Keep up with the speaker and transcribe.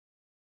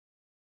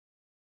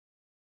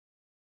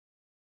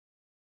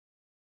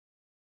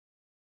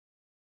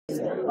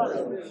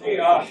Hey,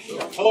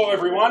 hello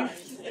everyone.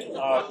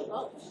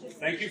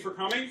 Thank you for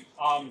coming.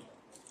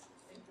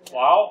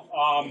 Wow.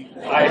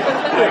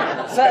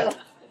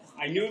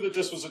 I knew that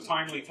this was a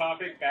timely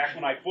topic back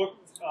when I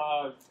booked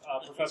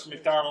Professor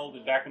McDonald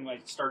and back when I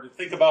started to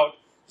think about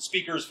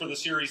speakers for the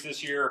series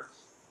this year.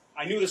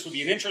 I knew this would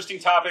be an interesting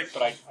topic,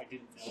 but I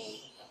didn't know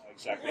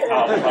exactly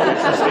how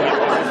interesting it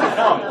was to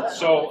become.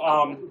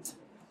 So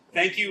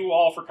thank you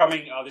all for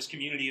coming. This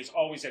community has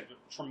always had a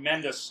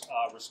tremendous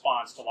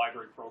response to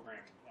library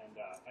programming,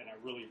 and I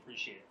really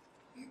appreciate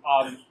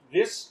it.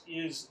 This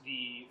is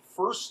the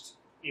first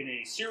in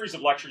a series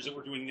of lectures that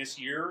we're doing this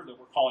year that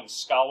we're calling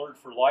Scholared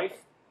for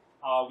Life.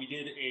 We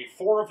did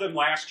 4 of them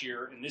last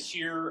year, and this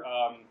year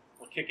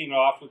we're kicking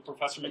off with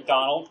Professor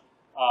McDonald.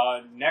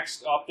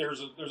 Next up,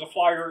 there's a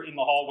flyer in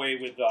the hallway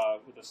with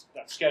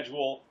that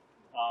schedule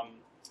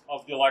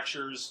of the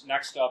lectures.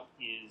 Next up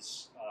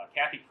is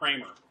Kathy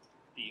Kramer,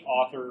 the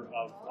author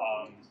of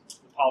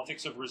The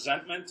Politics of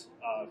Resentment,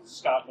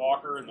 Scott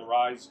Walker and the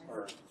Rise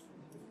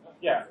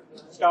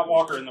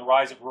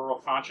of Rural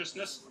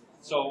Consciousness.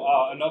 So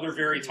another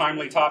very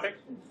timely topic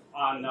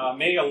on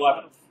May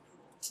 11th.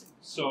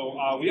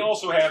 So we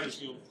also have,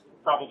 as you've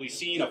probably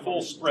seen, a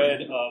full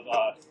spread of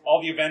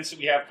all the events that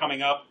we have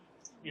coming up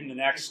in the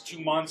next 2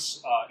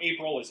 months.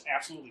 April is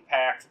absolutely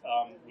packed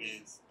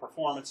with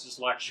performances,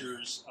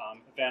 lectures,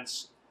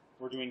 events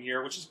we're doing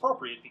here, which is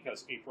appropriate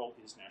because April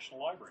is National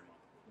Library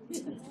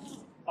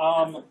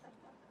Month.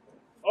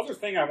 Other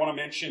thing I want to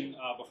mention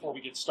before we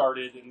get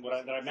started, and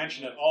that I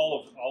mentioned at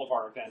all of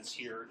our events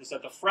here, is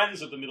that the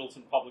Friends of the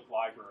Middleton Public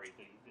Library,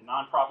 the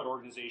nonprofit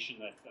organization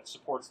that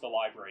supports the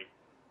library,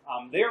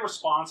 they are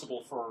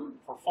responsible for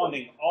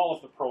funding all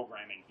of the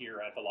programming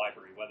here at the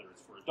library, whether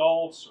it's for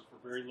adults or for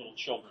very little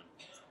children.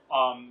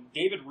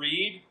 David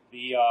Reed,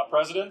 the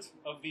president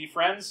of the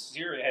Friends, is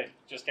here. Had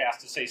just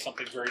asked to say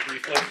something very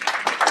briefly.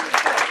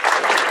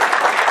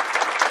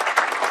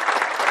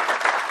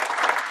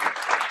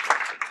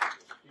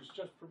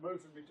 Just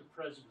promoted me to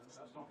president. That's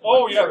not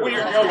yeah, well,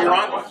 you're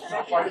on.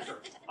 Not quite sure.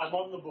 I'm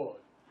on the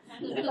board.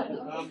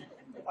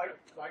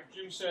 Like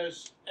Jim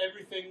says,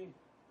 everything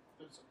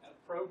that's a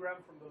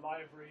program from the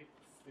library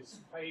is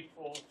paid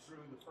for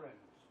through the Friends.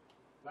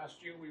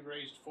 Last year we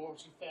raised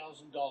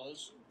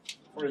 $40,000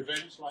 for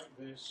events like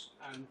this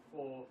and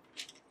for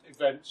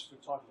events for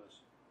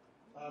toddlers.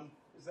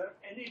 Is there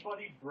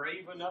anybody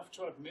brave enough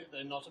to admit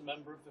they're not a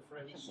member of the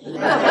Friends?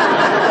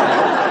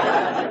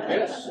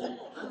 Yes.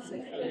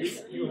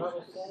 You have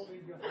a fall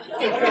in your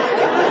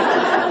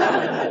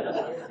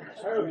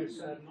terribly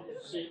sad not to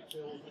see it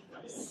till.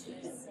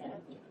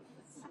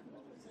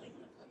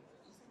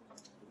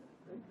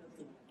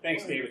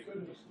 Thanks, David.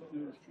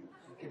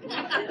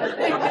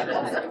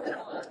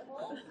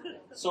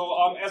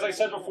 So, as I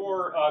said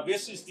before,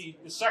 this is the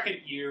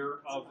second year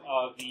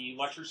of the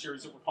lecture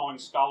series that we're calling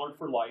Scholared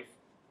for Life.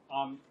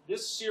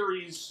 This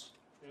series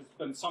has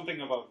been something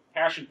of a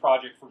passion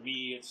project for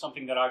me. It's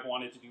something that I've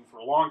wanted to do for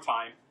a long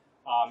time.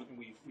 And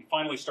we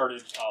finally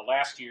started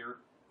last year.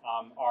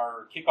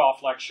 Our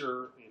kickoff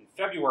lecture in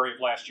February of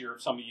last year,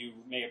 some of you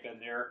may have been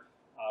there,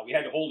 we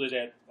had to hold it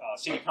at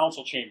City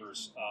Council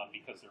chambers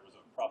because there was a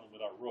problem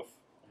with our roof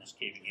almost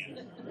caving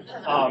in.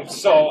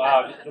 So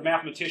the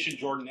mathematician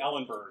Jordan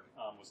Ellenberg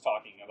was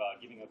talking about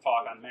giving a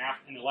talk on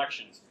math and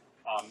elections.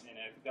 And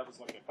I think that was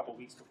like a couple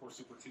weeks before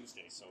Super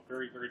Tuesday, so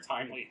very, very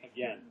timely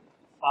again.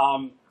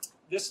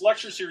 This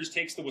lecture series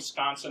takes the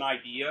Wisconsin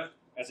idea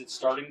as its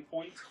starting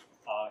point,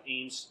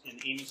 aims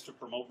to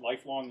promote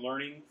lifelong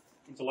learning,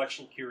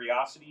 intellectual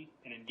curiosity,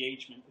 and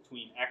engagement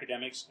between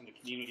academics and the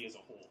community as a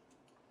whole.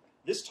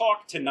 This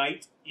talk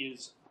tonight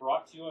is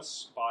brought to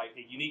us by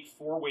a unique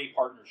 4-way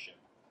partnership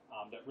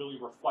that really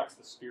reflects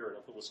the spirit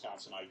of the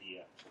Wisconsin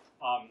idea.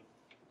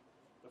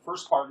 The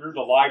first partner,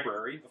 the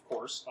library, of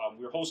course.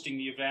 We're hosting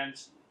the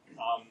event.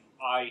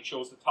 I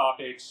chose the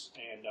topics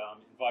and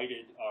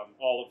invited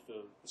all of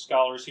the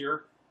scholars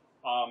here.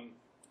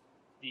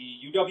 The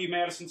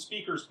UW-Madison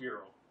Speakers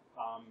Bureau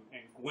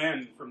and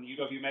Gwen from the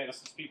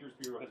UW-Madison Speakers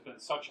Bureau has been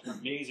such an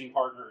amazing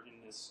partner in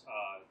this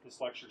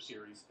lecture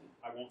series.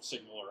 I won't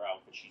signal her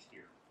out, but she's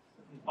here.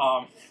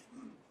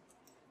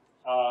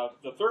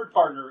 The third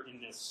partner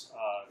in this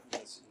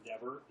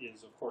endeavor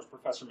is, of course,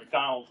 Professor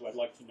McDonald, who I'd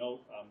like to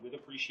note with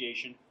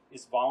appreciation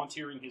is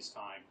volunteering his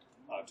time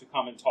to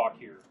come and talk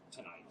here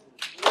tonight.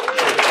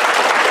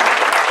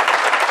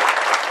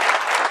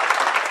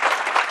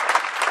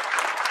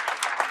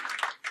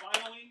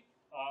 Finally,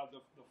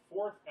 the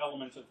fourth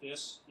element of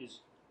this is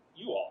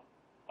you all.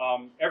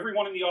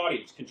 Everyone in the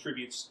audience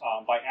contributes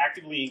by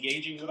actively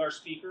engaging with our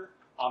speaker.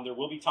 There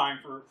will be time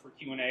for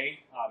Q&A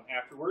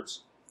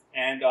afterwards.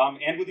 And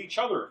with each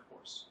other, of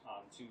course,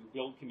 to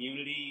build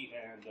community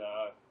and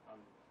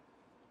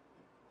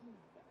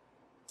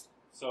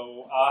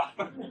so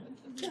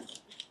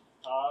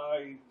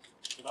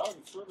without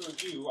further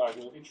ado, I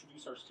will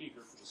introduce our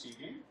speaker for this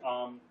evening.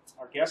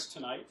 Our guest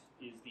tonight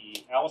is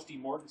the Alice D.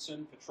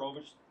 Mortenson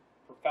Petrovich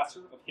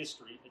Professor of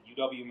History at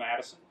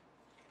UW-Madison,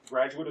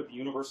 graduate of the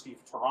University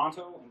of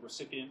Toronto and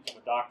recipient of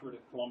a doctorate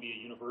at Columbia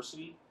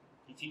University,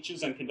 He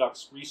teaches and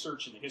conducts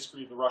research in the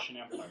history of the Russian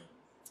Empire.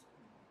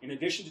 In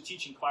addition to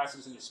teaching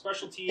classes in his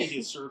specialty, he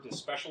has served as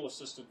special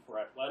assistant for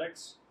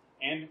athletics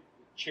and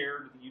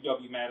chaired the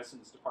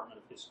UW-Madison's Department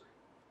of History.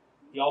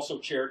 He also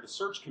chaired the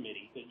search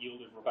committee that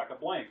yielded Rebecca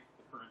Blank,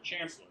 the current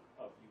chancellor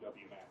of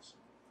UW-Madison.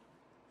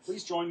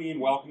 Please join me in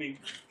welcoming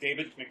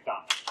David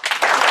McDonald.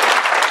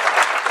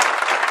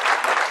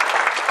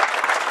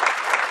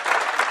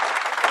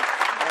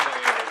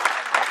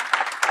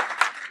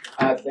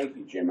 Thank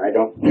you, Jim. I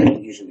don't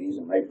usually use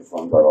a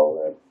microphone, but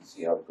I'll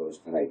see how it goes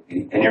tonight.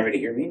 Can everybody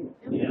hear me?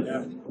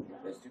 Yeah.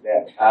 That's too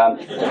bad.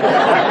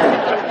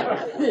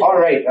 All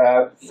right.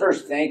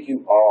 First, thank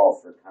you all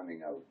for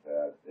coming out.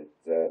 I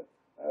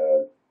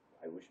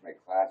wish my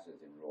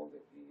classes enrolled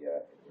at the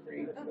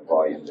rate and the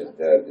volume that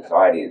this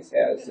audience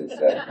has. It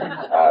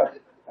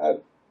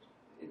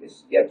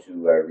is yet to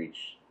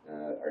reach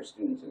our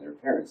students and their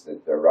parents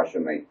that Russia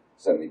might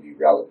suddenly be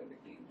relevant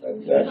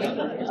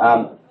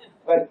again.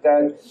 But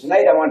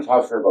tonight I want to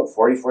talk for about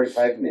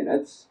 45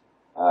 minutes.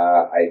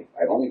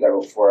 I've only got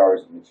about 4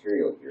 hours of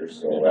material here,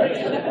 so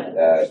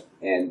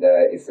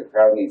if the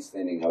crowd needs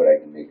thinning out, I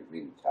can make it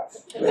really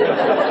tough.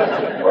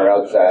 Or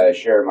else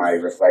share my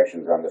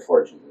reflections on the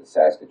fortunes of the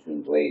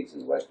Saskatoon Blades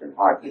and Western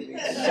Hockey League.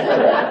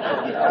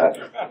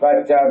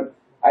 But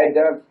I'd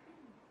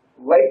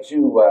like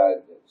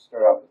to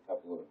start off with a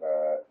couple of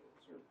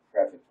sort of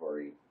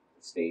prefatory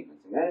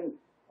statements, and then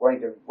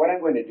what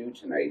I'm going to do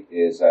tonight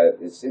is,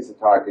 since the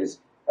talk is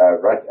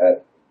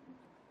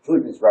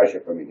Putin's Russia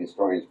from a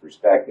historian's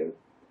perspective,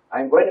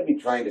 I'm going to be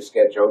trying to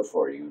sketch out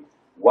for you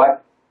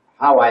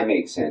how I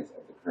make sense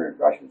of the current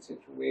Russian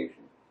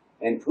situation.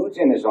 And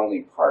Putin is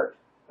only part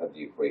of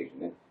the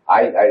equation.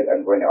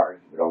 I'm going to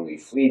argue, but only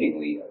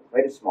fleetingly,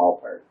 quite a small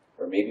part,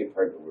 or maybe a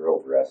part that we're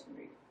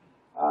overestimating.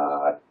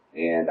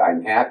 And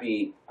I'm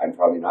happy. I'm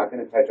probably not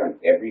going to touch on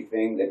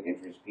everything that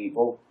interests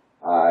people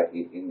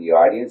in the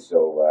audience,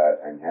 so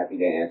I'm happy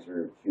to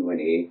answer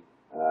Q&A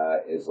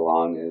as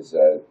long as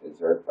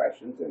there are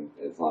questions, and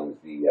as long as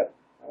the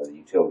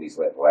utilities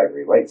let the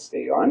library lights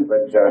stay on.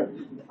 But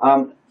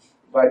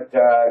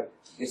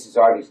this is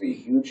obviously a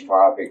huge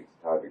topic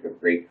of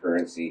great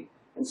currency,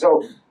 and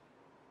so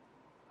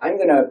I'm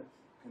going to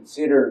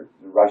consider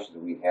the Russia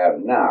that we have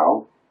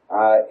now,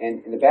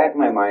 and in the back of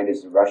my mind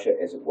is the Russia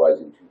as it was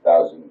in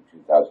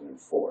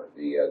 2004,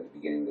 the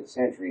beginning of the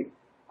century.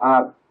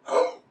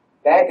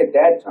 Back at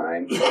that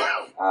time,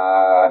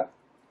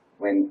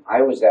 when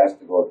I was asked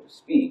to go out to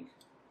speak,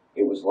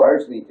 it was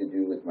largely to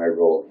do with my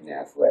role in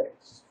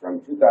athletics. From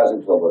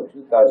 2000 to about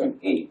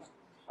 2008,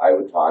 I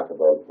would talk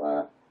about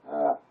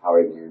how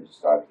I learned to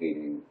stop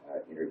hating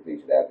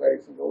intercollegiate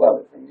athletics and to love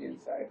it from the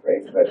inside,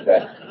 right?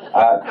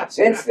 But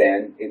since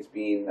then, it's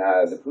been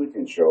the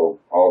Putin show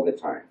all the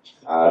time.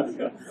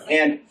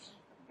 And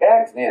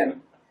back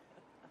then,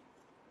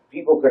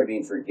 people could have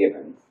been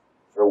forgiven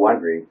for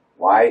wondering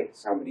why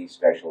somebody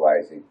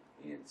specializing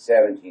in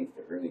 17th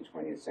to early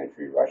 20th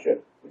century Russia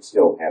would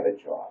still have a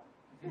job,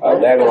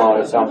 let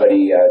alone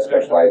somebody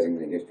specializing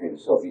in the history of the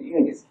Soviet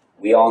Union.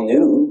 We all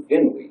knew,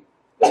 didn't we,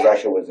 that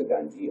Russia was a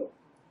done deal.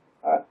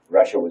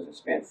 Russia was a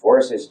spent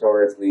force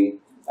historically.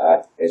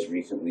 As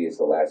recently as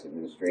the last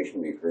administration,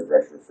 we've heard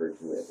Russia referred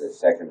to as a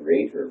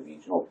second-rate or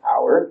regional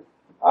power.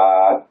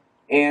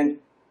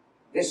 And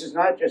this is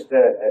not just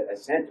a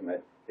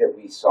sentiment that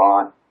we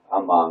saw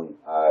among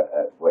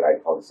what I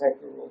call the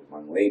secular world,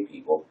 among lay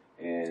people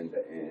and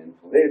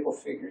political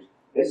figures.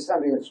 This is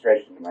something that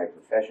stretched into my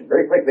profession.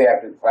 Very quickly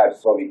after the collapse of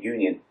the Soviet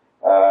Union,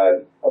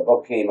 a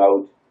book came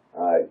out,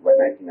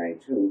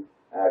 1992,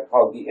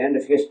 called The End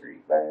of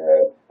History by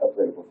a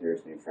political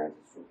theorist named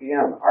Francis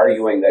Fukuyama,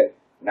 arguing that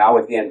now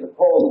at the end of the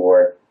Cold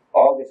War,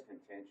 all this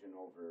contention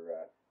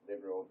over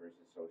liberal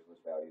versus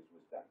socialist values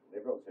was done. The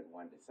liberals had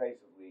won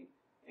decisively,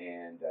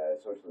 and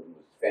socialism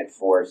was spent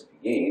force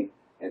again.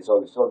 And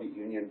so the Soviet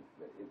Union,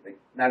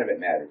 none of it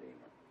mattered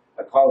anymore.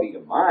 A colleague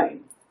of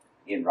mine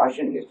in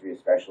Russian history, a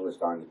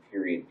specialist on the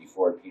period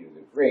before Peter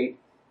the Great,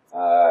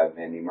 a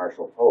man named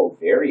Marshall Poe,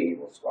 very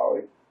able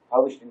scholar,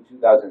 published in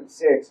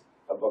 2006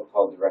 a book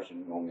called The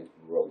Russian Moment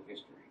in World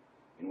History,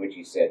 in which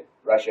he said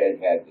Russia had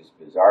had this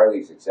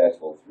bizarrely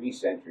successful 3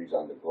 centuries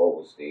on the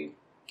global stage,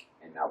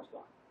 and now it's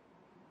gone,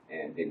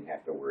 and didn't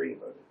have to worry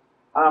about it.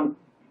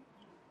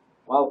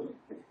 Well,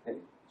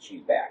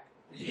 she's back.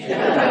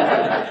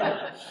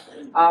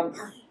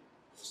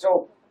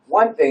 So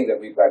one thing that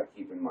we've got to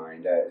keep in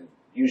mind,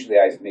 usually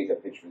I make a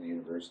pitch for the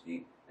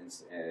university and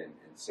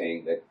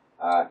saying that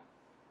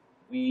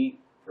we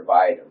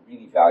provide a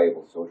really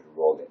valuable social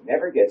role that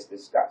never gets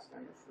discussed,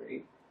 I'm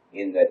afraid,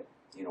 in that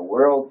in a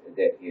world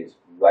that is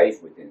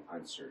rife with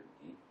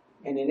uncertainty,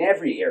 and in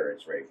every era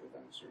it's rife with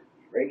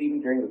uncertainty, right?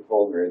 Even during the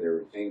Cold War, there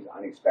were things,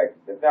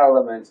 unexpected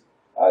developments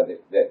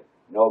that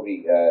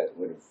nobody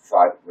would have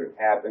thought would have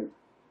happened.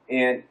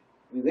 And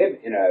we live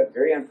in a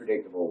very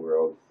unpredictable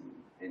world,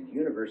 and the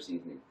university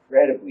is an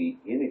incredibly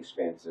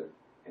inexpensive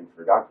and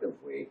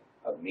productive way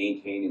of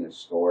maintaining a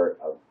store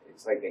of,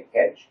 it's like a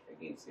hedge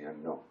against the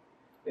unknown.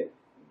 That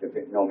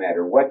no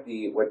matter what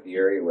the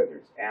area, whether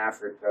it's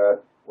Africa,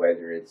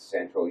 whether it's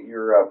Central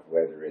Europe,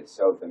 whether it's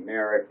South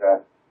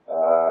America,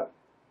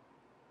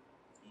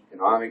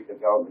 economic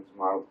development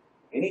model,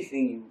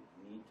 anything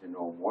you need to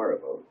know more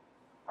about,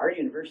 our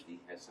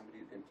university has somebody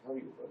who can tell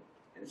you about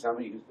it, and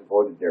somebody who's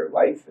devoted their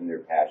life and their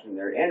passion and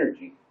their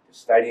energy to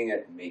studying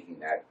it and making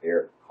that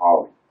their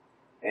calling.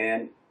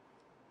 And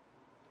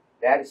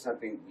that is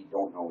something we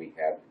don't know we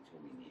have until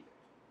we need it.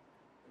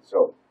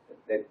 So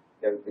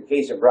the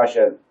case of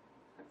Russia,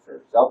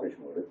 for selfish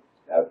motive,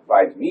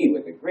 provides me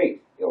with a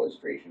great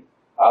illustration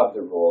of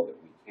the role that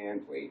we can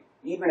play,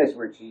 even as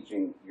we're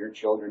teaching your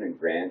children and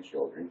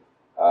grandchildren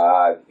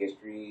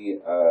history,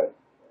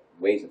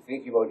 ways of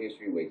thinking about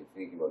history, ways of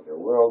thinking about their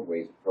world,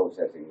 ways of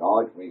processing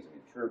knowledge, ways of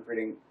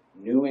interpreting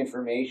new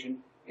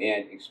information,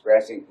 and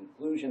expressing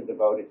conclusions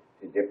about it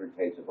to different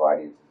types of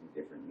audiences and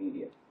different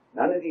media.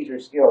 None of these are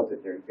skills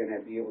that they're going to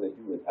be able to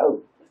do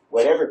without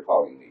whatever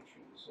calling they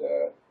choose,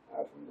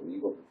 from the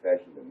legal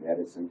profession to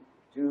medicine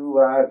to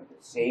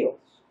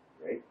sales,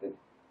 right?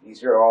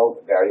 These are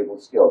all valuable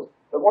skills.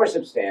 But more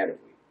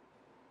substantively,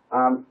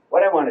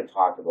 what I want to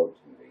talk about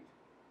tonight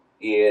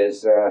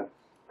is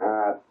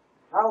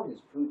how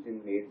has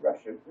Putin made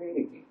Russia great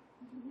again?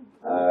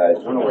 I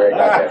don't know where I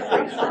got that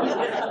phrase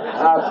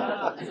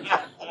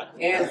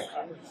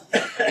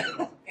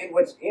from. And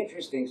what's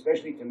interesting,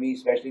 especially to me,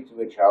 especially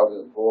to a child of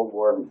the Cold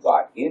War who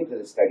got into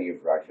the study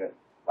of Russia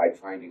by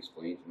trying to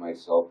explain to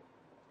myself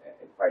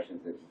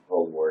questions that the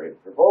Cold War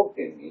had provoked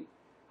in me,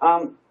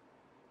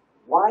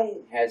 why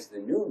has the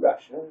new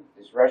Russia,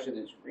 this Russia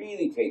that's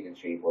really taken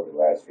shape over the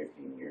last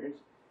 15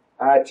 years,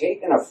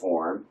 taken a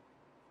form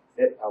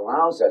that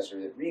allows us, or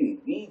that really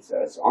leads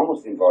us,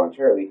 almost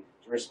involuntarily,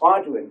 to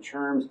respond to it in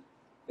terms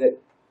that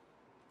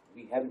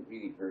we haven't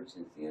really heard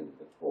since the end of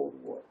the Cold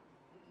War,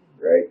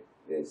 right?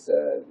 This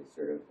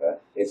sort of,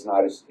 it's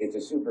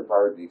a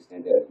superpower to the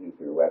extent it has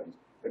nuclear weapons,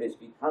 but it's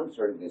become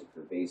sort of this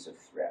pervasive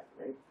threat,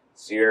 right?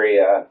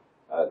 Syria,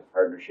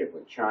 partnership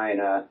with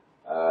China,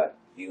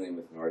 dealing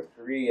with North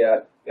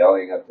Korea,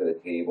 bellying up to the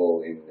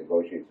table in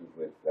negotiations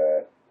with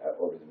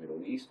over the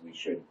Middle East. We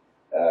should,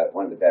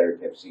 one of the better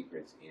kept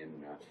secrets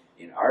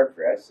in our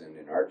press and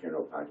in our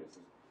general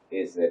consciousness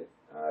is that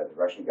the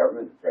Russian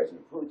government and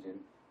President Putin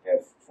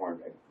have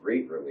formed a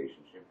great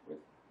relationship with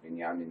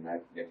Benjamin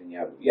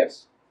Netanyahu.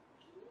 Yes?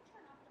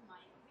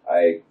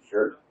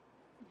 Sure.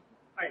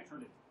 I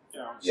turned it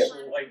down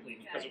slightly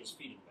because it was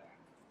feeding back.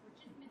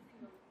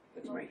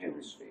 That's my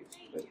Henry's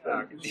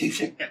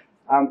face.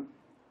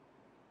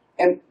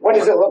 And what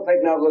does it look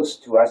like now? It looks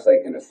to us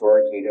like an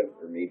authoritative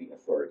or maybe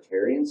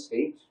authoritarian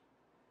state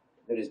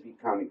that has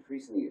become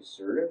increasingly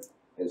assertive,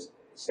 has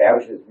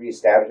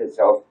reestablished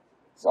itself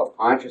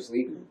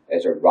self-consciously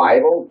as a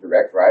rival,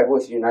 direct rival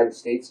with the United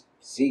States,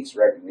 seeks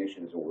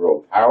recognition as a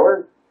world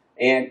power,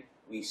 and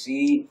we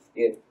see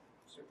it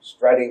sort of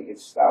strutting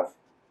its stuff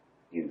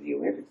in the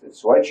Olympics at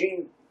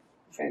Sochi,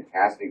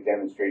 fantastic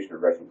demonstration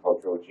of Russian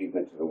cultural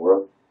achievement to the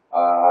world.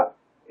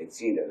 It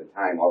seemed at the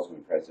time also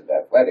impressive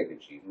athletic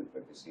achievement,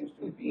 but this seems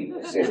to have been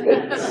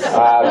assisted.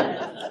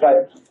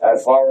 But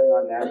following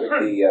on that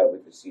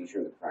with the seizure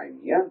of the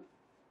Crimea,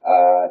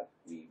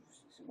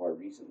 more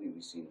recently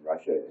we've seen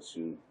Russia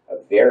assume a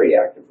very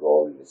active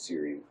role in the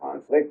Syrian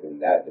conflict,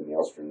 and that the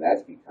maelstrom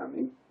that's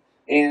becoming.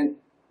 And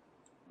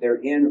they're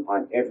in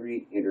on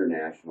every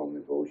international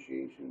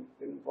negotiation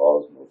that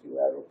involves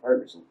multilateral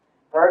partners,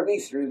 partly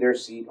through their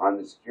seat on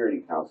the Security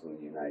Council in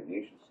the United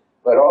Nations,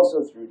 but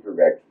also through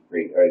direct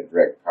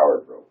power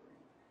brokering.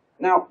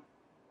 Now,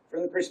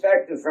 from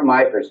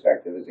my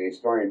perspective, as a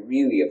historian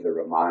really of the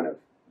Romanov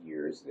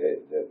years,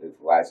 the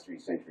last 3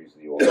 centuries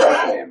of the old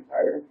Russian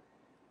Empire,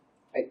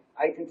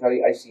 I can tell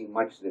you I see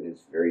much that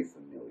is very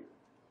familiar.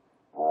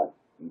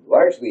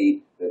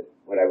 Largely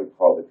what I would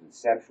call the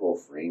conceptual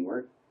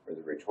framework or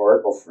the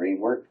rhetorical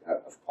framework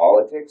of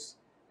politics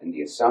and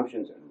the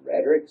assumptions and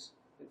rhetorics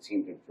that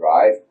seem to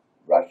drive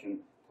Russian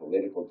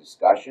political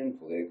discussion,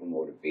 political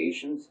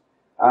motivations.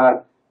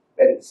 But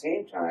at the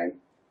same time,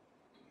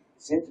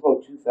 since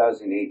about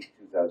 2008 to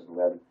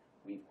 2011,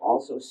 we've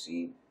also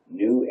seen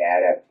new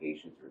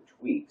adaptations or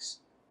tweaks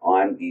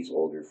on these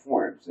older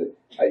forms.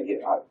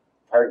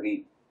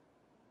 Partly,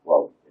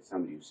 well, as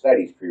somebody who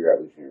studies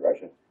pre-revolutionary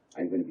Russia,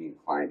 I'm going to be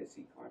inclined to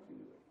see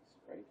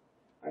continuities, right?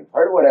 And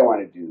part of what I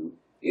want to do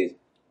is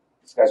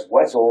discuss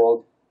what's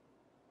old,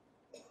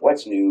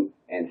 what's new,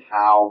 and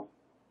how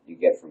you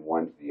get from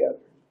one to the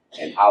other,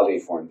 and how they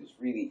form this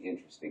really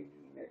interesting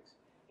new mix.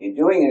 In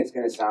doing it, it's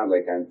going to sound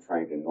like I'm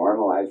trying to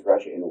normalize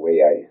Russia in a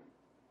way I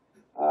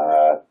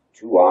am.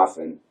 Too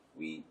often,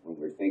 when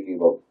we're thinking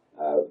about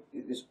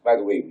this, by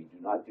the way, we do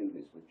not do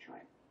this with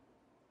China.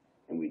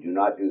 And we do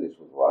not do this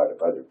with a lot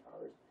of other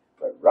powers.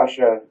 But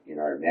Russia, in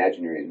our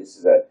imaginary, and this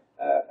is a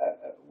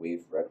way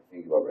of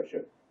thinking about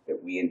Russia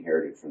that we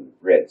inherited from the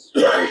Brits,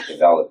 who first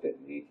developed it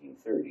in the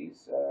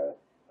 1830s.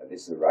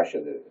 This is the Russia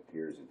that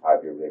appears in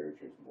popular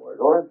literature as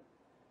Mordor,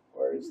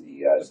 or as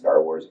the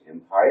Star Wars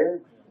Empire,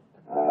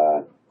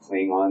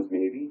 Klingons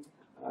maybe,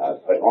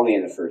 but only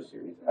in the first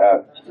series.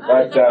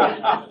 But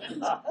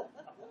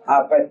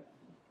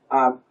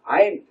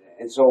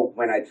And so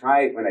when I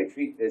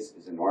treat this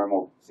as a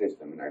normal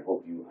system, and I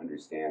hope you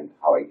understand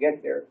how I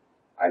get there,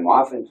 I'm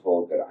often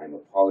told that I'm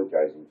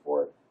apologizing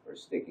for or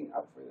sticking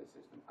up for the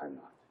system. I'm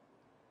not.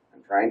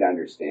 I'm trying to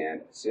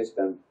understand a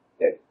system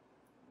that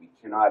we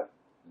cannot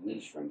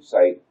lose from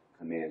sight,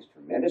 commands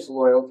tremendous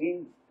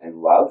loyalty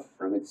and love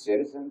from its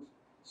citizens,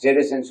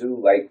 citizens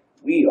who, like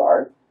we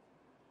are,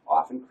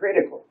 often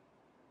critical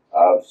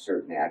of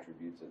certain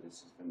attributes of the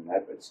system,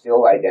 but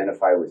still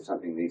identify with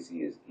something they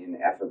see as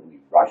ineffably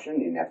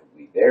Russian,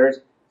 ineffably theirs,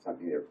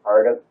 something they're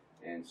part of,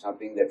 and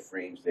something that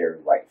frames their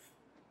life,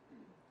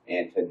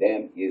 and to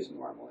them is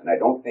normal. And I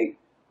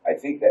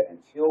think that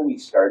until we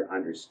start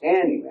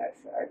understanding that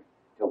fact,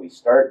 until we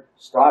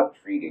stop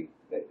treating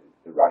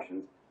the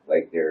Russians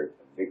like they're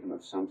a victim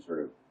of some sort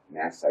of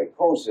mass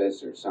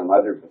psychosis or some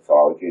other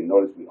pathology, and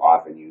notice we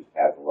often use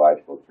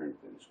pathological terms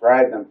to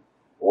describe them,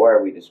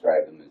 or we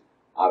describe them as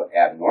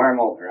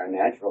abnormal or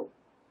unnatural.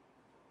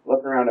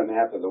 Look around a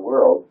map of the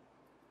world,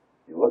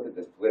 you look at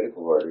the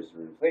political orders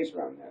that are in place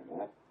around that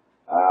map.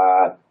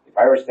 If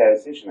I were a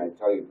statistician, I'd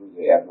tell you who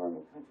the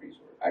abnormal countries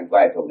were. I'm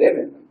glad to live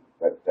in them,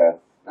 but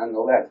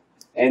nonetheless.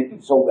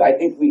 And so I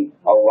think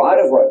a lot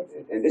of what,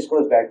 and this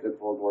goes back to the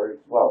Cold War as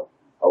well,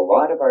 a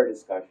lot of our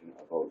discussion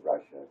about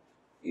Russia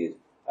is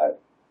a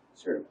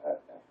sort of a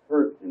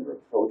hurt and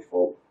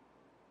reproachful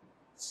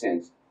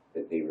sense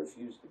that they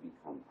refuse to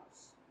become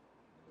us.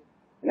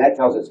 And that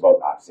tells us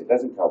about us. It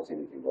doesn't tell us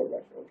anything about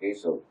Russia, okay?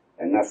 So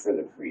enough for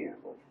the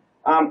preamble.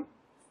 I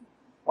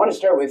want to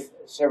start with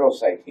several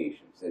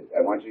citations that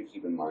I want you to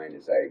keep in mind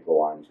as I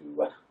go on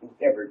to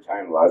whatever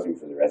time allows me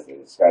for the rest of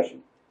the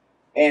discussion.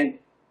 And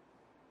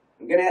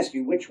I'm going to ask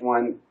you which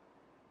one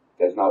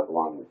does not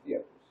belong with the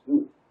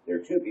others. There are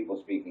two people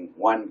speaking.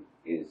 One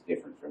is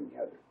different from the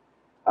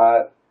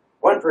other.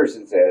 One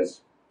person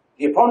says,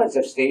 the opponents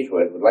of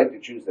statehood would like to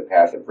choose the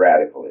path of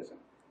radicalism,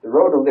 the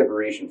road to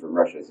liberation from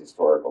Russia's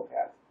historical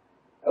path,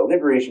 a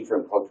liberation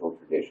from cultural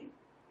tradition.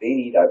 They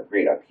need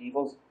great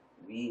upheavals.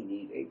 We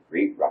need a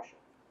great Russia.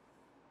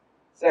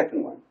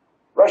 Second one,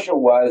 Russia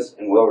was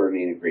and will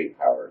remain a great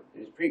power.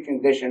 It is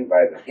preconditioned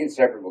by the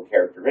inseparable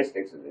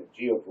characteristics of the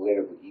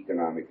geopolitical,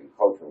 economic, and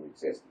cultural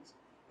existence.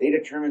 They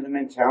determine the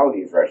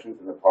mentality of Russians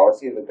and the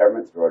policy of the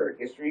government throughout our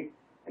history,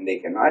 and they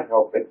cannot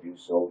help but do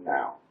so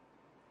now.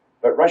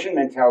 But Russian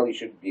mentality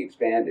should be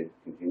expanded,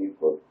 continue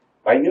quote,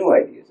 by new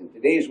ideas. In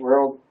today's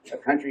world, a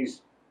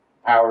country's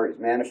power is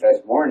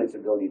manifest more in its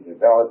ability to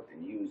develop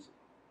and use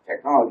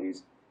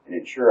technologies and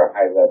ensure a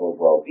high level of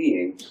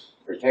well-being,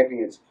 protecting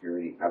its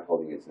security and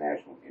upholding its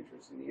national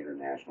interests in the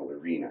international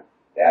arena.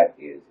 That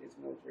is its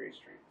military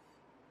strength.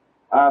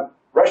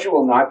 Russia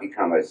will not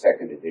become a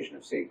second edition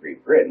of, say,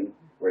 Great Britain,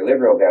 where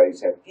liberal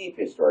values have deep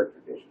historic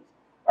traditions.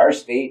 Our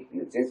state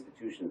and its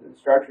institutions and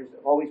structures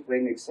have always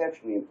played an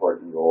exceptionally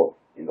important role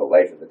in the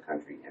life of the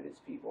country and its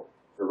people.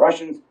 For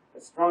Russians, a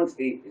strong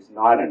state is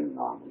not an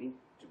anomaly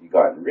to be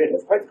gotten rid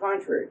of. Quite the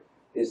contrary,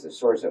 it is the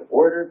source of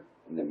order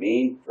and the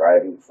main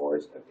driving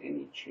force of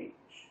any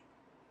change.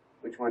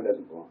 Which one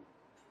doesn't belong?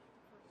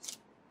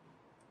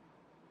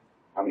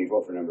 How many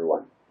vote for number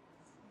one?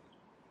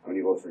 How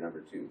many vote for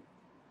number two?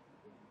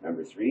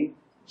 Number three?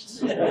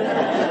 It's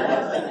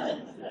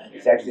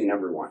actually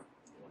number one.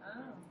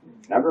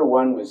 Number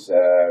one was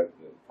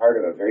part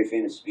of a very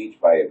famous speech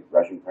by a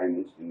Russian prime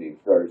minister named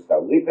Fyodor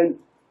Stolypin,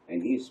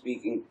 and he's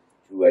speaking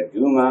to a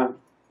Duma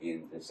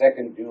in the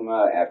second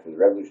Duma after the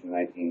revolution of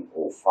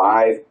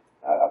 1905.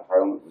 A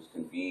parliament was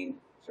convened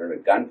sort of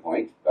at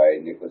gunpoint by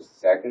Nicholas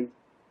II.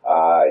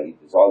 He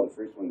dissolved the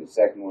first one. The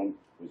second one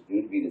was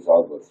due to be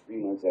dissolved about 3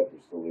 months after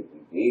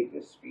Stolypin gave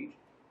this speech.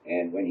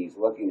 And when he's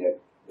looking at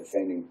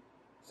defending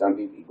some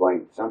people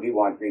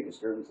want great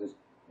disturbances,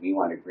 we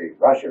want a great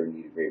Russia, or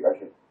need a great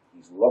Russia,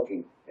 he's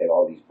looking at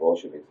all these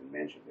Bolsheviks and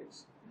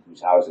Mensheviks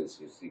whose houses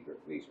his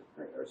secret police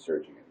are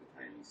searching at the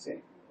time he's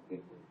saying.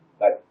 Okay?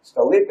 But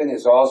Stolypin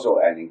is also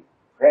an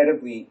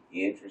incredibly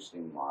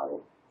interesting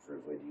model for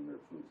Vladimir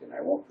Putin.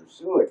 I won't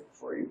pursue it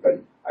for you,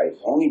 but I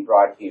only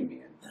brought him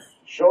in to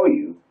show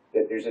you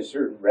that there's a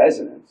certain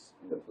resonance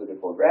in the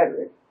political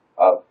rhetoric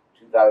of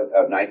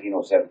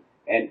 1907.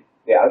 And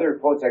the other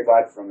quotes I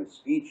got from his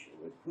speech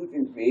was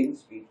Putin's maiden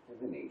speech to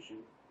the nation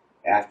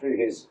after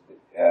his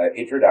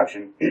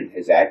introduction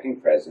as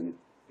acting president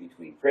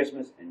between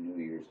Christmas and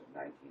New Year's of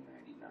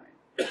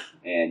 1999.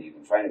 And you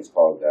can find it's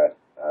called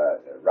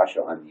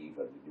Russia on the Eve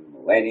of the New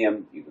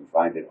Millennium. You can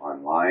find it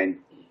online.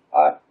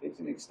 It's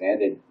an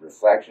extended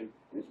reflection.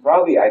 It's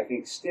probably, I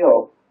think,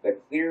 still the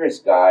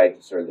clearest guide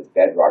to sort of the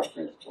bedrock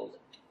principles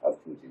of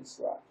Putin's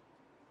thought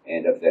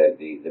and of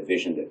the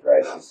vision that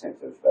drives his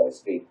sense of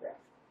statecraft.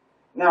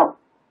 Now,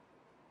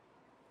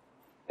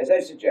 as I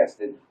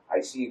suggested,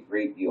 I see a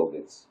great deal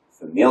that's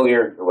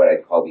familiar, or what I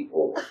call the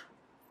old,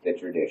 the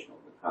traditional,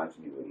 the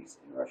continuities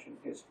in Russian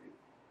history.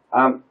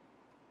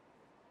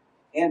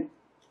 And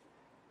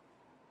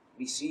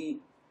we see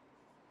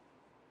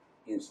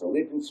in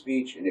Stolypin's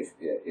speech, and if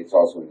it's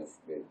also in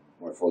the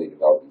more fully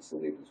developed in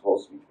Stolypin's whole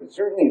speech, but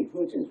certainly in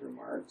Putin's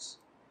remarks,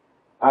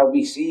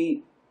 we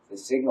see the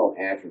signal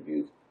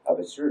attributes of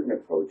a certain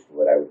approach to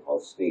what I would call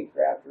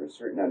statecraft, or a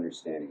certain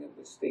understanding of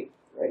the state,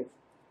 right?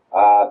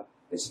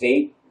 The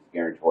state is the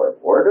guarantor of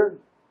order.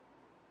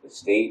 The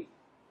state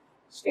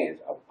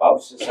stands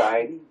above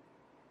society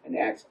and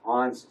acts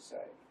on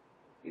society.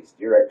 It's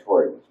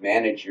directorial, it's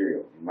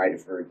managerial. You might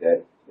have heard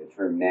that the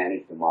term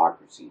managed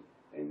democracy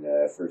in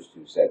the first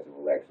two sets of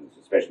elections,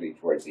 especially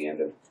towards the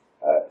end of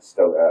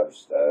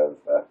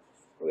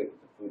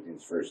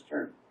Putin's first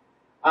term.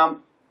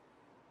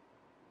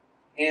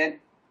 And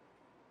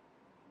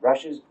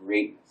Russia's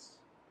greatness,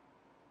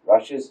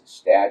 Russia's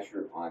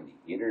stature on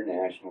the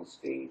international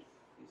stage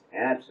is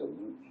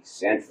absolutely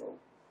central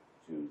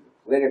to the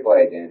political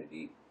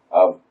identity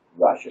of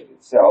Russia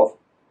itself,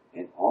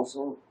 and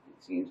also,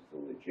 it seems, the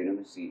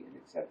legitimacy and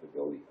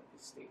acceptability of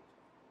the state.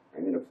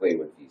 I'm going to play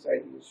with these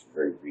ideas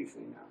very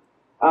briefly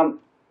now.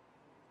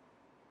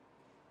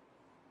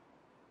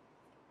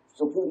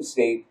 So Putin's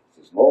state is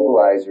this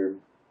mobilizer.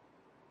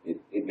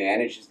 It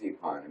manages the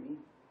economy,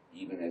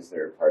 even as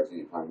there are parts of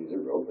the economy that are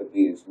rogue, but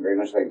it's very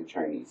much like the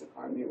Chinese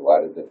economy. A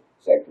lot of the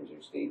sectors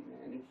are state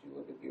managed. You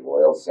look at the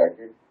oil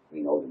sector,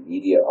 we know the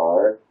media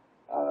are,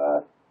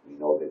 we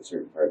know that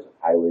certain parts of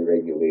highway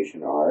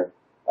regulation are,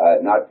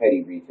 not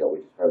petty retail,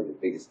 which is probably the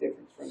biggest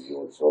difference from the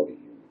old Soviet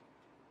Union.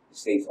 The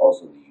state's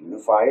also the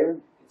unifier.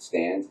 It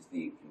stands as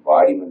the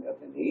embodiment of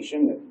the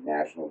nation, of the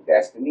national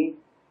destiny.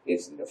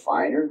 It's the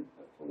definer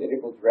of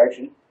political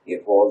direction.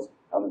 It holds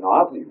a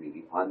monopoly,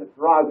 really, on the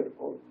prerogative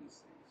over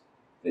these things.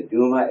 The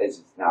Duma, as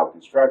it's now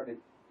constructed,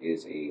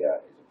 is a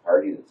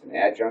party that's an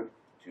adjunct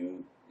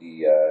to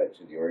the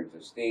organs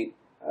of state.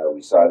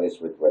 We saw this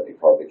with what they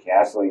call the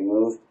castling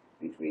move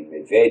between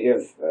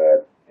Medvedev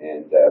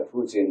and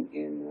Putin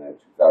in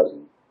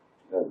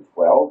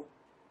 2012.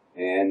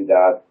 And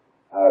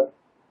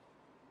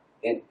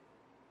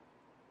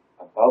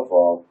above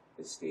all,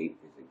 the state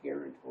is the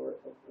guarantor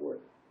of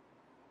order.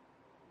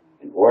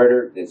 An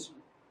order that's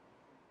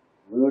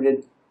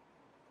rooted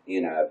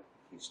in a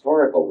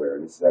historical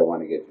awareness that I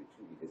want to get to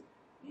too, because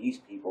these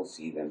people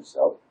see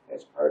themselves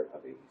as part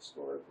of a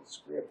historical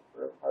script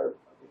or a part of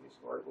a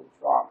historical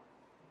drama.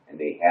 And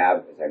they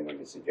have, as I'm going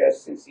to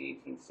suggest, since the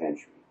 18th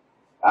century.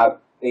 The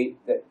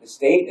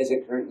state, as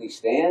it currently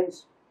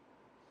stands,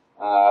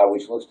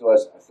 which looks to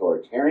us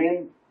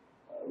authoritarian,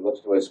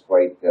 looks to us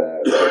quite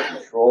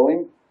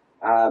controlling,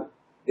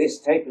 this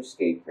type of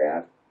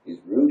statecraft is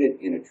rooted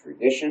in a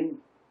tradition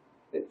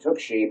that took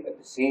shape at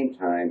the same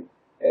time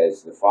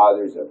as the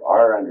fathers of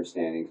our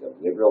understandings of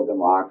liberal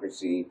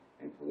democracy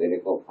and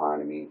political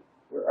economy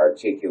were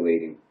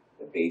articulating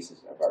the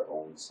basis of our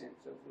own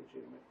sense of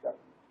legitimate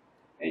government.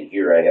 And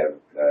here I have,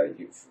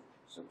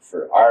 so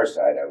for our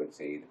side, I would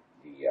say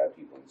the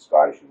people in the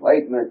Scottish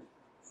Enlightenment,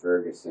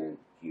 Ferguson,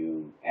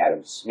 Hume,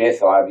 Adam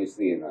Smith,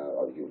 obviously, and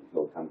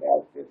he'll come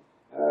back to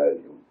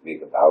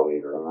make a bow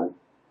later on,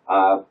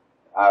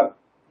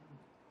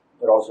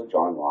 but also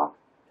John Locke,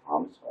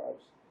 Thomas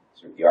Hobbes,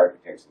 sort of the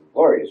architects of the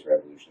glorious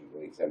revolution of the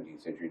late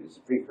 17th century. This is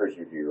a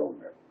precursor to your own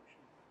revolution,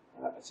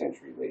 a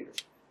century later.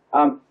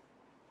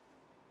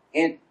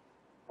 And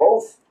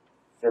both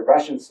the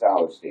Russian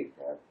style of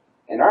statecraft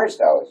and our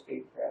style of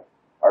statecraft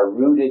are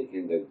rooted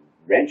in the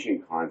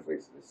wrenching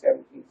conflicts of the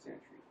 17th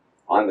century.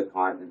 On the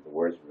continent, the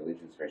wars of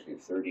religion, especially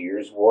the 30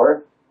 Years'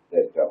 War,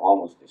 that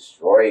almost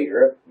destroy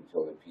Europe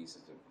until the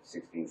pieces of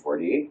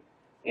 1648.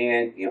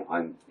 And in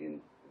the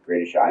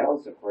British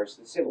Isles, of course,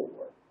 the Civil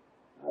War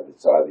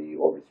that saw the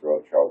overthrow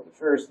of Charles I,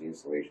 the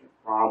installation of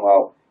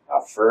Cromwell,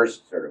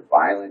 first sort of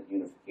violent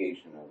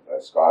unification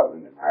of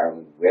Scotland and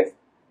Ireland with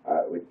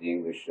the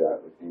English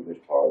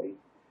polity.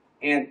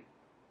 And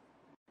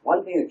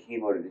one thing that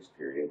came out of this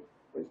period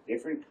was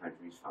different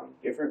countries found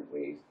different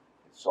ways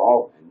to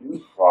solve a new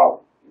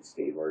problem in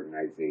state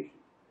organization.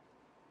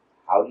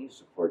 How do you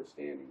support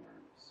standing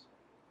armies?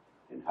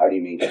 And how do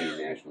you maintain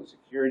national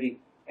security?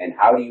 And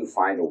how do you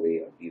find a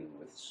way of dealing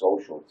with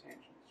social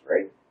tensions,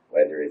 right?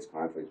 Whether it's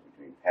conflicts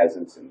between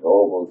peasants and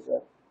nobles,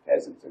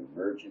 peasants and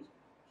merchants,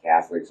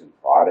 Catholics and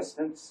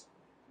Protestants,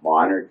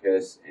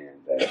 monarchists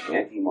and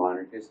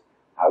anti-monarchists.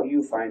 How do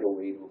you find a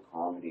way to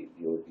accommodate,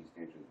 deal with these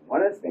tensions?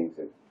 One of the things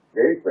that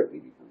very quickly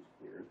becomes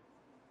clear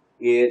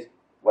is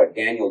what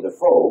Daniel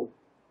Defoe,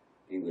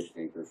 English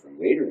thinker from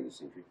later in the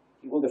century,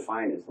 he will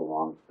define as the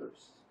long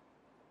purse.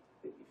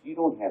 That if you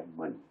don't have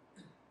money,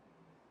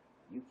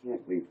 you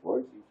can't wage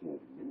wars, you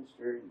can't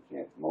administer, you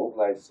can't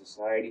mobilize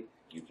society,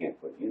 you can't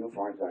put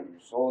uniforms on your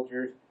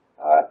soldiers,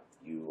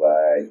 you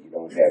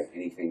don't have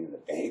anything in the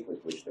bank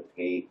with which to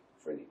pay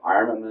for the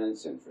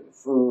armaments and for the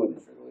food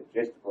and for the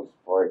logistical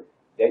support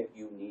that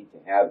you need to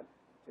have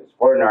to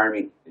support an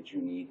army that you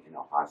need in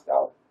a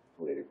hostile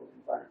political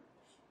environment.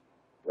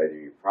 Whether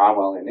you're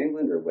Cromwell in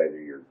England or whether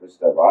you're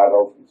Gustav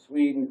Adolf in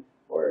Sweden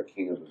or a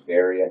king of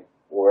Bavaria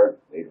or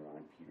later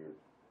on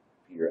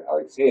Peter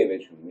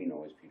Alexeyevich, whom we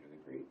know as Peter the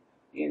Great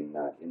in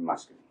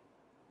Muscovy.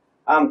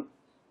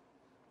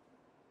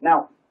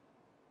 Now,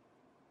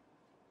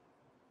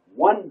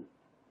 one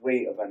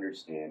way of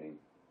understanding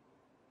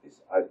this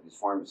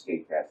form of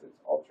statecraft that's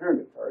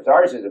alternative to ours.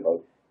 Ours is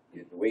about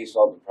the way you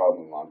solve the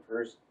problem in long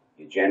purse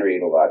You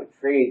generate a lot of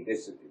trade.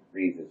 This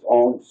breeds its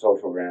own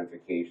social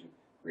ramifications,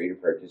 greater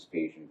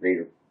participation,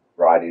 greater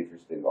broad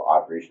interest in the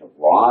operation of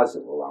laws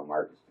that will allow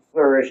markets to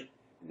flourish.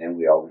 And then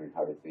we all learn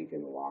how to think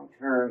in the long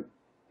term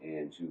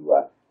and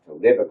to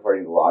live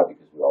according to law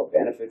because we all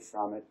benefit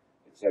from it,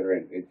 etc.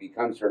 And it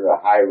becomes sort of a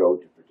high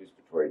road to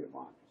participatory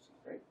democracy,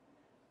 right?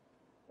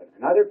 But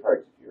in other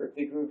parts of Europe,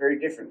 they do a very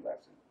different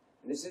lesson.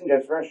 And this isn't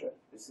just Russia.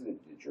 This is the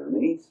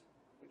Germanies,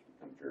 which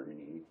become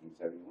Germany in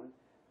 1871.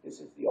 This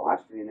is the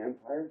Austrian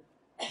Empire.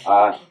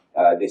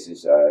 This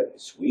is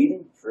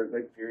Sweden for a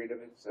good period of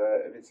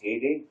its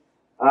heyday.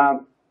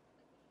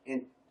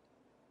 And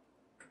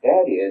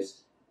that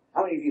is,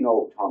 how many of you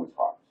know Thomas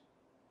Hobbes?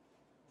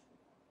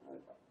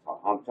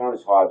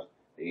 Thomas Hobbes,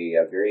 the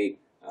very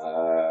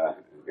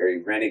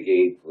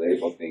renegade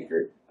political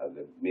thinker of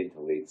the mid to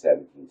late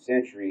 17th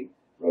century,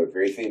 wrote a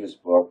very famous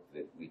book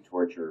that we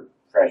torture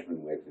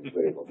freshmen with in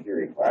political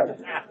theory class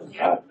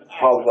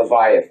called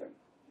Leviathan.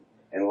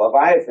 And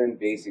Leviathan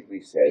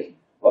basically says,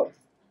 look,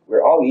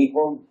 we're all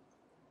equal,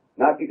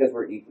 not because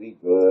we're equally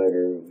good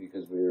or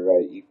because we're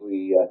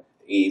equally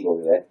able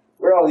to that.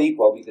 We're all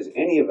equal because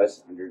any of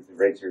us, under the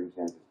right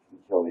circumstances, can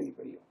kill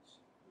anybody else.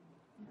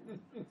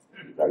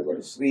 You've got to go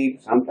to sleep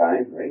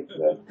sometime, right?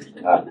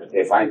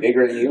 If I'm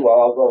bigger than you, well,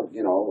 I'll go,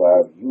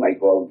 you might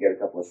go out and get a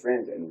couple of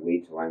friends and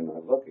wait till I'm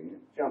not looking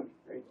and jump,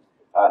 right?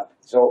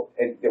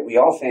 And that we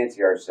all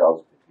fancy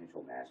ourselves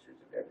potential masters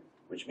of everything,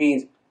 which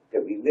means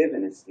that we live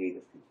in a state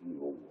of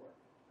continual war.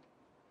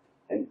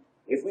 And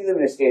if we live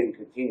in a state of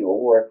continual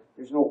war,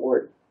 there's no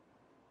order.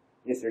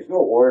 If there's no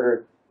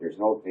order, there's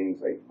no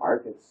things like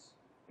markets,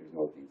 there's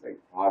no things like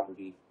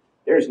property,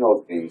 there's no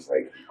things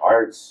like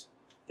arts,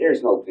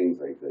 there's no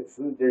things like good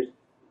food. There's,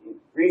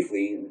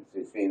 briefly, in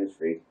his famous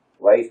phrase,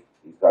 life,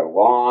 he's got a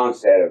long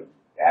set of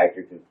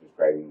adjectives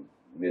describing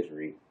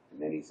misery,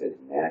 and then he says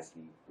nasty,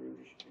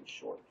 brutish, and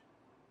short.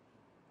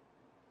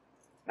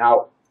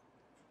 Now,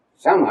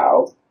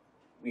 somehow,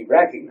 we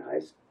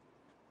recognize,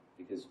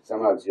 because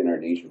somehow it's in our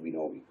nature, we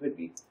know we could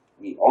be,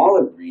 we all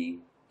agree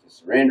to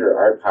surrender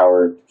our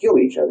power to kill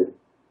each other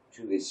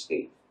to this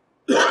state.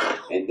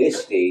 And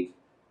this state,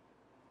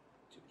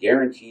 to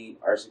guarantee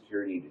our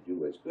security to do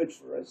what's good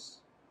for us,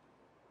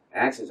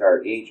 acts as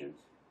our agent,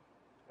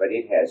 but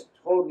it has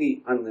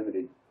totally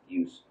unlimited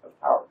use of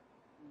power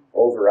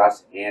over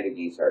us and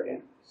against our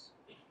enemies.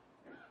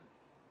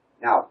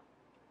 Now,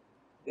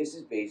 this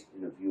is based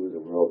in a view of the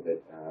world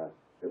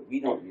that we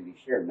don't really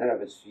share. None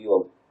of us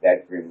feel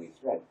that grimly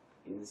threatened.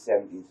 In the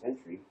 17th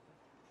century,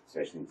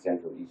 especially in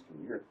Central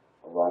Eastern Europe,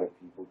 a lot of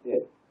people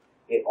did.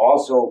 It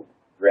also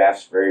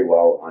drafts very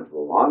well onto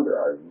a longer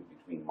argument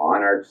between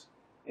monarchs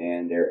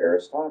and their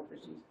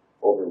aristocracies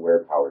over where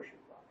power should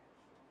lie.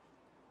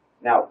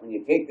 Now, when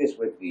you take this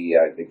with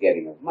the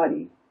getting of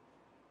money,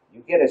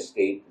 you get a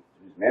state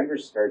whose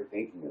members start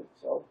thinking of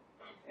itself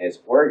as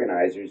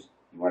organizers.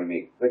 You want to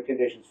make good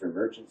conditions for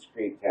merchants to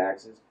create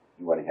taxes.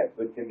 You want to have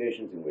good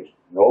conditions in which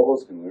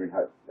nobles can learn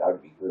how to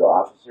be good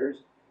officers.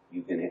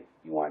 You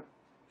want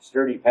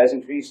sturdy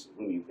peasantries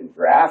whom you can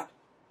draft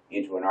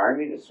into an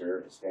army to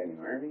serve a standing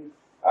army.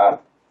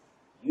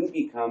 You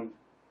become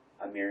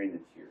a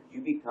marioneteer.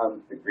 You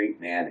become the great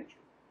manager.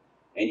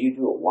 And you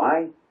do it.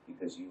 Why?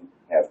 Because you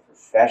have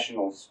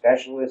professional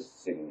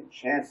specialists sitting in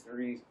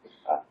chancelleries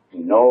who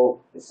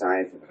know the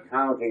science of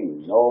accounting,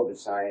 who know the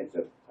science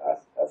of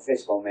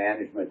fiscal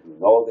management, who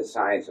know the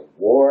science of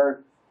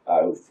war,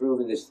 who've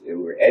proven this,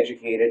 who are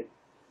educated.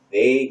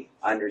 They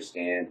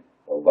understand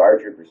the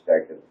larger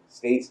perspective of the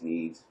state's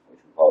needs, which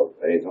we call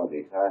raison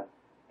d'etat,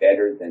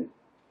 better than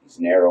these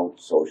narrow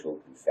social,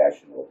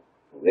 confessional,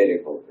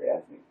 political, or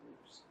ethnic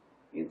groups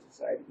in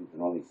society who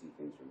can only see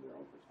things from their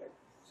own perspective.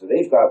 So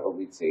they've got what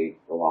we'd say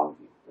the long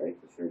view, right?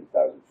 The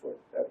 30,000-foot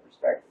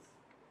perspective.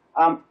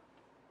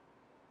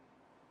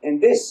 And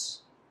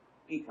this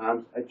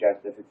becomes a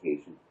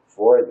justification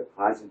for the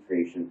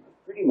concentration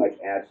of pretty much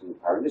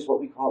absolute power. And this is what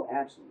we call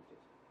absolutism.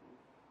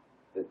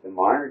 That the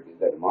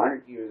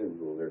monarchy or the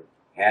ruler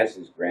has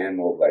this grand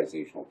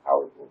mobilizational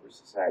power over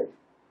society.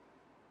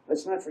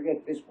 Let's not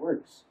forget this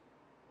works.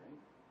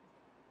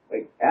 Right?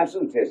 Like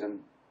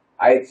absolutism,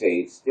 I'd say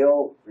it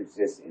still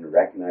persists in a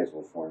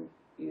recognizable form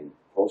in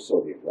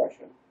post-Soviet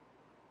Russia.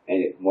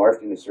 And it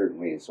morphed in a certain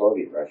way in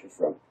Soviet Russia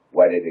from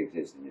what it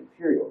existed in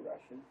Imperial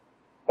Russia.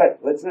 But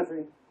let's not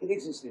forget, it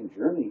existed in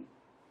Germany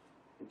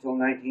until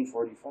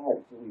 1945,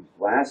 until we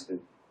blasted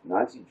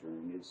Nazi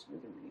Germany to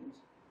smithereens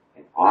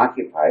and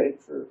occupied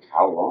it for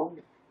how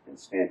long and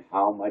spent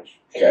how much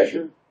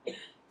treasure,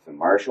 the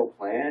Marshall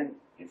Plan,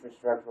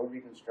 infrastructural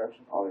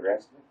reconstruction, all the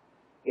rest of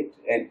it.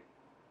 And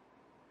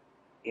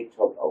it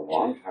took a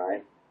long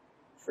time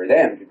for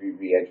them to be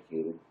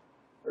re-educated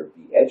or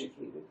be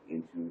educated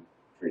into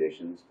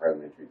traditions,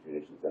 parliamentary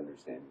traditions,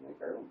 understanding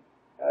like our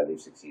own. They've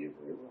succeeded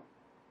very well.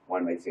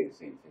 One might say the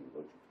same thing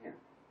about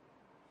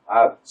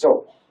Japan.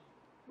 So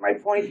my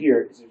point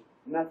here is there's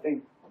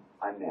nothing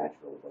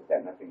unnatural about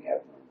that, nothing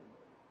abnormal.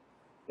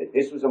 That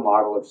this was a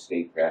model of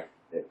statecraft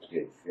that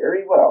did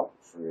very well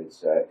for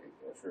its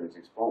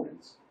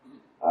exponents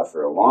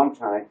for a long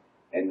time,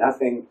 and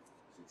nothing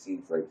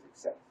succeeds like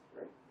success,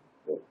 right?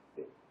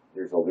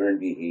 There's a learned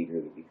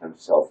behavior that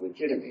becomes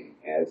self-legitimating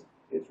as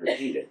it's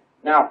repeated.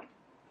 Now,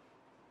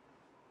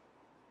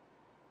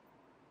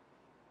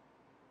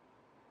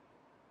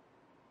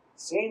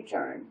 same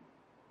time,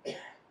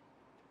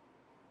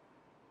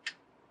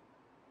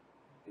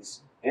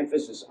 this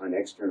emphasis on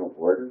external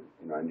order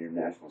and on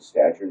international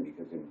stature,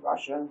 because in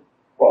Russia,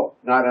 well,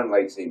 not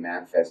unlike, say,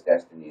 Manifest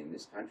Destiny in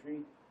this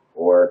country,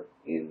 or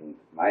in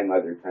my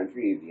mother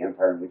country, the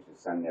empire in which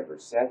the sun never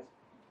sets,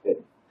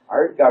 that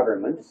our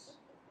governments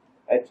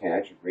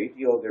attach a great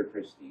deal of their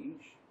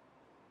prestige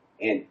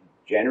and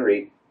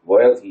generate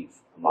loyalty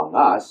among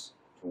us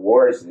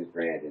towards the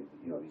grand,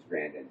 these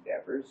grand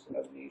endeavors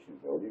of nation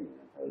building and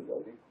empire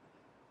building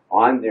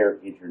on their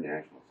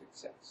international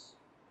success.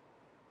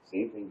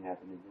 Same thing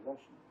happened in the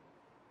Russian war.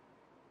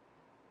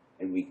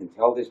 And we can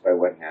tell this by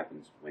what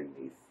happens when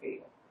they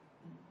fail.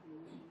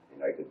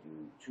 And I could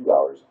do 2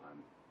 hours on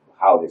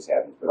how this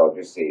happens, but I'll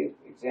just say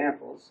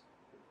examples.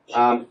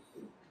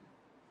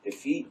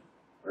 Defeat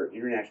or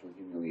international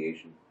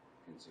humiliation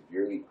can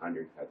severely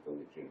undercut the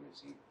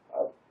legitimacy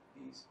of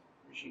these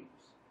regimes.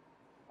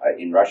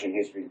 In Russian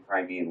history, the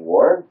Crimean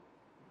War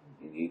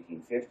in the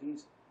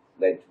 1850s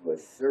led to a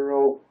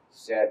thorough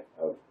set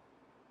of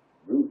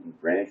root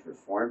and branch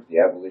reforms, the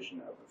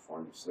abolition of a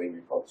form of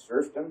slavery called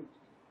serfdom,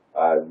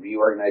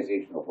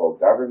 reorganization of the whole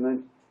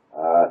government,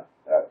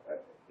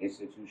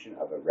 institution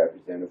of a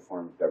representative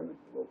form of government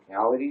in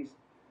localities,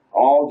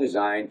 all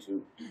designed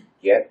to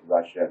get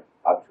Russia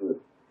up to a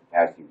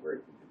capacity where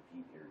it could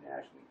compete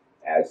internationally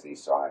as they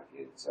saw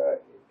its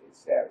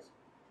status.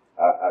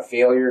 A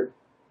failure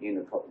in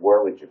the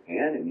war with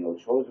Japan, and the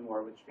ill-chosen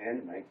war with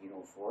Japan in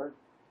 1904,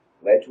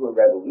 led to a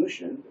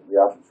revolution that we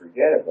often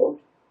forget about,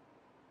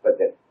 but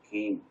that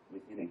came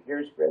within a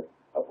hair's breadth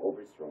of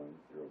overthrowing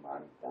the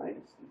Romanov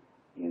dynasty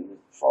in the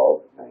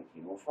fall of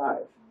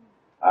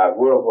 1905.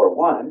 World War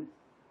I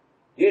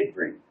did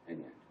bring an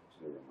end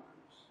to the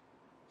Romanovs,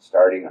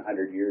 starting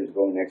 100 years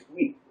ago next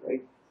week,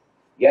 right?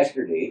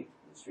 Yesterday,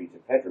 in the streets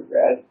of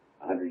Petrograd,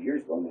 100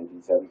 years ago,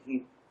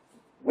 1917,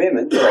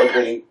 women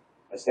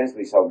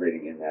ostensibly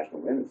celebrating International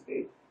Women's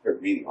Day,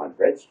 but really on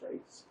bread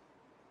strikes,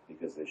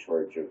 because of the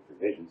shortage of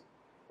provisions,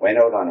 went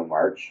out on a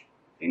march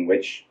in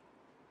which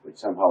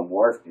somehow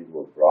morphed into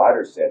a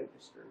broader set of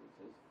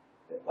disturbances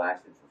that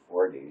lasted for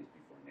 4 days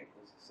before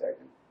Nicholas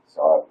II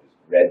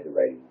read the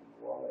writing on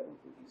the wall. I don't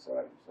think he saw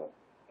it himself,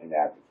 and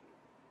abdicated.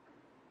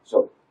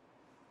 So,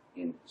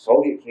 in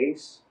Soviet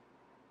case,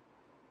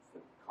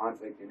 the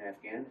conflict in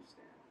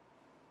Afghanistan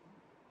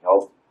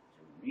helped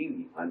to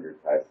really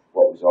undercut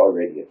what was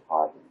already a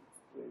tottering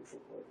political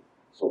order.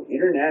 So,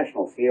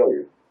 international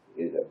failure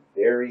is a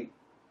very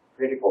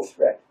critical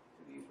threat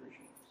to these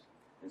regimes.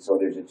 And so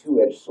there's a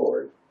two-edged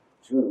sword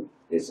to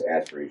this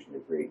aspiration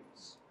of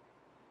greatness.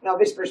 Now,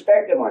 this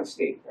perspective on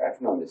statecraft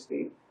and on the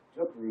state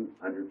took root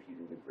under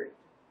Peter the Great,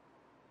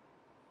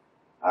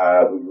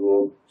 who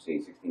ruled, say,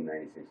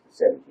 1696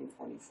 to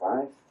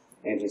 1725,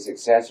 and his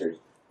successors,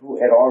 who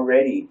had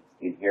already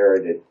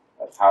inherited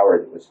a power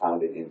that was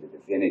founded in the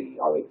divinity.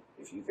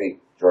 If you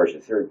think George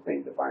III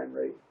claimed divine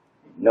right,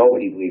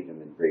 nobody believed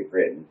him in Great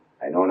Britain.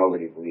 I know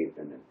nobody believed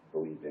in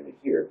it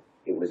here.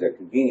 It was a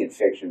convenient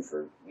fiction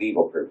for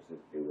legal purposes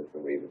to do with the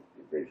way the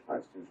British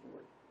Constitution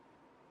worked.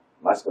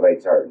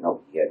 Muscovites are,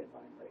 no, he had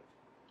divine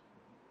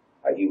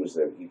right.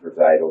 He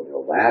presided over the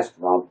last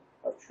rump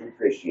of true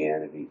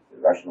Christianity, the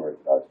Russian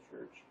Orthodox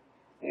Church,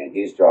 and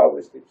his job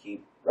was to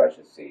keep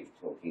Russia safe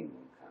till kingdom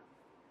would come.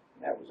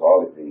 And that was all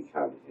that really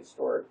counted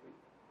historically.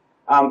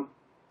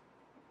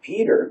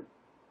 Peter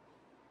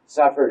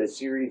suffered a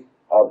series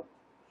of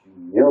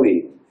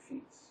humiliating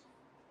defeats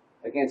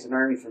against an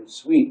army from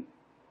Sweden.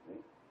 Right?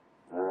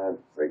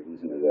 It's like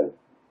losing to the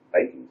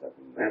Vikings up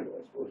in Randall,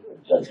 I suppose.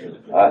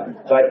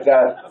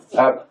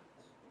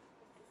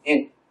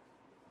 And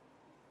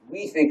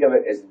we think of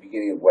it as the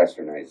beginning of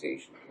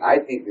westernization. And I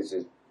think this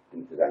is,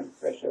 because I'm a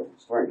fresh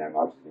historian, I'm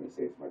obviously going to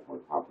say it's a much more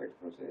complex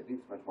process. I think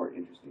it's much more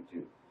interesting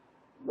too.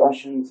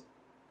 Russians,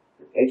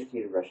 the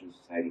educated Russian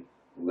society,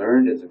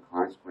 learned as a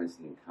consequence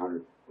the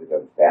encounter with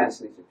a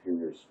vastly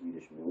superior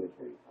Swedish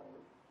military power.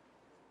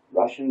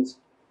 Russians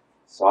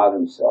saw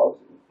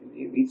themselves in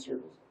the elite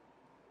circles,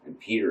 and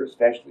Peter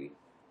especially,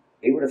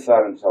 they would have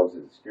thought themselves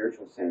as the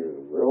spiritual center of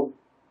the world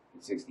in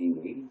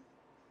 1680.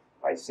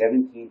 By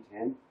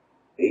 1710,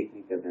 they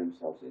think of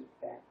themselves as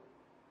backward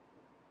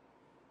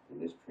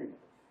and as primitive,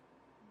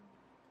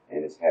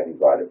 and as having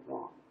got it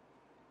wrong,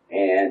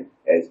 and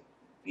as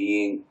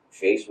being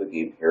faced with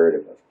the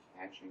imperative of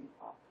catching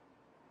up.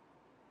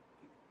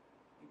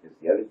 Because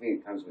the other thing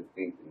that comes with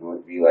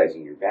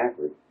realizing you're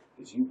backward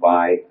is you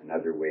buy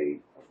another way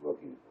of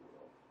looking at the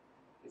world.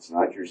 It's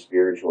not your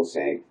spiritual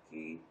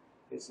sanctity.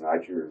 It's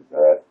not your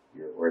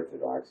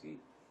orthodoxy.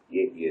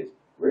 It is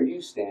where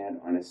you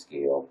stand on a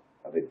scale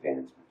of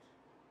advancement.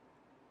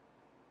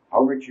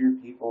 How rich are your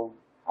people?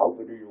 How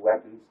good are your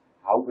weapons?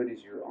 How good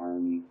is your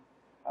army?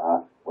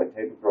 What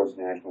type of gross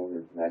national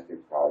or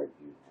domestic product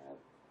do you have?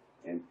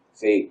 And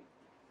say,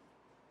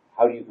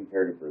 how do you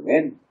compare to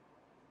Berlin,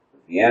 or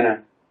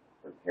Vienna,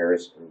 or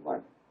Paris or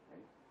London.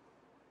 Right?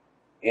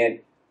 And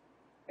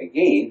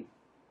again,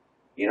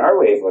 in our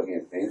way of looking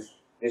at things,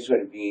 this would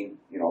have been,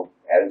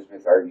 Adam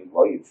Smith argued,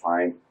 well, you'd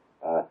find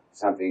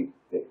something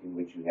in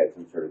which you had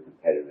some sort of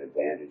competitive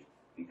advantage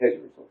because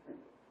you were so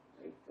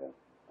primitive,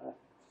 right?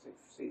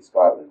 Say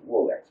Scotland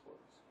wool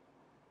exports,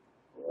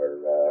 or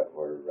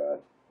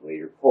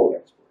later coal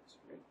exports,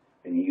 right?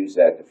 And you use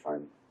that to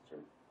fund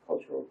sort of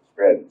cultural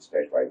spread and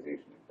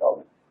specialization and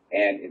development,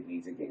 and it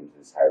leads again to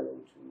this high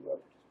road to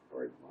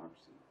participatory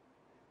democracy.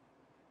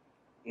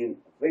 In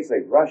a place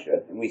like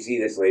Russia, and we see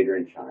this later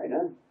in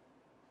China,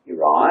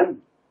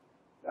 Iran,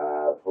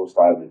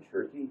 post-Ottoman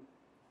Turkey,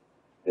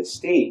 the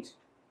state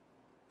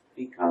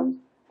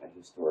becomes a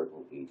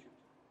historical agent.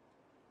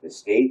 The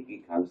state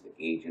becomes the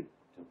agent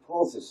to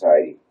pull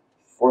society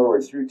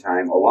forward through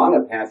time along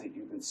a path that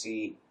you can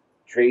see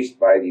traced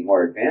by the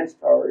more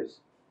advanced powers.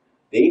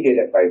 They did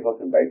it by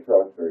hook and by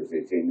crook, or as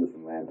they say,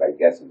 Newfoundland by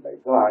guess and by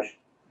gosh.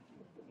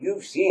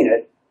 You've seen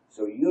it,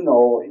 so you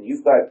know, and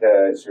you've got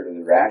the sort of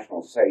the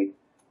rational sight.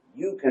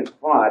 You can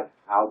plot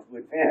how to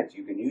advance.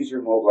 You can use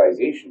your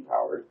mobilizing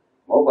power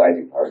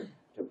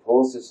to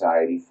pull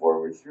society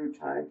forward through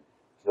time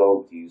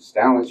till, to use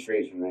Stalin's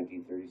phrase from the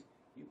 1930s,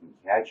 you can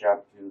catch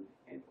up to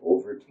and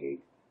overtake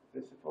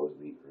the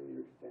supposedly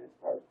earlier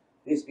advanced powers.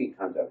 This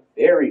becomes a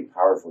very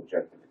powerful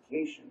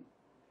justification,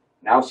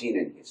 now seen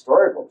in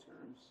historical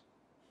terms,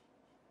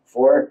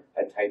 for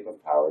a type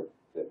of power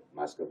that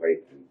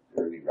Muscovite and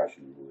early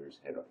Russian rulers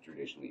had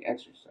traditionally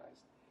exercised.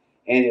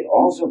 And it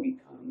also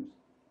becomes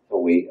the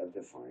way of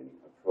defining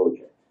a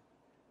project,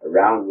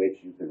 around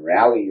which you can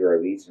rally your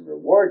elites and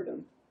reward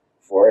them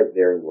for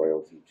their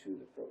loyalty to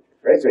the project.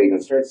 Right? So you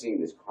can start seeing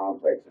this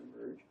complex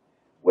emerge,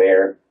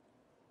 where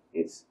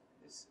it's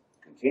this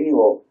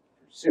continual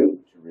pursuit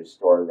to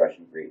restore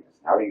Russian greatness.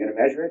 How are you going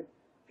to measure it?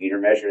 Peter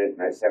measured it in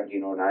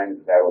 1709 at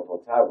the Battle of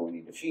Poltava when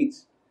he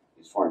defeats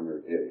his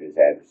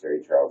adversary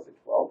Charles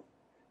XII,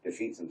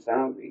 defeats him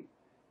soundly,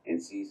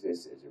 and sees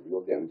this as a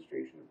real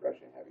demonstration of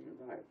Russia having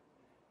arrived.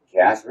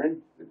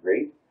 Catherine the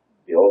Great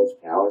builds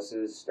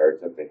palaces,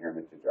 starts up the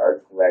Hermitage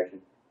Art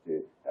Collection,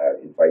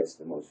 invites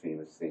the most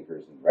famous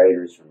thinkers and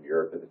writers from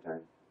Europe at the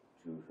time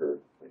to her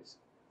place.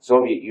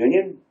 Soviet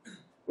Union,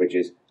 which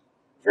is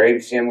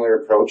very similar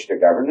approach to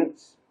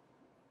governance,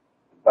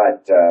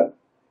 but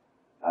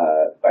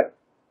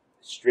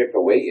stripped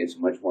away, it's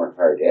much more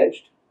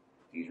hard-edged.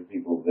 These are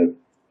people who live,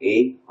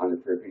 on the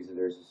peripheries of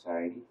their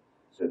society,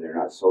 so they're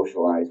not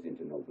socialized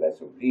into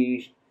noblesse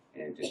oblige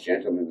and to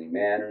gentlemanly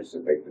manners, so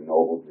like the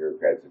noble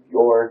bureaucrats of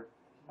yore.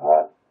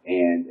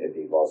 And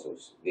they've also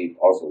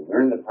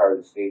learned the power of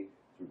the state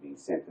through being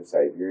sent to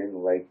Siberia and the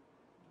like.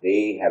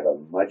 They have a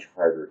much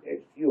harder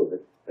edged view of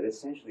it, but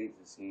essentially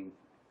it's the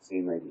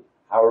same idea.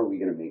 How are we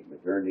going to make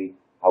modernity?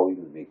 How are we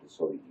going to make the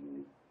Soviet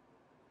Union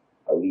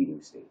a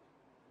leading state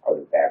out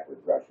of backward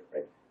Russia,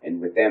 right?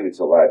 And with them, it's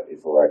a lot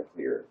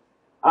clearer.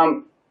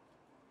 And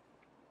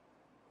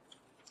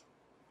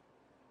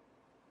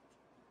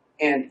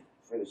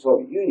for the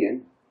Soviet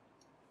Union,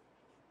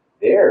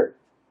 their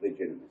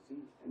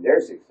legitimacy and their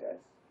success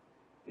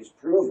is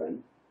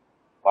proven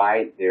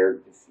by their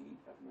defeat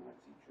of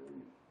Nazi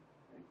Germany.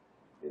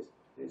 Right?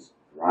 This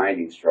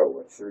grinding struggle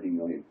with 30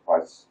 million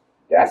plus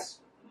deaths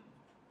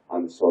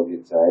on the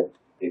Soviet side,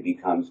 it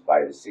becomes,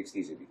 by the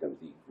 60s, it becomes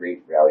the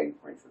great rallying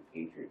point for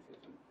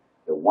patriotism,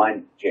 the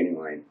one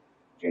genuinely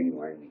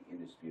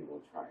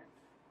indisputable triumph.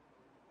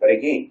 But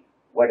again,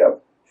 what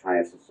of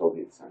triumphs of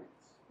Soviet science?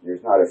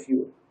 There's not a few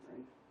of them,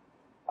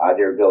 right?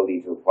 Their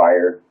ability to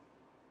acquire,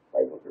 by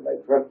hook or by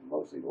crook,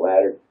 mostly the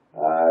latter,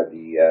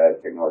 the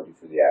technology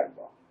for the atom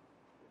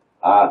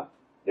bomb.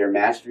 Their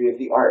mastery of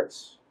the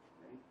arts,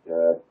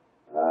 right?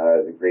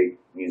 The great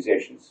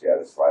musicians,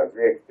 Sviatoslav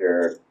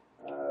Richter,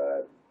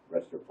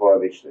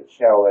 Rostropovich, the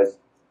cellist.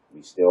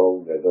 We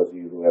still, those of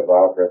you who have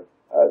opera,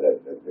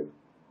 the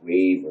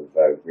wave of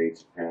great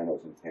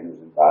sopranos and tenors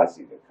and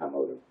bassi that come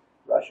out of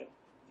Russia.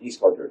 These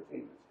cultures are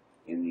famous.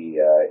 In the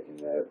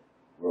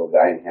world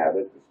I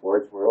inhabit, the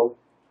sports world,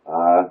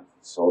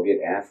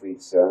 Soviet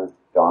athletes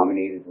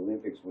dominated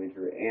Olympics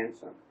winter and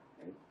summer,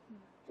 right?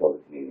 Until the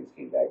Canadians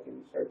came back in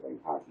and started playing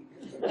hockey.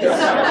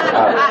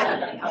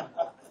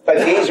 But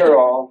these are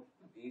all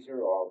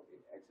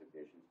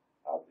exhibitions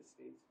of the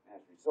state's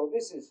mastery. So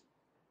this is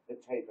the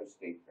type of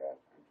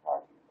statecraft I'm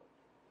talking about.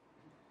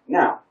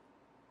 Now,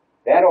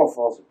 that all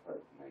falls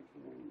apart in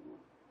 1991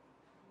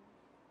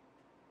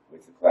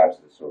 with the collapse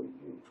of the Soviet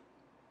Union.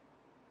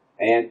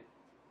 And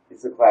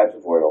it's the collapse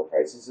of oil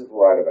prices. There's a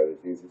lot of other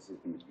things. The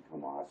system has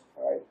become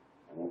ossified.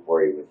 I won't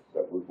worry with,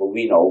 but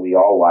we know, we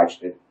all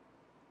watched it,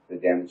 the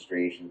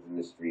demonstrations in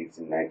the streets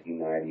in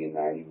 1990 and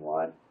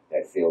 91,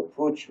 that failed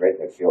putsch, right?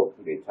 That failed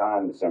coup d'etat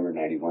in the summer of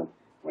 91,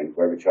 when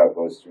Gorbachev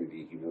goes through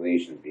the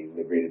humiliation of being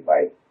liberated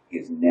by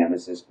his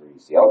nemesis,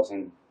 Boris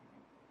Yeltsin.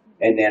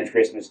 And then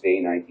Christmas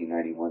Day,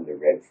 1991, the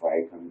red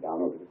flag coming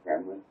down over the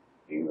Kremlin,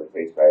 being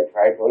replaced by a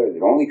tricolor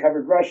that only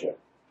covered Russia.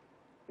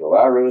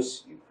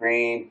 Belarus,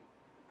 Ukraine,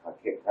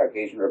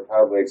 Caucasian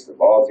republics, the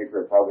Baltic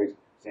republics,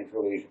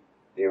 Central Asia,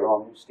 they were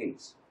all new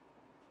states.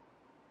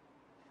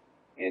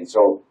 And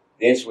so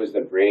this was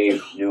the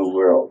brave new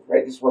world,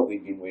 right? This is what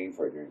we'd been waiting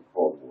for during the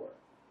Cold War.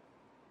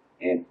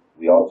 And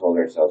we all told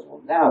ourselves,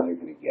 well, now they're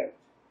going to get it.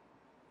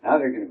 Now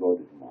they're going to go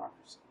to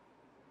democracy.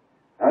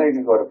 Now they're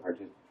going to go to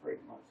participatory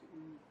democracy.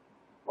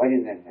 Why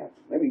didn't that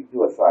happen? Let me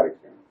do a thought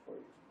experiment for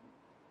you.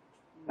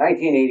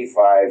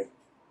 1985,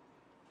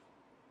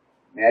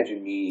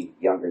 imagine me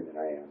younger than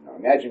I am now.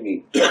 Imagine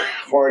me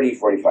 40,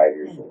 45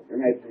 years old.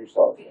 Imagine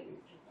yourself that age.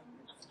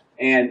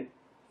 And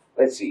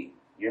let's see,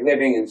 you're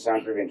living in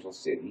some provincial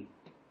city.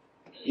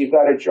 You've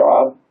got a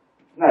job,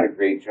 not a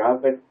great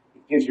job, but it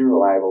gives you a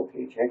reliable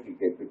paycheck. You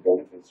get good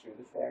benefits through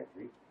the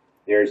factory.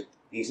 There's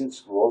decent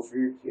schools for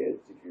your kids.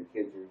 If your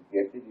kids are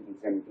gifted, you can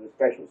send them to a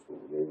special school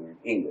where they learn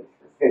English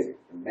or physics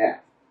or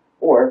math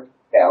or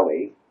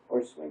ballet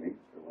or swimming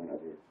or one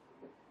other.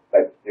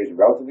 But there's a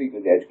relatively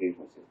good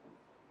educational system.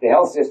 The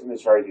health system,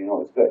 as far as you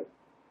know, is good.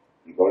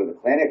 You go to the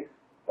clinic,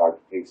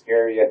 doctor takes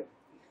care of you,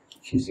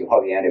 gives you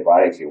all the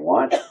antibiotics you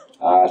want,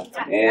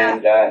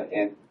 and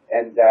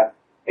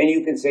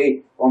you can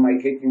say, well,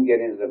 my kid can get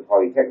into the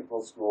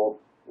polytechnical school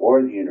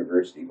or the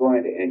university, go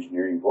into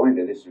engineering, go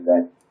into this or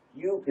that.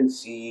 You can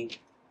see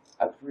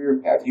a career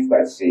path. You've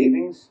got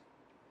savings.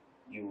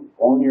 You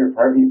own your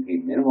apartment. You pay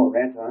minimal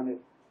rent on it.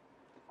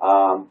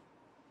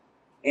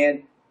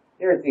 And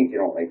there are things you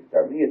don't like the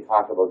government. You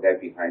talk about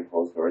that behind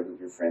closed doors with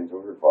your friends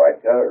over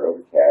vodka or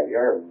over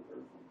caviar or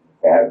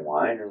bad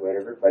wine or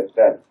whatever. But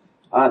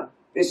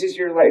this is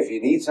your life.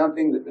 You need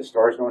something that the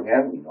stores don't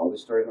have. We know the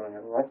stores don't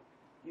have a lot.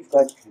 You've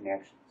got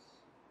connections.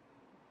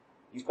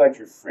 You've got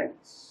your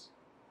friends.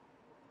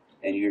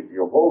 And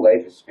your whole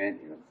life is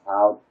spent in a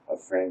cloud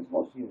of friends,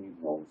 most of you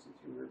you've known since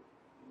you were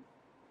in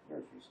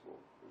nursery school,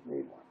 or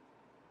grade 1.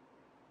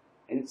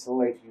 And it's the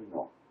life you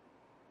know.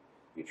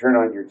 You turn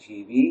on your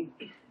TV,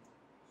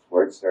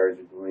 sports stars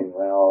are doing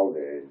well,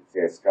 the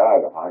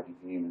CSKA, the hockey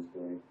team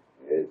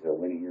is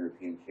winning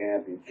European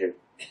championship.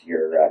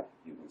 You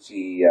can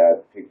see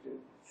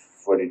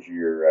footage of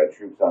your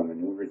troops on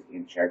maneuvers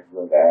in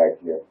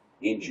Czechoslovakia,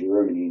 in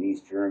Germany, in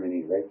East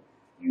Germany, right?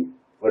 You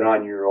put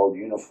on your old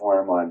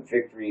uniform on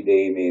Victory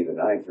Day, May the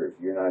 9th, or if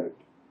you're not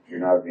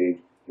of age,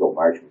 you'll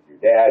march with your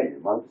dad or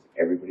your mom.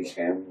 Everybody's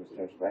family was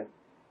touched by it.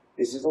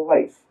 This is a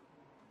life.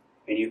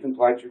 And you can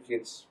plot your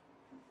kids'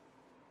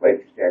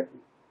 life trajectory.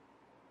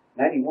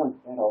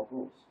 91, that all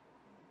goes.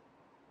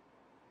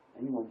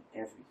 91,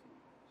 everything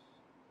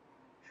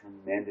goes.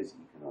 Tremendous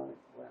economic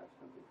collapse.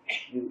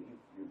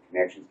 Your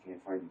connections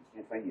can't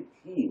find your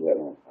tea, let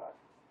alone coffee.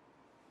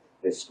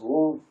 The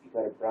school, you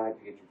got to bribe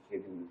to get your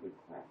kid into a good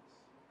class.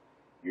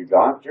 Your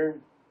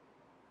doctor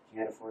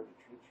can't afford to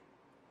treat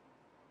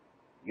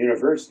you.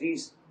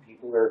 Universities,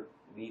 people are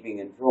leaving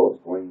in droves,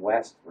 going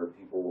west where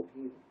people will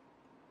pay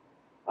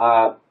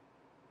them.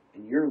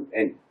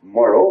 And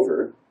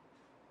moreover,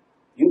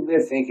 you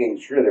live thinking,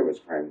 sure, there was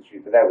crime in the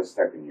street, but that was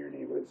stuck in your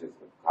neighborhood. It's just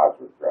the cops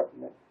were corrupt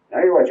in that. Now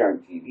you're watching on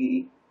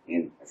TV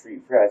in a free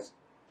press.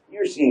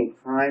 You're seeing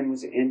crime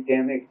was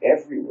endemic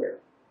everywhere.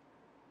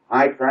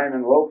 High crime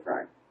and low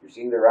crime. You're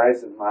seeing the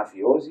rise of the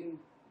mafiosi.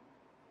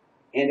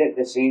 And at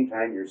the same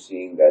time, you're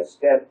seeing the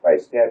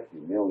step-by-step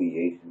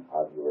humiliation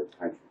of your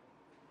country.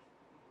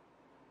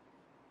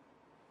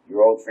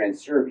 Your old friend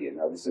Serbia,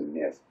 now this is a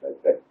myth,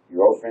 but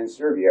your old friend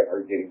Serbia are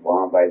getting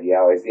bombed by the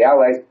Allies. The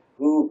Allies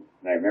who,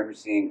 and I remember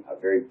seeing a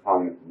very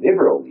prominent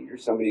liberal leader,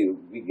 somebody who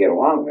we get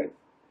along with,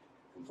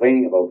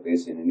 complaining about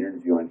this in an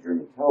interview on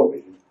German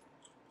television.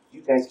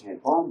 You guys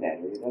can't bomb that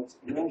area, that's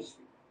in our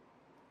street.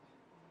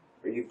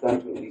 Or you've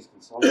got to at least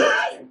consult it,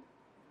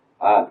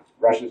 right?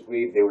 Russia's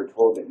believed they were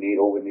told that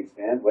NATO wouldn't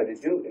expand. What did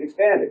it do? It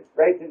expanded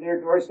right to their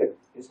doorstep.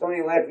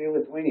 Estonia, Latvia,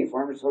 Lithuania,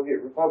 former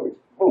Soviet republics.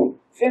 Boom.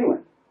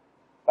 Finland,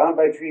 bound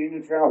by treaty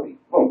neutrality.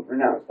 Boom.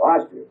 Renounced.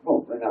 Austria.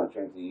 Boom. Renounced.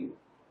 Joined the EU.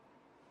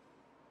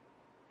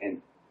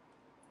 And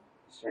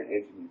certain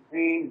edge in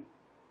Ukraine,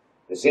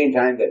 the same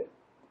time that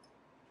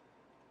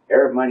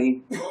Arab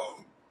money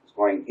is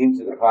going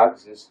into the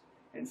Caucasus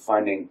and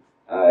funding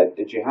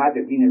the jihad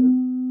that we never.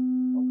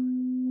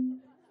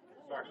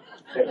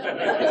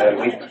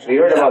 We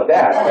heard about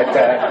that, but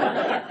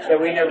that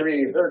we never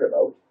really heard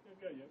about.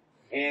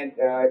 And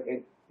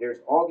there's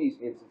all these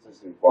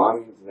instances of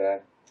bombings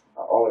that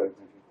all over the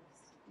country.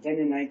 Then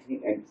in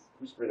and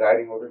who's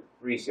presiding over it?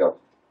 Boris Yeltsin.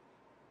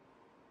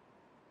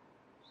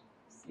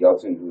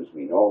 Yeltsin, who, as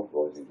we know,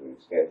 goes into an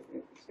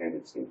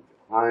extended state of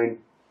decline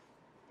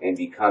and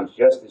becomes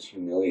just as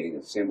humiliating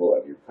a symbol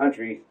of your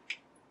country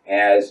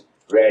as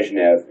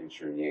Brezhnev and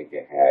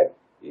Chernenko had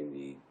in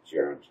the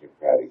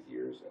gerontocratic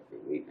years of the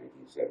late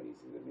 1970s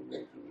and the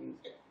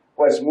mid-1980s.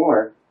 What's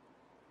more,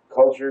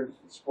 culture,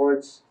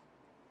 sports,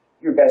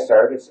 your best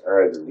artists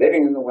are either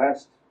living in the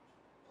West,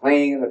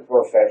 playing in the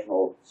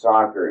professional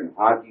soccer and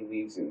hockey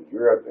leagues in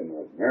Europe and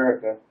North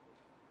America,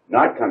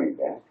 not coming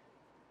back,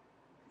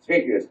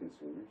 conspicuous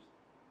consumers,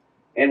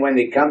 and when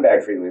they come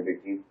back for the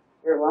Olympic team,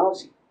 they're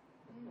lousy.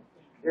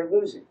 They're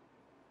losing.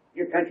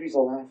 Your country's a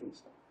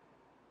laughingstock.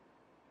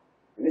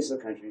 And this is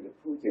the country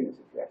that Putin is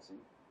addressing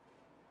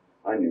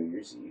on New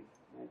Year's Eve,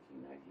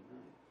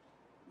 1999.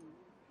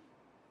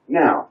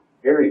 Now,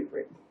 very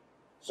quickly,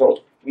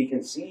 So we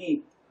can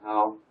see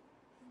how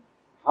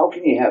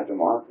can you have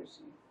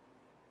democracy?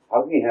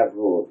 How can you have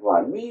rule of law?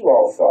 And we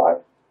all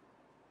thought,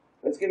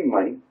 let's give them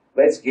money.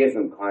 Let's give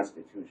them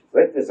constitutions.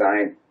 Let's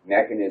design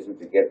mechanisms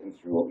to get them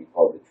through what we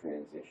call the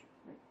transition.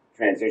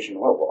 Transition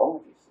what? Well,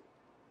 obviously.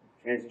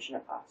 Transition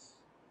to us.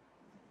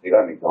 They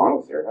got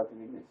McDonald's there. How can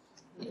they miss?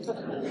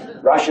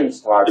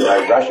 Russians talked,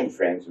 my Russian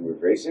friends who were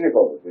very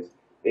cynical with this,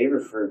 they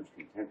referred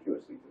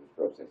contemptuously to this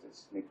process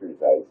as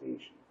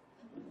Snickersization.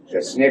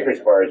 The Snickers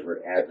bars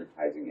were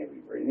advertising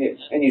everywhere.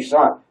 And you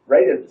saw,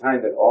 right at the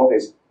time that all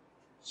this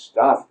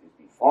stuff is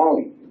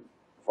befalling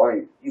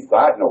you, you've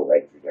got no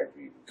right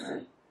trajectory.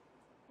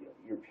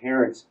 Your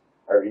parents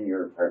are in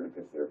your apartment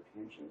because their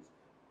pensions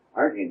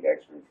aren't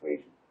indexed for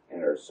inflation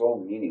and are so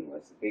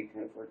meaningless that they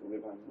can't afford to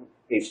live on their own.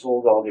 They've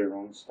sold all their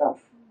own stuff.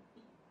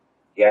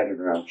 Gathered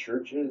around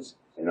churches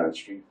and on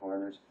street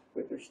corners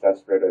with their stuff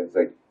spread out. It's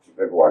like if you've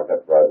ever walked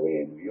up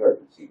Broadway in New York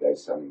and see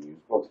guys selling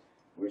used books.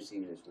 We're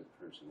seeing this with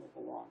personal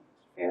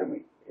belongings,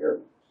 family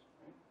heirlooms.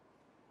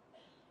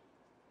 Right?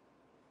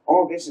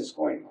 All this is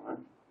going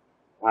on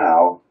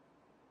while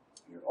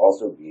you're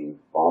also being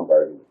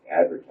bombarded with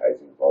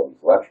advertising of all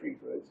these luxury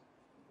goods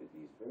that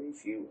these very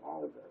few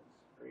oligarchs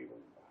are able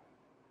to buy.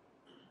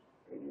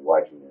 And you're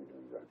watching them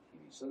doing it on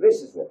TV. So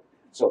this is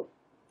so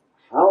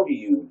how do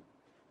you,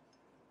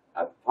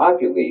 a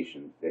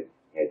population that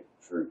had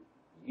for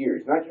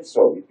years, not just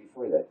Soviet,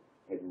 before that,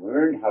 had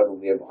learned how to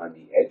live on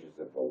the edges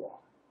of the law,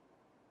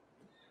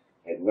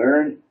 had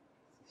learned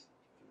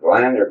to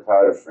rely on their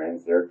cloud of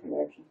friends, their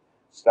connections,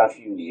 stuff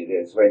you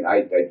needed. So when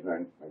I did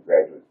my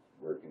graduate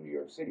work in New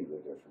York City,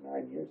 lived there for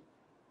 9 years,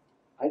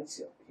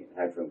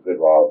 I'm from good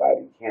law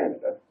abiding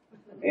Canada,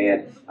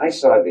 and I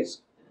saw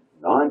this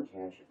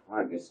non-cash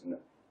economy,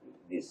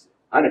 this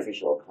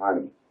unofficial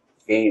economy,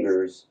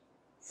 favors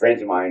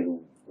friends of mine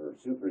who were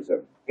supers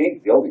of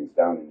big buildings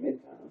down in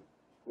Midtown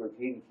who were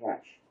paid in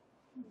cash.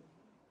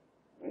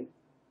 Right?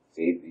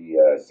 Save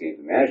the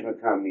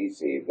management company,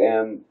 save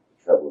them,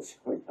 the trouble of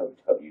filling out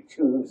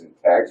W-2s and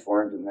tax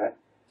forms and that.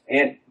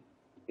 And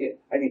in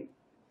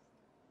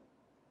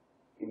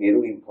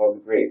Italy we called it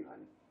the gray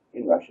economy.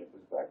 In Russia it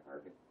was black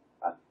market.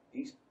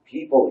 These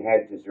people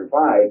had to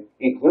survive,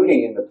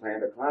 including in the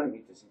planned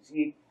economy, to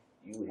succeed.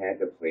 You had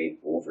to play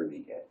over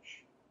the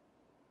edge.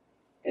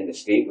 And the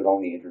state would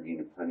only intervene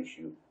and punish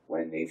you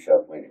when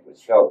it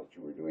was felt that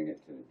you were doing it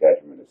to the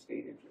detriment of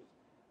state interest.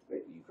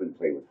 That you couldn't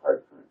play with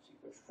hard currency,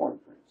 with foreign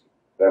currency.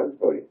 That was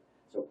about it.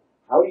 So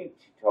how do you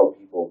tell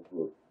people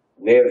who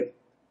live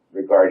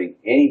regarding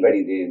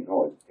anybody they didn't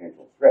know as a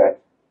potential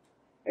threat,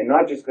 and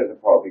not just because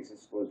of politics,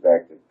 this goes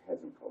back to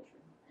peasant culture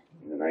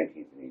in the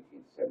 19th and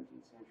 18th,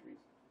 17th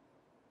centuries.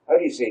 How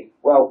do you say,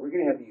 well, we're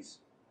going to have these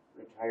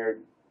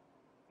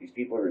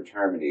people in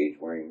retirement age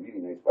wearing really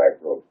nice black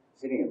robes,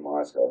 sitting in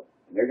Moscow,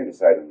 and they're going to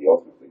decide on the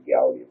ultimate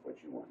legality of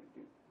what you want to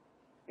do.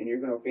 And you're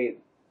going to obey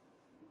them.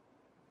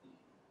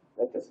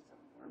 That doesn't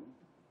sound normal.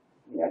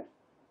 Yet,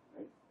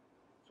 right?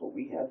 It's what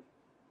we have.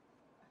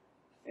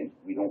 And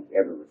we don't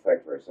ever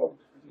reflect for ourselves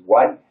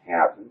what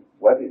had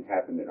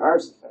happened in our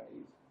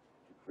societies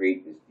to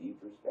create this deep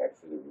respect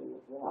for the rule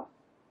of law,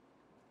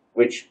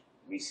 which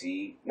we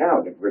see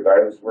now,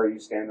 regardless of where you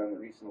stand on the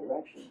recent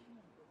election.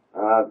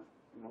 The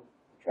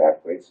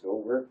traffic lights still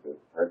work, the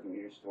parking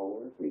meters still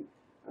work, we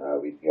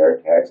pay our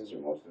taxes, or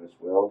most of us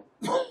will,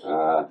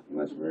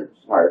 unless we're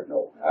smart,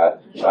 no.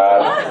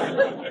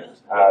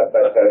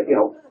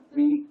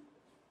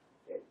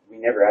 We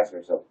never ask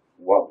ourselves,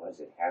 what was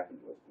it happened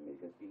to us to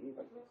make us behave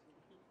like this?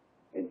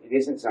 And it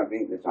isn't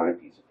something that's on a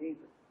piece of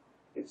paper.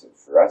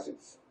 For us,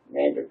 it's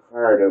Magna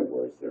Carta,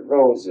 Wars of the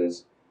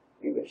Roses,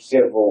 English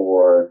Civil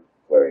War,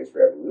 Glorious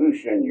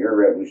Revolution, your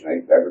revolution.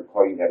 I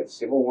recall you had a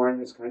civil war in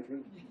this country.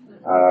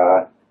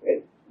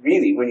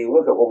 Really, when you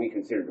look at what we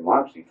consider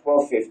democracy,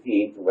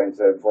 1215, when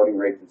the Voting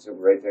Rights and Civil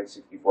Rights Act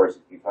 64,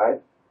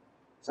 65,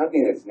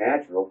 something that's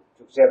natural,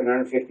 took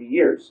 750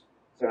 years.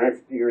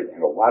 750 years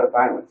and a lot of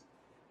violence.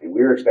 And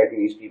we were expecting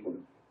these people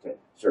to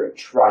sort of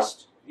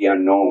trust the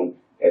unknown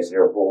as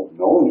their whole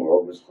known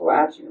world was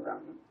collapsing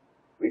around them.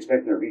 We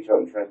expect them to reach out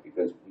and trust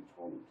because we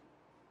told them to.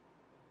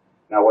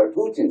 Now, what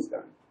Putin's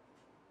done,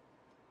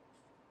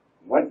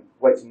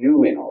 what's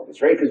new in all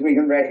this, right? Because we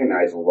can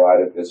recognize a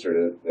lot of this sort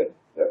of the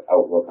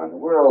outlook on the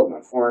world and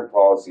on foreign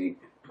policy.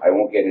 I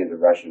won't get into the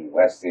Russian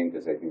West thing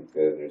because I think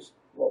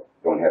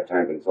don't have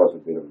time, but it's also a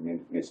bit of a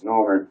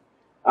misnomer.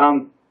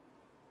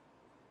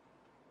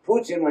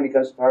 Putin, when he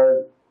comes to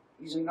power,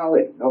 he's a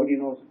nullity. Nobody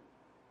knows him.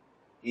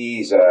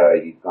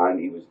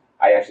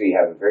 I actually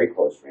have a very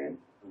close friend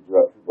who grew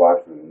up 2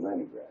 blocks from him in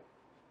Leningrad.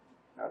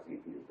 Now,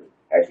 St. Petersburg.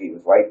 Actually, he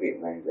was likely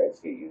at Leningrad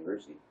State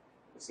University.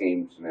 The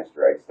same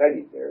semester I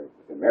studied there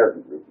with an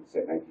American group in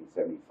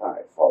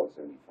 1975, fall of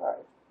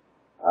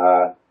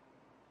 75.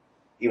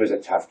 He was a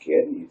tough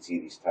kid, and you'd see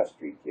these tough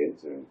street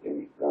kids and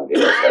around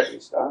every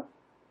stuff.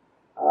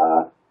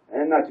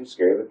 And not too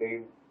scary, but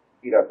they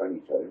beat up on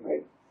each other.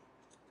 The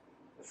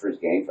first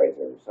gang fights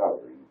I ever saw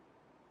were in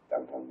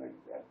downtown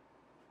Leningrad.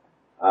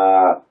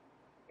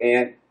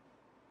 And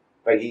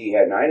But he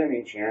had not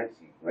any chance.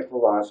 He went to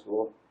law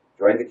school,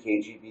 joined the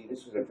KGB.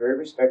 This was a very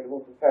respectable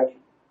profession.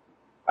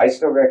 I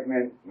still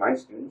recommend my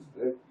students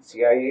the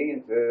CIA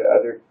and to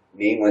other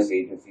nameless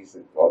agencies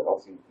that all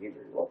seem to pay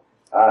very well.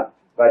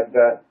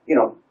 You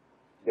know,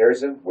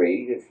 there's a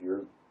way, if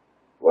you're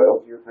loyal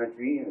to your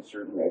country in a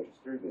certain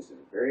register, this is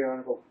a very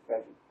honorable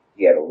profession.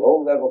 He had a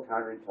low-level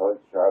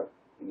counterintelligence job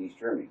in East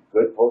Germany.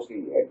 Good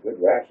posting, he had good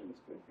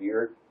rations, good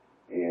beer,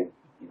 and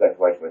you got to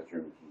watch West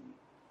German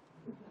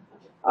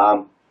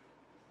TV.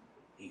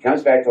 He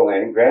comes back to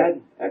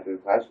Leningrad after the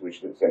class,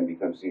 which then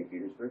becomes St.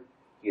 Petersburg.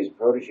 He is a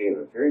protege of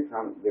a very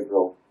prominent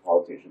liberal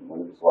politician,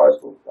 one of his law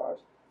school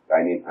profs, a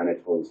guy named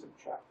Anatoly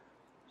Sobchak.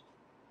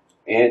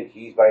 And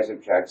he's by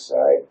Sobchak's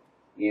side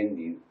in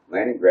the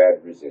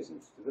Leningrad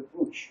resistance to the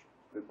putsch,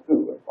 the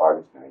coup of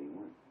August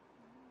 '91.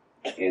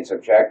 And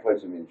Sobchak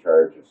puts him in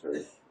charge of sort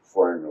of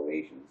foreign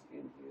relations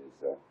in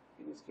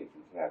his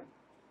kitchen cabinet.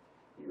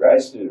 He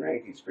rises to the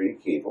rank. He's pretty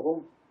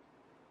capable.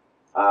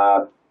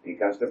 He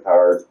comes to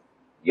power.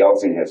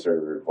 Yeltsin has sort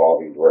of a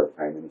revolving door of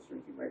prime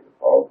ministers, you might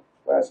recall,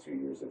 last 2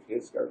 years of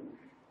his government.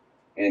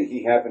 And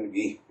he happened to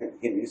be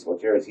in musical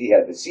chairs. He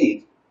had the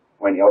seat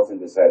when Yeltsin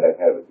decided I've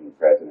had it with the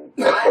president,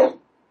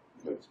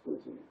 puts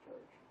Putin in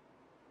charge.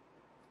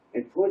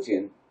 And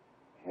Putin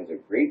has a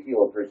great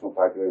deal of personal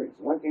popularity. It's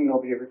one thing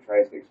nobody ever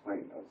tries to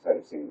explain outside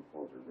of saying the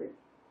polls are rigged.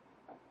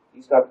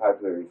 He's got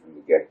popularity from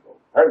the get-go.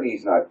 Partly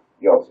he's not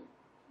Yeltsin.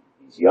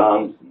 He's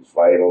young, he's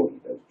vital, he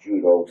does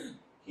judo,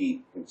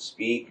 he can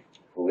speak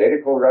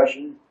political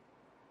Russian,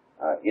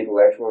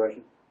 intellectual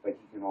Russian, but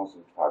he can also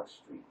talk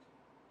street.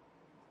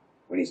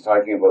 When he's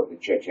talking about the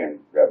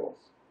Chechen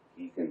rebels,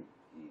 he says,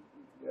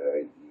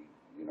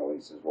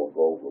 we'll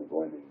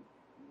go in and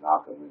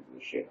knock them into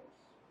the shit house.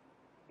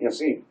 You know,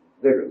 see,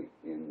 literally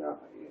in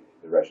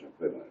the Russian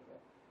equivalent of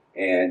that,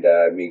 and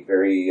make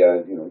very,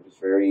 just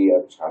very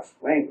tough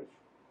language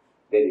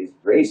that is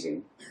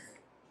bracing,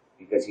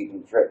 because he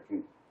can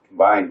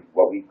combine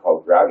what we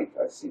call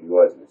gravitas,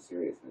 seriousness,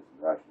 seriousness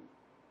in Russian,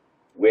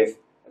 with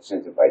a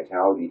sense of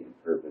vitality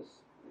and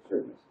purpose and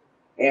assertiveness.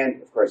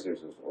 And, of course,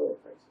 there's those oil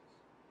prices.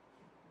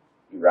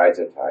 He rides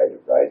a tide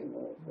of rising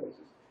oil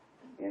prices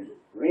and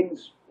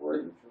brings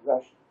order to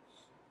Russians.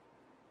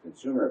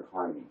 Consumer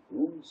economy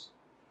booms,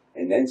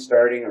 and then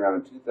starting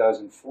around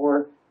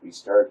 2004, we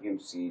start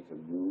see to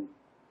move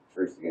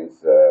first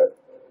against Mikhail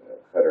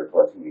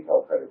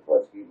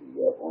Khodorkovsky,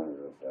 the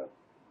owner of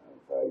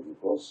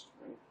Yukos,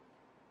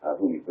 right?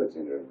 Whom he puts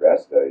into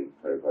arrest.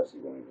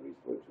 Khodorkovsky only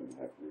released about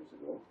 2.5 years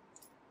ago.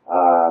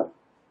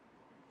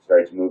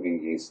 Starts moving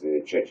against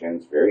the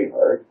Chechens very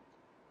hard,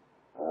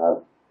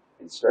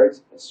 and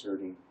starts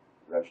asserting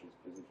Russia's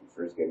position.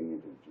 First getting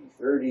into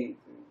G30,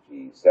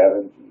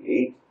 G7,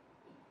 G8,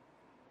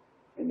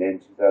 and then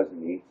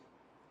 2008,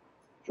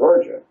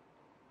 Georgia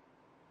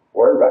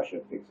or Russia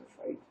picks a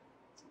fight.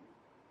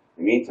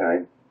 In the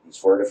meantime, he's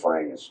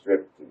fortifying a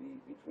strip to be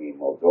between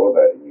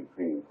Moldova and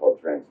Ukraine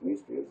called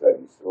Transnistria,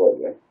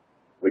 Zadnistrovye,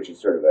 which is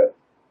sort of a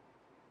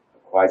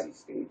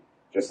quasi-state,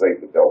 just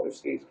like the belt of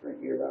states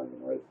currently around the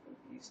north and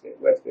east and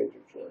west edge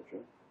of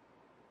Georgia.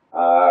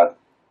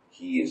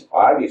 He is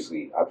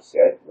obviously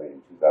upset when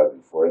in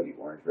 2004 the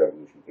Orange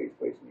Revolution takes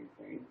place in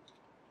Ukraine,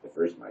 the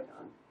first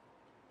Maidan.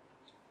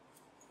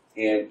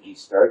 And he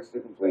starts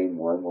to complain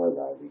more and more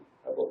loudly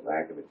about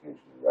lack of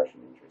attention to Russian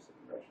interests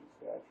and Russian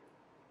stature.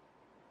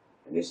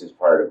 And this is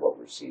part of what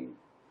we're seeing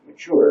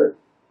mature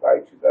by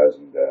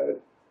 2012,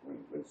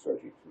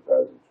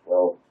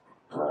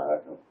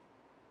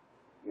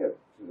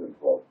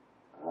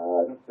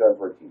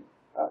 2014,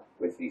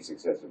 with the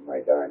success of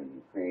Maidan in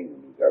Ukraine, the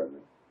new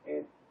government.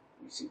 And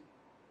we see,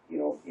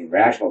 in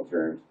rational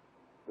terms,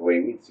 the way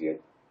we see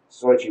it,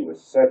 Sochi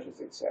was such a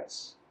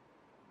success.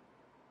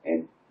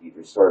 And he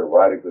restored a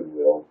lot of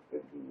goodwill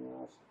that had been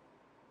lost.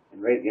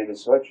 And right at the end of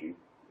Sochi,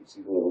 you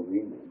see the little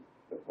green men,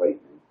 the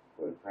white men,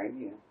 go to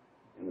Crimea.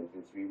 And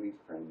within 3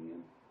 weeks, Crimea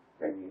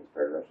is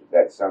part of Russia.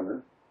 That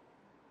summer,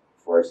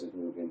 forces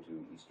moved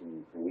into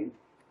eastern Ukraine.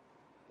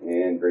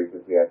 And very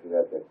quickly after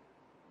that, that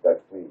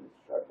Dutch plane was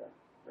shot down,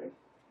 right?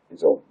 And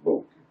so,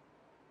 boom.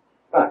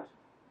 But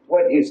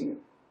what is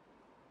new?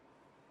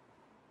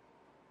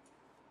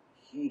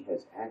 He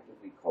has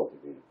actively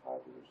cultivated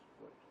popular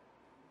support.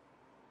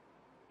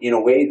 In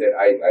a way that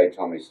I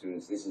tell my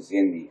students, this is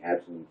in the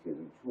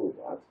absolutism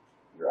toolbox.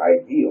 Your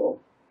ideal,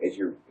 as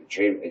you're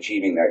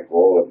achieving that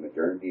goal of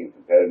modernity and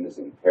competitiveness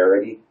and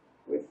parity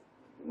with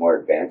the more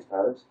advanced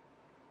powers,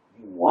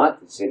 you want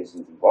the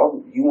citizens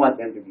involved. You want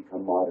them to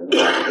become modern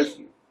with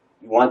you.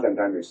 You want them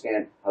to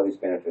understand how this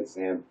benefits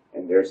them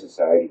and their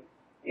society,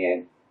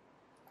 and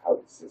how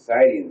the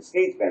society and the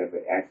state's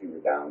benefit actually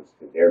redounds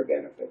to their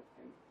benefit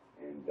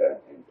and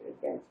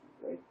advancement,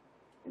 right?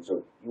 And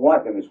so you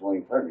want them as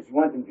willing partners. You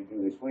want them to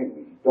do this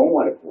willingly. You don't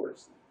want to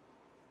coerce them.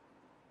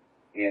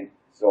 And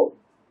so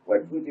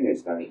what Putin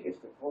has done is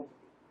to cultivate.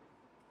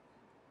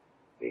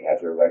 They have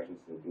their elections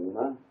to the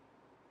Duma,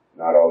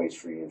 not always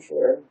free and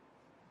fair.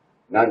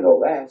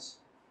 Nonetheless,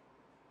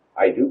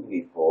 I do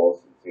believe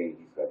polls that say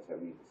he's got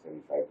 70 to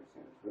 75%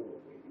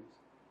 approval ratings.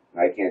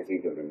 And I can't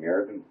think of an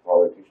American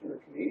politician or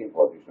Canadian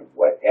politician of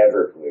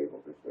whatever political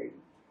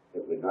persuasion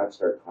that would not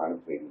start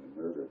contemplating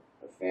the murder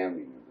of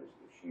family members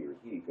if she or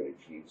he could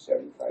achieve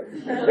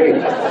 75%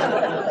 rating.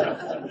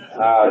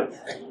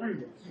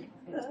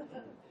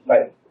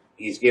 But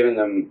he's given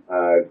them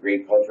a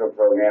great cultural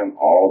program.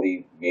 All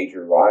the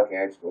major rock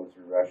acts go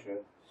through Russia.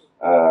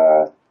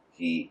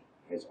 He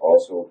has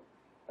also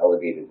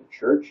elevated the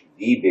church,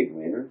 the big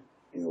winner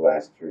in the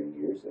last 30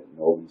 years that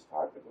nobody's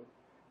talked about,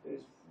 that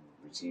has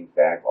received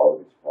back all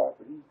of its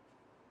property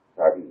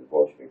the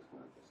Bolsheviks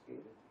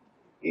confiscated,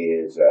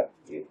 is an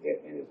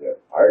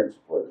ardent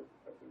supporter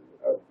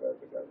of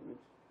the government.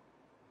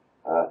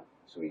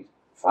 So he's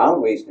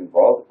found ways to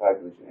involve the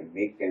population and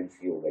make them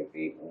feel like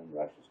they own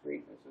Russia's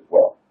greatness as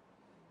well.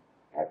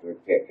 After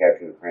the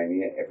capture of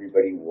Crimea,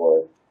 everybody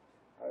wore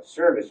a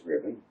service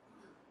ribbon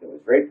that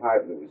was very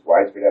popular. It was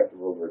widespread after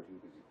World War II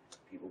because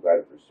people got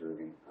it for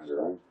serving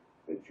underarms.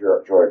 The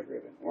George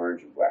ribbon,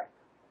 orange and black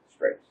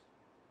stripes.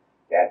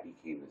 That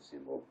became the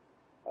symbol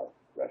of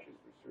Russia's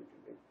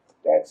resurgence.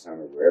 That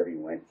summer, wherever you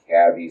went,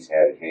 cabbies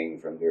had it hanging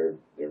from their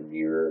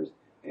mirrors,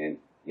 and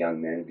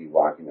young men would be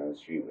walking down the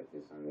street with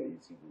this on.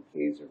 You'd see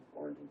bouquets of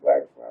orange and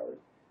black flowers.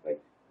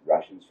 Like,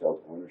 Russians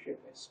felt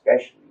ownership,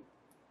 especially,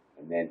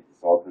 and then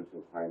this all comes to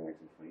a climax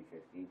in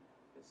 2015,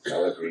 the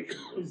celebration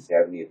of the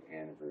 70th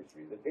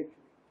anniversary of the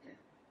victory.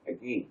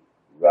 Again,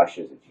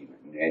 Russia's achievement.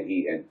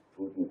 And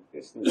Putin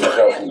distanced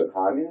himself from the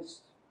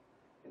communists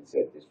and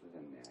said this was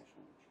a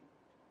national achievement.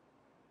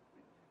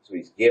 So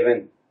he's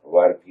given a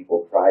lot of people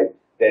pride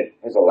that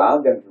has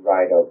allowed them to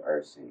ride out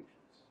our sanctions.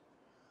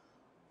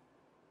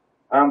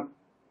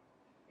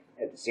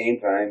 At the same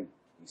time,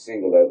 he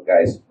singled out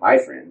guys, my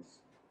friends,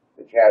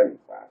 the chattering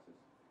classes,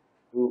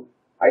 who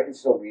I can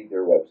still read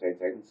their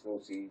websites, I can still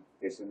see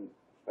this and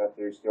stuff.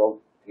 There's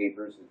still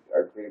papers that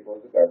are critical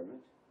of the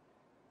government.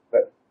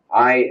 But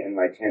I and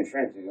my 10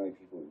 friends are the only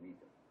people who read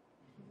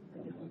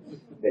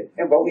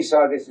them. But we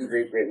saw this in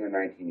Great Britain in the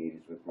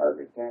 1980s with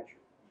Margaret Thatcher.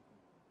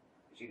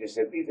 She just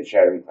said, leave the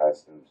chattering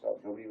class to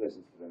themselves. Nobody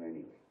listens to them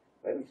anyway.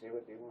 Let them say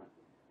what they want.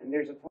 And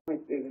there's a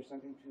point, there's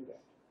something to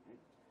that. Right?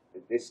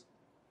 That this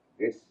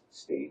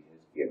state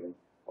has given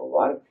a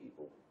lot of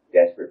people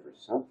desperate for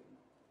something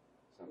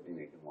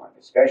they can want,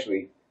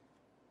 especially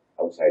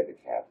outside the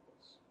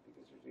capitals,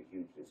 because there's a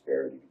huge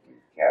disparity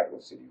between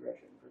capital city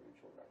Russia and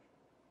provincial Russia.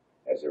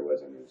 As there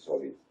was under the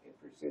Soviets, it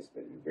persists,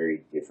 but in a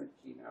very different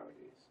key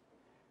nowadays.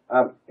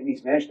 And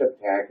he's managed to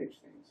package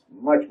things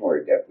much more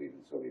adeptly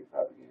than Soviet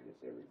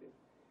propagandists ever did.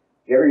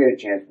 If you ever get a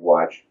chance,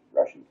 watch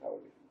Russian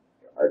television,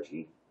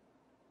 RT.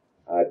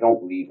 Don't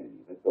believe any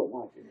of it, but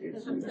watch it.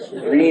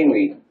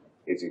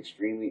 It's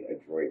extremely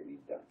adroitly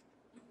done.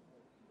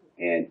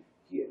 And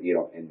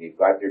and they've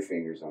got their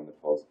fingers on the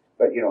pulse.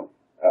 But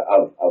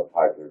of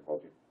popular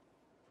culture,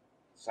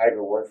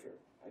 cyber warfare,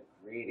 a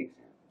great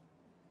example.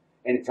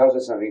 And it tells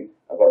us something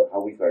about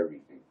how we've got to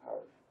rethink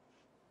power.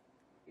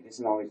 It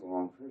isn't always the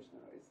wrong person.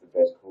 It's the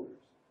best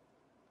coders.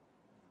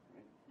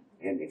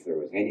 Right? And if there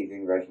was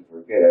anything Russians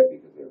were good at,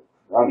 because they're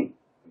crummy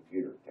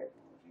computer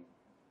technology,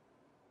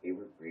 they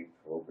were great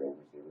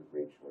programmers. They were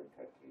great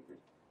shortcut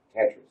takers.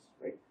 Tetris,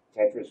 right?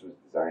 Tetris was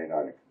designed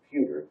on a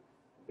computer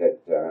that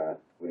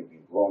would have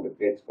been blown to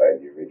bits by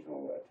the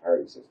original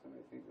Atari system.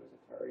 I think it was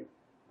Atari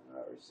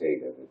or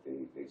Sega that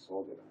they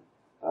sold it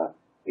on.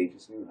 They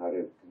just knew how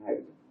to connive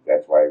it.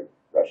 That's why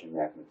Russian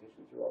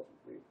mathematicians are also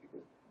great,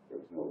 because there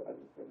was no other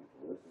equipment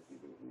to work with. You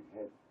did it in your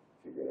head,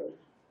 figure it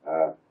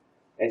out.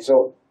 And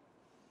so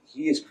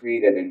he has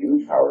created a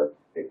new power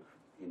that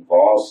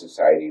involves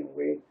society in a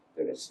way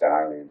that a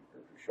Stalin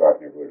or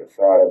Khrushchev never would have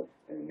thought of,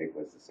 and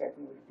Nicholas II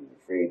would have been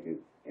afraid to,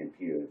 and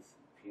Peter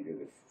I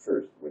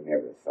would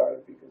never have thought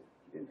of, because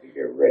he didn't think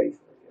they were ready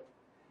for it yet.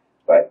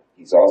 But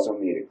he's also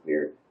made it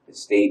clear the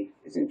state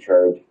is in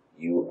charge.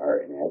 You are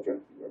an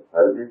adjunct, you are a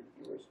partner,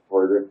 you are a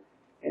supporter,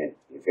 and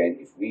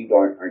if we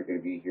aren't going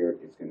to be here,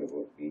 it's going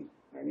to be,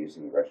 I'm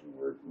using the Russian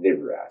word,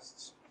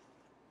 liberasts.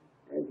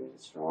 Right? There's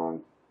a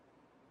strong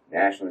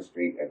nationalist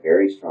streak, a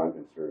very strong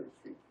conservative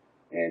streak.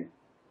 And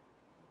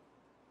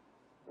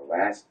the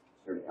last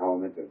sort of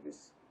element of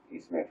this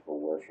asymmetrical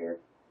warfare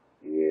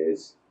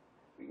is,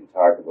 we can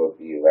talk about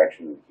the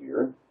election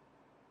here.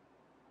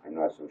 I'm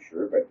not so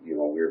sure, but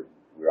we're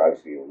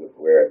obviously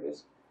aware of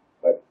this.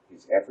 But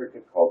his effort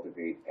to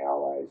cultivate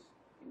allies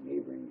in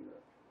neighboring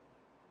Europe.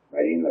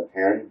 Marine Le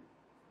Pen,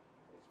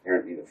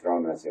 apparently the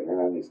Front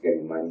National, is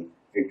getting money.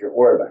 Viktor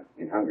Orban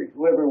in Hungary.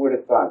 Whoever would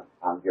have thought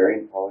a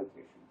Hungarian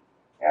politician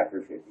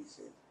after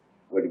 56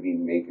 would have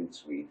been making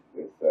sweet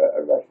with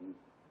a Russian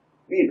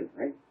leader,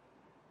 right?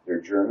 Their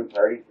German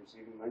parties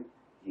receiving money.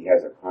 He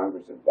has a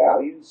Congress of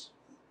Values,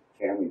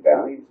 family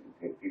values in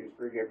St.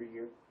 Petersburg every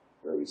year,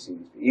 where we see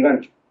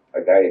even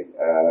a guy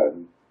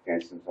who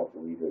fancies himself the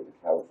leader of the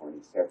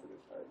California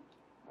Separatist Party,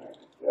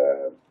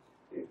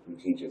 who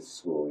teaches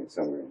school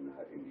somewhere in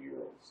the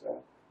Urals.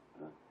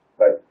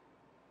 But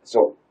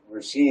so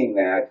we're seeing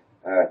that,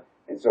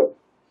 and so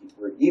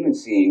we're even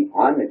seeing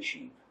on the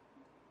cheap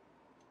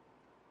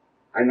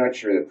I'm not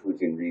sure that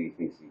Putin really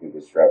thinks he can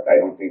disrupt. I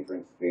don't think, for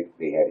instance,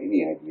 they had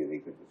any idea they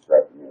could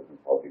disrupt American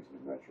politics, and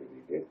I'm not sure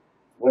they did. It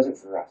wasn't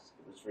for us.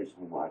 It was for his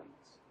home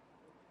audience.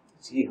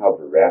 See how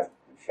bereft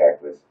and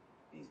feckless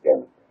these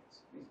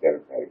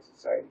democratic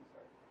societies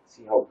are.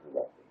 See how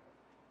corrupt they are.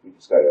 We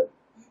just got to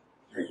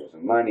sprinkle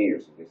some money or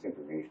some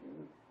disinformation in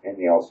them, and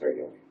they all start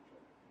yelling at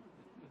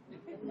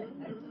each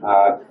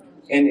other.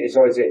 And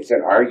so it's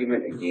an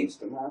argument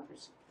against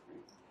democracy.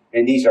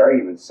 And these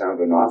arguments sound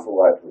an awful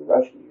lot to a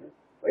Russian ear,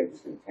 like the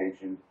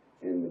contention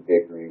and the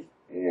bickering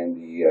and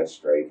the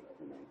strife of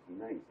the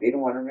 1990s. They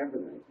don't want to remember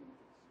the 1990s.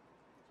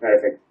 As a matter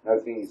of fact,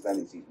 another thing he's done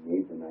is he's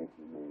made the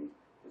 1990s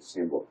the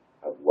symbol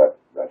of what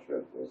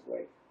Russia was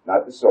like.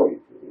 Not the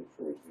Soviet period,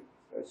 for which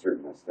a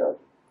certain nostalgia.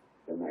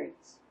 The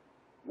 90s.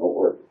 No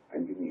order.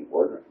 I'm giving you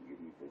order, I'm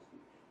giving you prestige.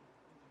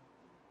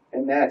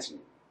 And that's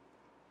new.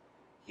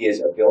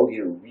 His ability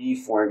to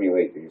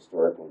reformulate the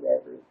historical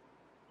record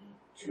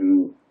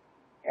to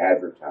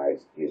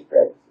advertise his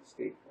practice of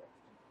statecraft.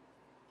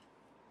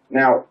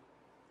 Now,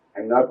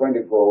 I'm not going to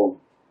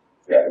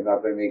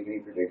make any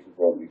predictions.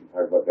 Well, we can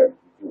talk about that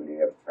when you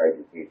have tried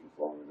your patience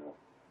long enough.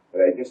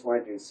 But I just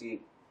wanted you to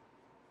see,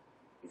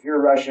 if you're a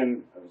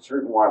Russian of a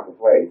certain walk of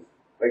life,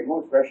 like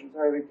most Russians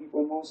are, like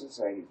people in most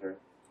societies are,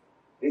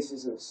 this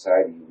is a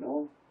society you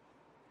know.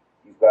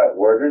 You've got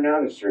order now,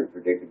 there's certain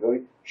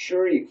predictability.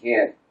 Sure, you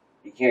can't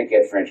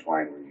get French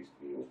wine where you used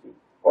to be able to,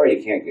 or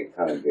you can't get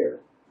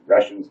Camembert.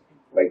 Russians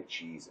like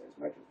cheese as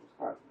much as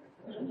Wisconsin.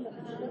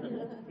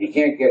 You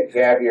can't get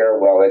caviar,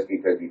 well, that's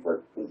because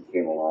before Putin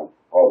came along,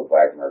 all the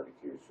black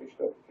marketeers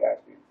fished out the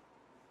Caspian.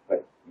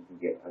 But you can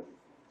get other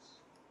things.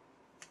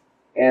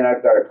 And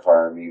I've got a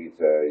car, maybe it's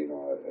a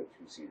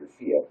two-seater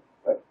Fiat,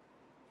 but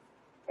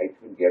I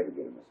couldn't ever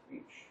get him a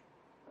speech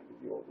under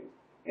the old days.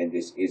 And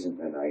this isn't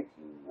the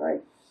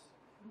 1990s.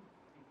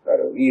 You've got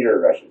a leader,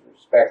 Russia's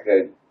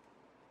respected.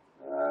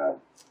 We're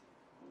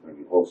going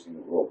to be hosting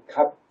the World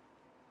Cup.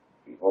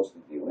 He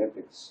hosted the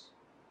Olympics.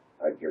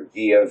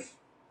 Gergiev,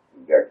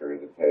 conductor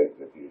of the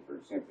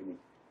Petersburg Symphony,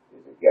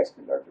 is a guest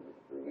conductor with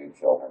the Berlin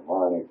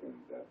Philharmonic and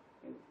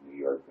in New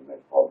York, the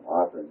Metropolitan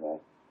Opera and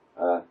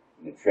that.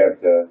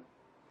 Netrevka,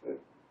 that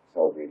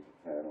celebrates the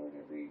piano in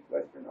every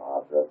Western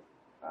opera,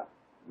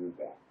 grew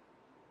back.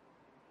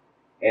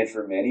 And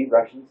for many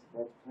Russians,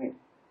 that's plain.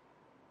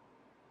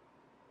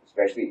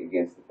 Especially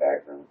against the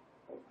background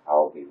of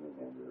how they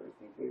remember, or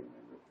think they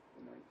remember,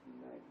 the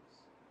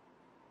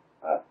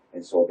 1990s.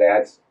 And so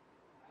that's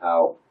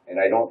how, and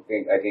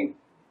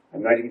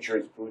I'm not even sure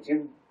it's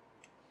Putin.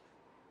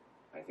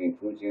 I think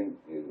Putin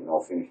is, and I'll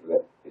finish with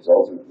that, is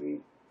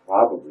ultimately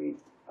probably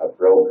a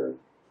broker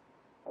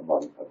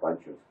among a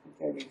bunch of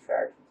contending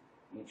factions,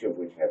 each of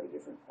which have a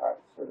different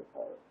sort of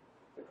power.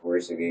 The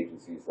coercive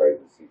agencies like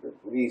the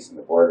secret police and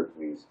the border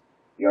police,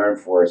 the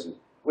armed forces,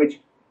 which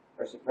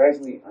are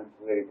surprisingly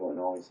unpolitical and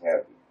always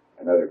have been,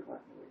 another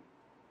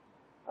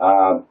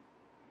continuity.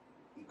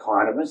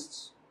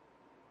 Economists,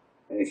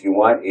 and if you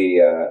want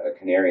a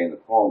canary in the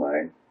coal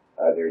mine,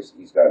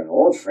 he's got an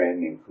old friend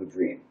named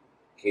Kudrin,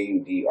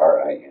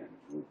 Kudrin,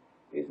 who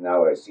is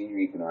now a senior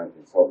economic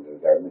consultant to the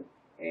government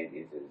and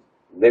is as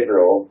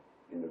liberal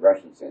in the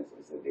Russian sense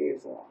as the day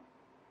is long.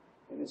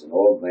 And is an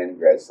old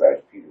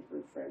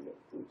Leningrad/Petersburg friend of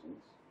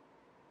Putin's,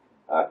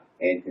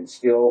 and can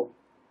still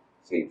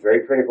say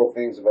very critical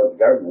things about the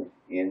government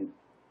in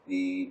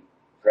the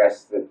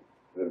press that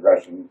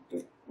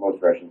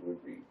most Russians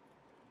would read.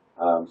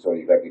 So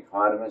you've got the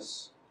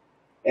economists,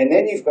 and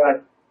then you've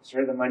got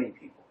sort of the money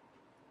people.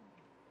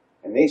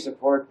 And they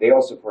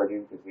all support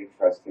him because they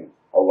trust him.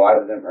 A lot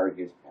of them are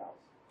his pals.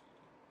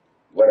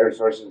 What are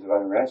sources of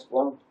unrest?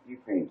 Well,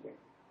 Ukraine thing.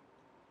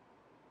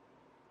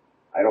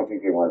 I don't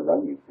think they want to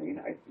run Ukraine.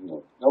 I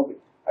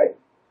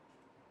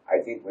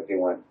think what they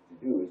want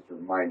to do is to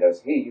remind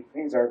us, hey,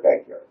 Ukraine's our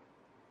backyard.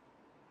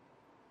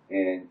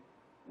 And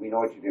we know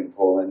what you did in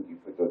Poland. You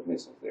put those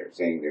missiles there,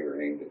 saying they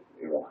were aimed at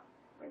Iran.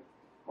 Right?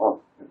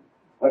 Well,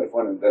 what if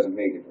one of them doesn't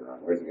make it to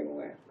Iran? Where's it going to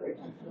land, right?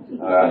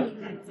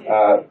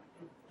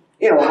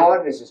 A lot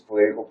of this is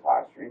political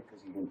posturing,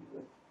 because you can do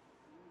it.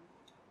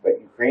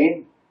 But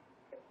Ukraine,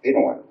 they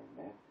don't want to run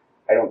that.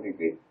 I don't think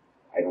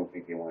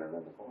they want to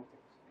run the Baltics.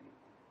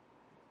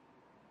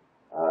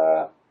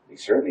 They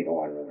certainly don't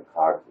want to run the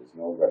Caucasus.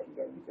 No Russian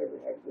government's ever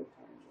had a good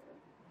time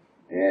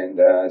there.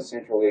 And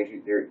Central Asia,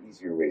 there are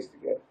easier ways to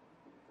get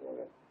for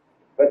that.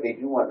 But they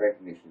do want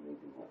recognition, they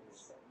do want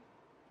respect.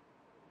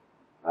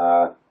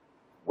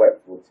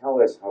 What will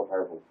tell us how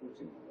powerful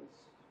Putin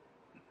was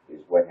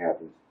is what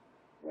happens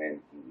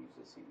when he leaves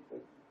the scene.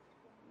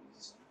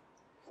 He's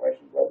flesh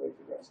and blood like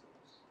the rest of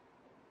us.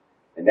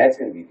 And that's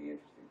going to be the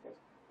interesting test.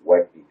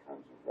 What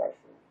becomes of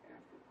Russia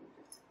after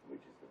Putin?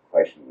 Which is the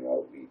question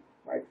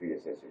my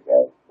predecessors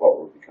asked. What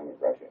will become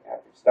of Russia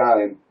after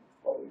Stalin?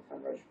 What will become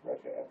of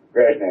Russia after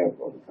Brezhnev?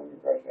 What will become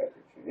of Russia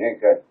after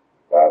Chernenko?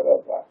 Blah, blah,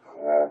 blah.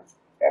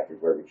 After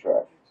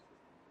Gorbachev.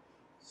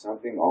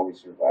 Something always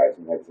survives,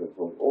 and that's those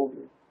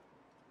older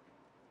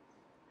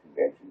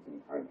conventions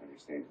and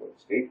understands what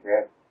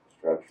statecraft,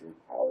 structure,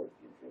 power,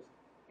 interest,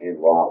 and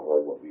law,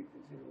 or what we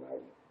consider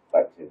right.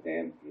 But to then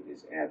them, it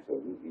is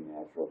absolutely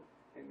natural,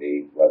 and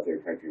they love their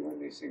country when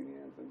they sing the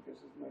anthem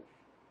just as much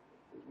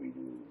as we do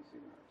when we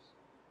sing ours.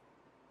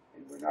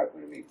 And we're not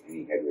going to make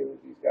any headway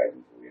with these guys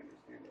until we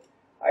understand it.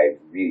 I've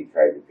really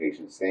tried your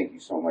patience. Thank you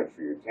so much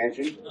for your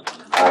attention. And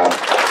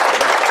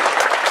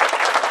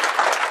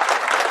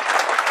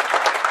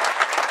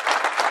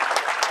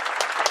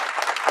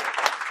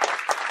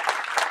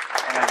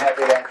I'm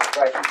happy to answer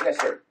questions. Yes,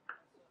 sir.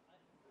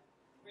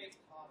 Great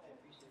talk, I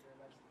appreciate it very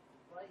much.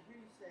 What I hear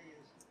you say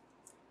is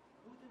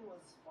Putin was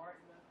smart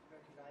enough to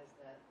recognize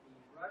that the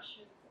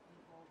Russian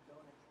people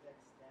don't expect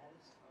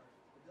status or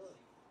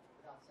stability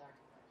without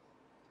sacrifice.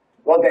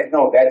 Well,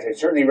 that's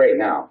certainly right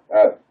now.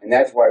 And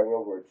that's why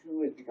World War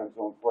II has become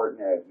so important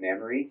a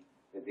memory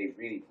that they've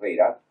really played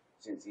up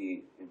since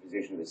the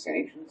imposition of the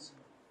sanctions.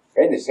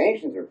 And the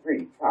sanctions are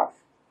pretty tough.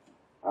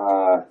 That's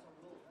a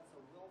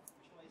will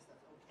choice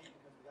that's okay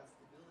because we got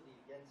stability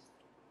against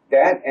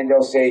That, and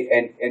they'll say,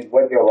 and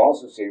what they'll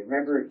also say,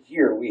 remember,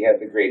 here we have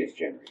the greatest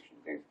generation,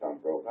 thanks to Tom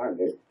Brokaw,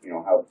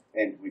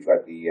 and we've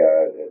got the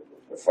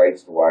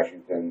flights to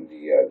Washington,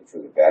 for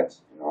the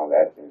vets and all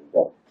that, and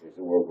there's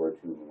the World War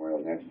II Memorial.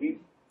 Now,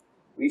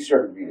 we've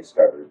sort of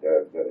rediscovered,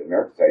 the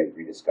American side has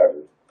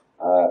rediscovered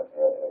a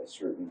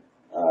certain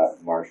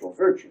martial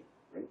virtue,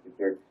 right?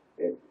 That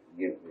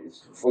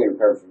it's fully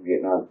recovered from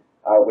Vietnam.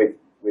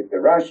 With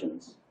the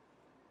Russians,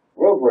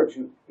 World War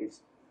II,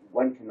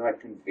 one cannot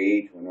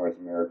convey to a North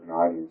American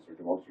audience or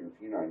to most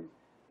European audience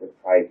the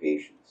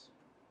privations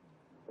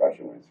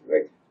Russia went through.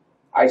 Like,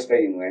 I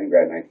studied in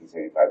Leningrad in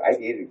 1975. I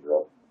dated a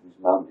girl whose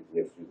mom had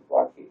lived through the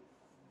blockade.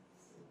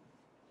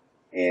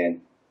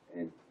 And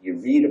you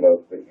read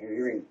about, but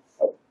hearing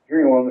a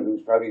woman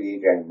who's probably the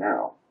age I am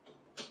now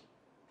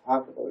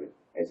talk about it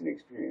as an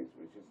experience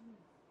was just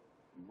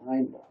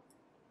mind-boggling.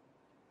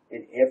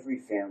 And every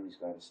family's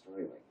got a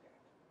story like that,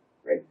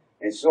 right?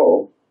 And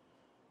so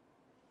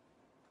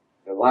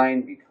the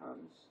line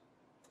becomes,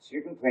 so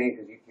you're complaining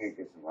because you can't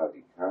get some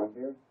lousy town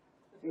there?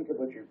 Think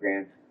about your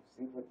grandparents.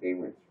 Think what they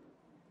went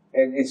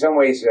through. And in some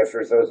ways,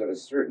 for those of a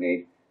certain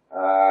age,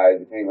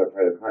 depending what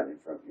part of the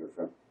continent you're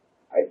from,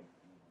 a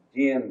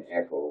dim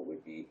echo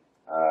would be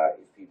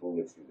if people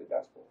lived through the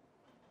Dust Bowl.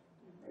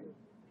 Right?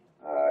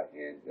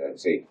 And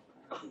say,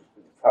 the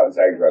province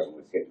I grew up in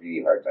was hit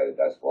really hard by the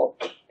Dust Bowl,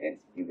 and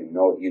you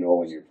know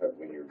when you're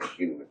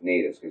dealing with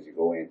natives, because you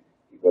go in,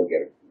 you go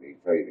get they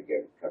tell you to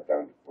get a cup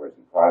down to pour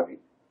some coffee,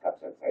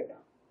 cups upside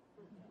down,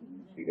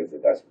 because the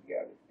dust would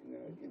gather in the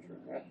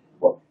interim.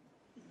 Well,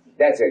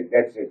 that's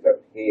just a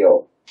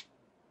pale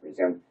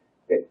resemblance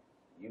that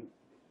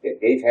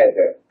they've had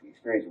the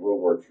experience of World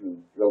War II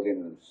drilled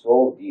into them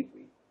so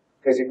deeply,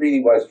 because it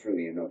really was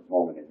truly a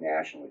moment of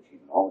national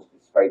achievement, almost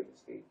despite the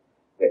state,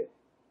 that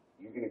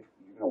you're gonna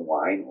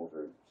whine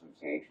over some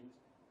sanctions.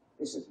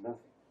 This is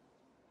nothing.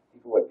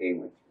 Think of what they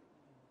went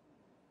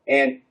through.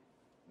 And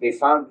they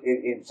found,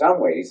 in some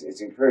ways,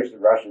 it's encouraged the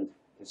Russians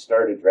to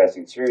start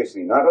addressing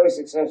seriously, not always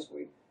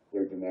successfully,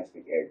 their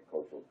domestic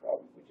agricultural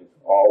problem, which has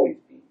always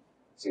been,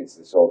 since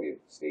the Soviet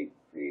state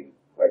created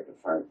collective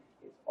farming,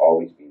 it's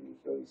always been the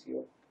Achilles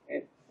heel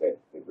and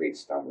the great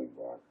stumbling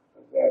block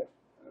of that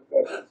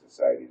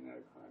society and that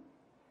economy.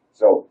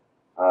 So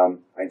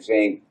I'm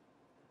saying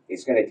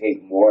it's going to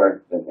take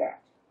more than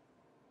that.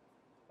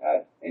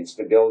 And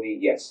stability,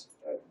 yes.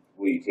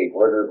 Will you take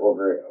order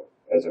over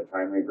as a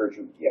primary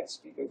virtue? Yes,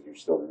 because you're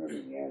still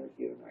remembering the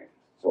anarchy of the 90s.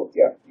 So,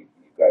 yeah, you've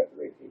got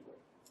the right takeaway.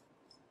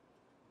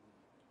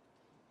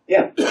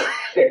 Yeah,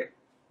 Dick.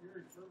 You're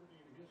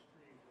interpreting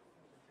history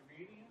as a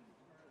Canadian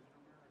or as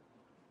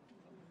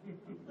an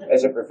American?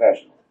 As a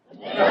professional.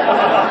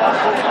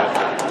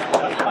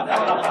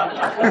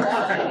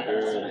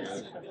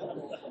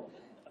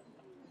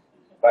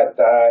 But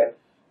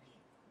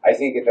I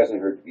think it doesn't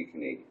hurt to be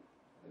Canadian.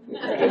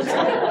 Because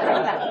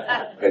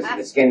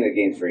the skin of the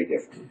game is very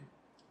different.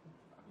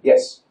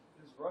 Yes?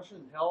 Is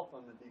Russian health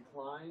on the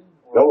decline?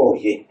 Oh,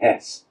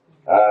 yes.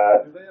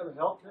 Do they have a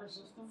healthcare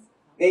system?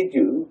 They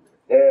do.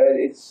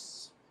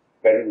 It's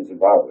better than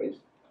Zimbabwe's.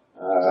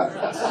 But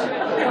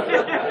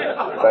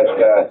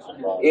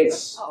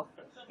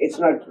it's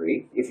not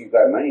great. If you've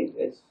got money, it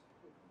is.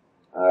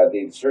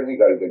 They've certainly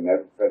got a good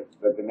medical profession,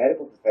 but the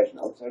medical profession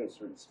outside of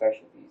certain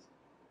specialties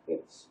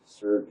that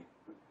serve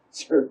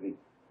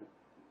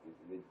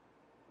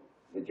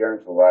the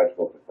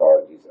gerontological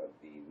pathologies of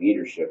the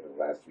leadership of the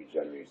last three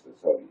generations of the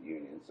Soviet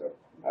Union. So,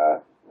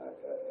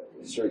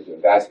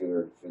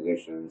 vascular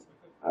physicians,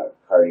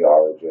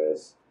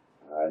 cardiologists,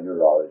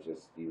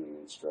 neurologists dealing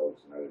in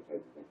strokes and other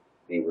types of things.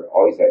 They were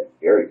always had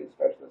very good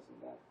specialists in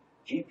that.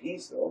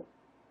 GPs, though,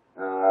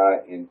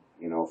 and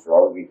for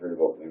all that we heard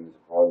about women's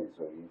equality in the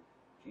Soviet Union,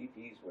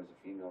 GPs was a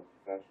female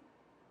profession.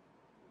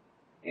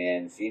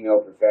 And female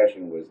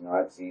profession was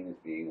not seen as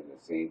being in the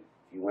same.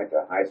 If you went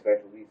to high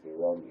specialties, they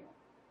were all male.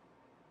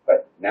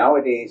 But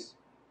nowadays,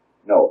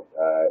 no,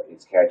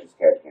 it's catch as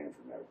catch can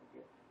for medical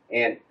care.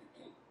 And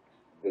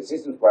the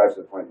system's collapsed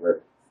to the point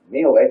where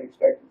male life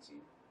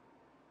expectancy,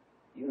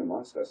 even in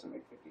Moscow, something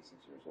like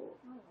 56 years old.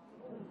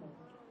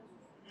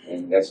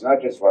 And that's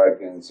not just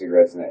vodka and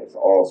cigarettes, and it's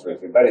all sorts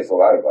of things, but it's a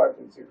lot of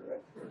vodka and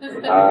cigarettes.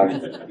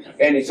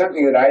 And it's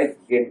something that I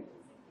didn't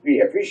really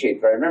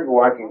appreciate, but I remember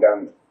walking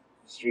down the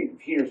street in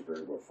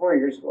Petersburg about 4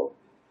 years ago,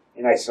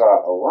 and I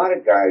saw a lot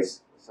of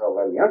guys, I saw a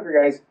lot of younger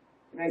guys,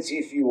 and I'd see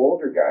a few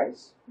older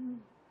guys.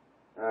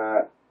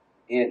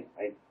 And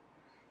at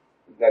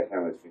that time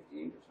I was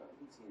 58 or so. I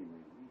didn't see any of my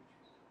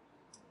age.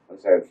 I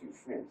was had a few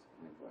friends.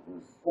 And I thought,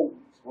 holy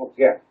smokes,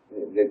 yeah,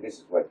 this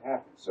is what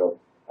happened. So,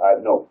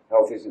 no,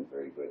 health isn't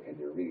very good, and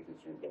they're really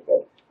concerned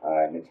about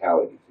that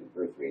mentality to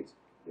birth rates.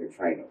 They're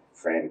trying to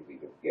frantically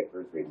to get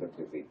birth rates up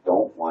because they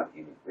don't want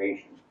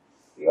immigration.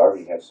 They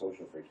already have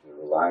social friction. They're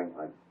relying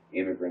on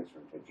immigrants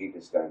from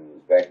Tajikistan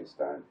and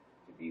Uzbekistan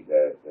to be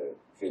the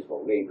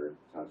physical labor.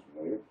 Sounds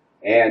familiar?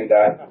 And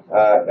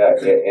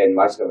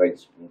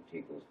Muscovites won't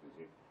take those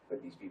positions,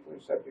 but these people are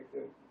subject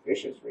to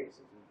vicious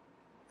racism.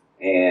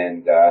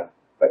 And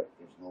but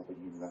there's nobody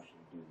in Russia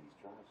to do these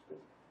jobs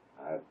because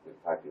the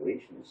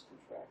population is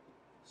contracting.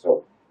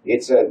 So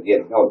it's the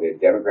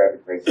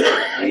demographic crisis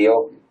is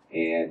real,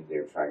 and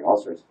they're trying all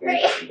sorts of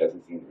things. It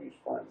doesn't seem to be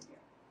responding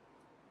yet.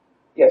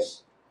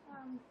 Yes.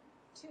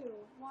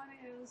 Two. One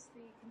is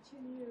the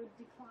continued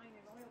decline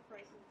in oil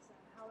prices and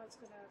how that's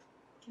going to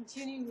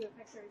continue to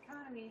affect their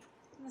economy.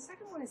 And the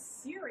second one is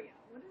Syria.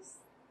 What is?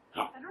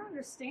 I don't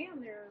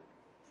understand their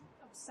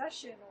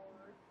obsession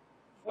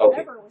or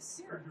whatever with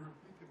Syria.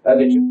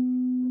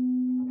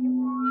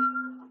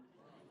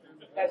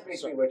 That's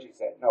basically what you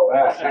said. No.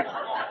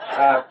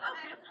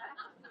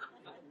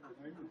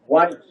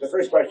 The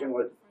first question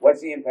was,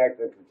 what's the impact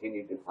of the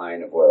continued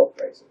decline of oil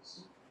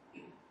prices?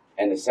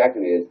 And the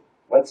second is,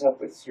 what's up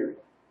with Syria?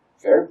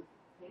 Fair?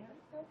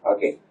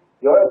 Okay.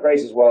 The oil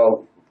prices,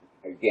 well,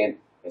 again,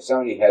 if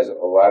somebody has a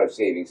lot of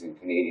savings in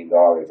Canadian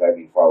dollars, I'd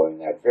be following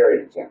that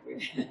very intently.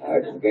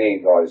 The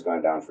Canadian dollar has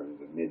gone down from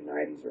the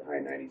mid-90s or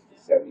high 90s to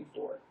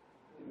 74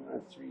 in the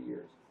last 3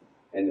 years.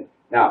 And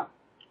now,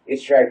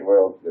 it's tracked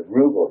oil, the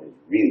ruble has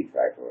really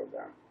tracked oil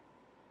down.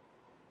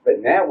 But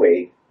in that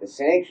way, the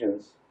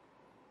sanctions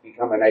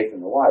become a knife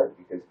in the water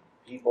because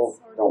people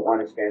don't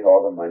want to spend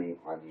all the money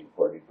on the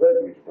imported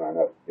goods, which have gone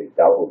up. They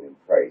doubled in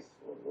price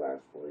over the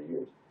last 4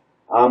 years.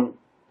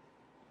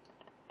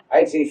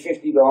 I'd say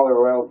 $50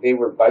 oil. They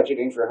were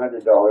budgeting for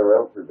 $100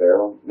 oil per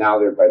barrel. Now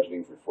they're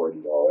budgeting for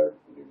 $40.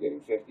 They're getting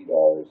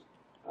 $50.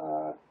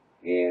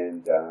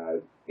 And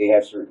they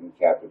have certain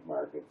captive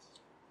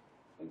markets.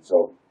 And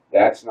so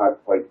that's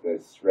not quite the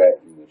threat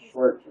in the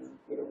short term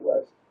that it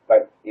was.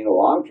 But in the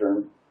long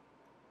term,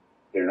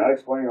 they're not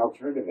exploring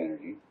alternative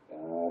energy.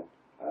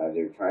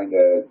 They're trying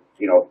to,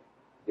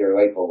 they're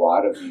like a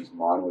lot of these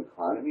mono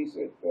economies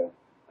that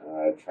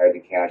try to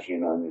cash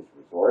in on this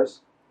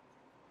resource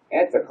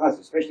at the cost,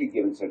 especially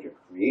given such a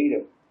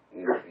creative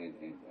and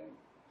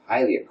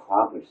highly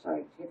accomplished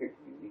scientific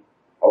community,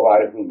 a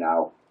lot of whom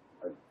now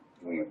are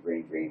doing a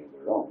brain drain of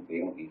their own. They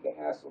don't need the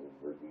hassle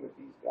of working with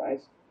these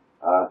guys.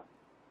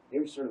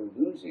 They're sort of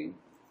losing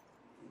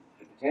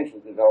the potential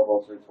to develop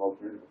all sorts of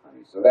alternative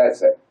economies. So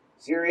that's it.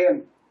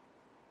 Syria,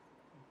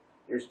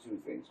 there's two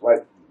things.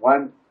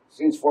 One,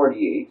 since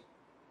 1948,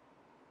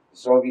 the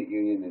Soviet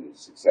Union and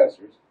its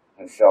successors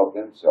have felt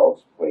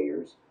themselves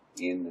players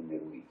in the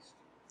Middle East.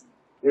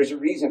 There's a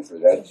reason for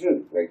that,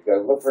 too. Like,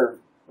 look where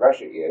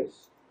Russia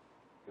is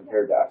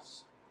compared to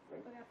us.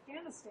 Right? But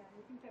Afghanistan,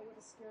 you think that would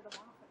have scared them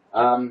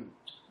off?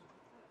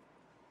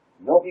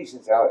 Nobody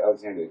since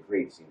Alexander the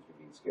Great seems to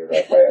be scared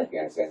off by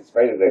Afghanistan, in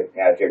spite of the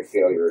abject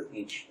failure of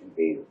each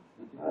invader.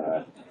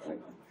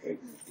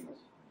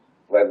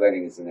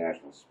 Bloodletting is a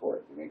national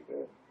sport. They make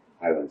the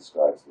Highland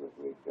Scots look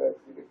like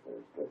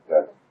ridiculous.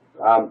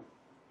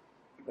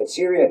 But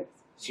Syria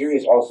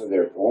is also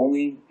their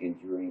only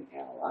enduring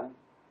ally.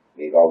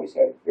 They've always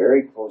had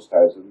very close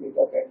ties with them. They've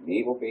got that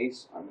naval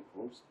base on the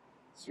coast.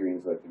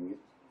 Syrians let them use.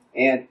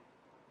 And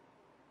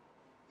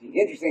the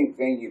interesting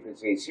thing, you can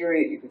say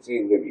Syria, you can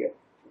say Libya.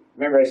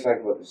 Remember I was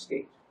talking about the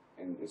state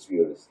and this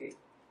view of the state.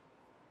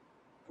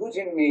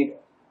 Putin made,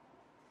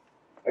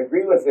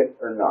 agree with it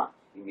or not,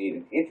 he made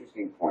an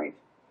interesting point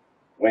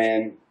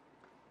when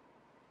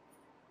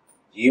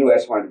the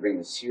U.S. wanted to bring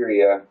the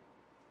Syria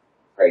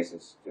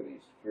crisis to the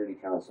Security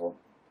Council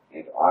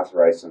and to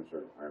authorize some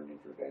sort of armed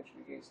intervention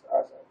against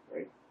Assad,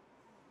 right?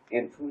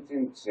 And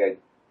Putin said,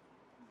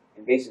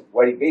 and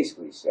what he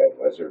basically said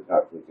was, or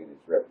not Putin, his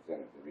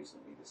representative, the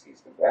recently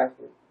deceased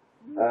ambassador,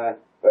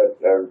 but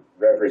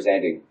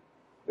representing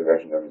the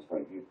Russian government's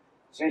point of view,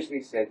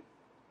 essentially said,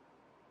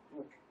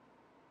 look,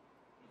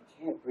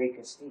 you can't break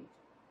a state.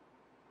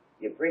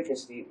 You break a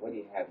state, what do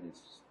you have in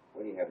its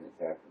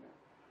aftermath?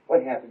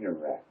 What happened in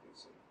Iraq, they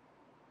say?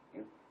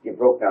 You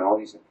broke down all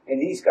these things.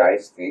 And these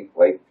guys think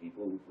like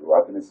people who grew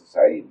up in a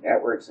society of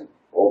networks and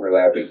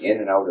overlapping in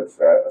and out of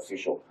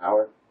official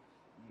power.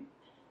 You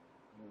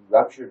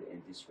ruptured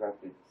and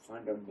disrupted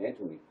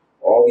fundamentally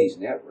all these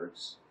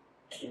networks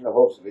in the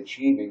hopes of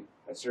achieving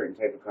a certain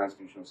type of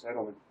constitutional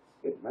settlement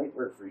that might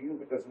work for you,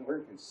 but doesn't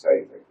work in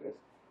societies like this.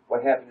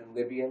 What happened in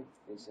Libya,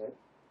 they said?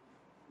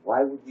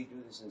 Why would we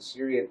do this in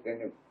Syria? Then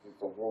it's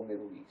the whole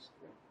Middle East.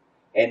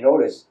 Right? And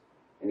notice,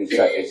 and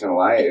it's an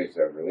alliance, it's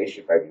a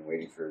relationship I've been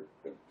waiting to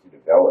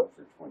develop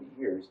for 20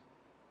 years.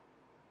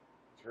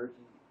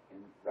 Turkey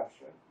and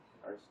Russia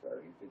are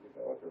starting to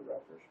develop a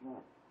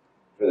rapprochement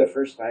for the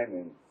first time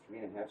in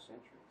 3.5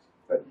 centuries.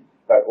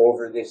 But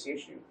over this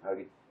issue,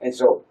 and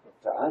so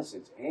to us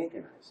it's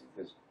agonizing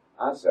because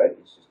Assad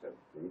is just a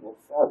brutal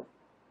thug,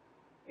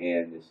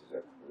 and this is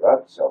a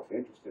corrupt,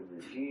 self-interested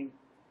regime.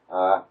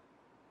 On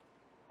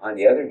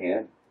the other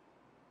hand,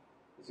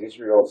 is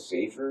Israel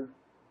safer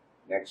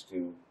next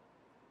to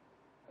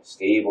a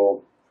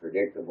stable,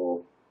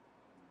 predictable,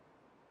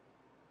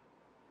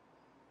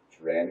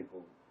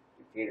 tyrannical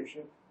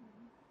dictatorship,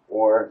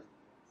 or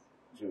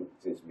to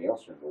this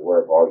maelstrom, the war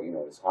of all,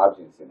 this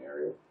Hobbesian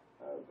scenario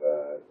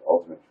of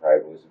ultimate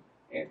tribalism,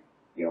 and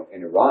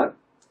in Iran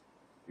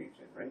creeps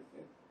in, right?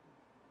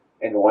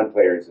 And the one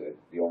player is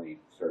the only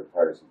sort of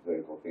partisan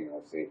political thing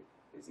I'll say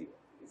is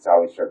it's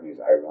always struck me as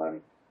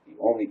ironic. The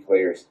only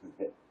players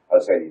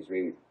outside the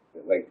Israelis,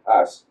 like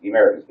us, the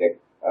Americans,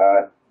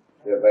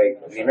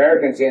 the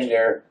Americans in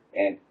there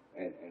and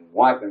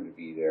want them to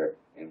be there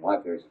and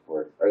want their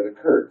support are the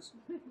Kurds,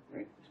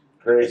 right?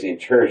 Kurds in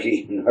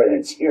Turkey,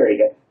 northern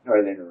Syria,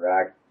 northern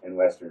Iraq, and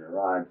western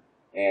Iran,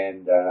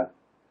 and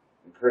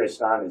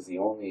Kurdistan is the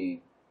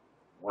only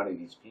one of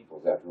these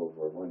peoples after World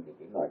War I that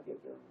did not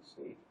get their own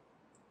state.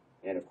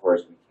 And of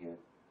course,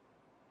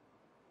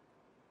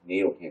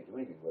 NATO can't do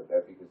anything about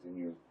that because then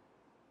you're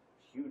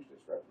huge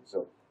disruption.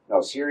 So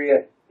now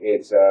Syria,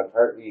 it's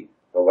partly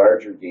the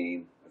larger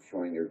game of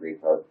showing their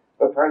great power,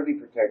 but partly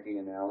protecting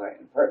an ally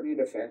and partly a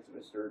defensive,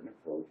 assertive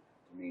approach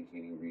to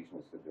maintaining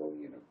regional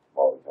stability in a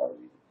volatile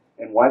region.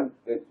 And one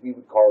that we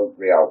would call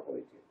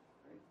realpolitik.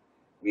 Right?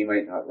 We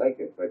might not like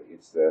it, but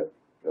it's the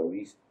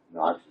least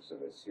noxious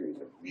of a series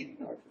of really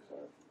noxious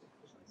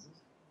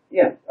options.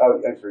 Yeah.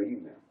 Oh, I'm sorry, you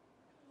now.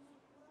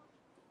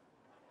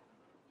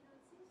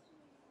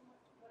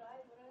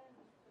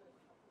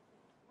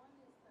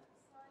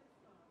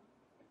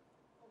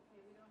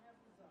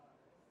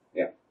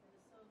 Yeah.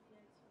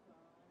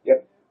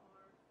 Yep.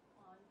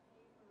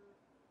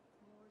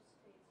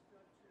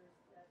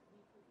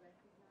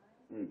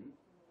 Mm-hmm.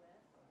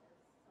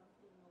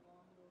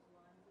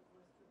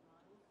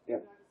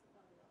 Yep.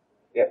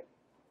 Yep.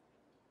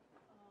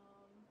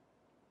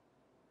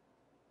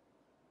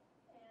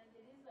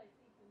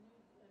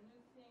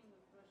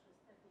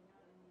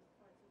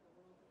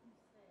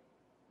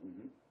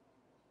 Mm-hmm.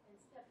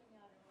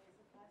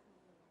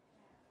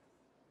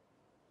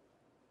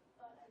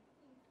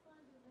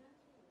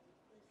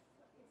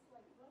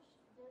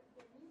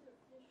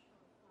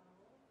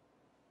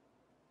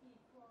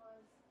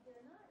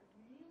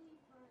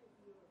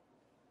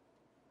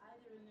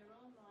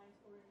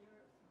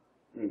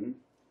 Mm-hmm.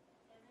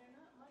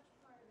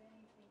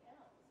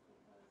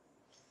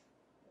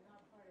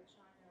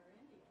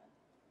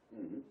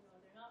 Mm-hmm.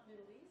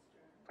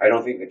 I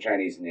don't think the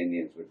Chinese and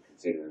Indians would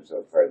consider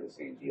themselves part of the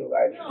same deal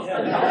either.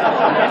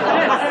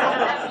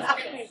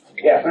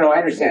 Yeah, no, I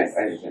understand.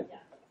 I understand.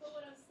 But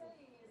what I'm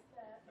saying is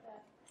that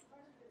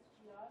part of its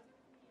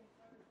geography and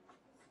part of its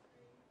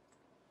history,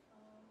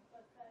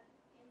 but that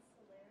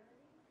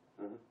insularity.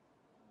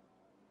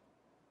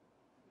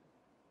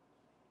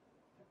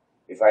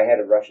 If I had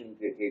a Russian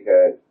to take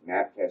a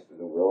map test of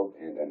the world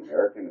and an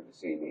American of the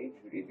same age,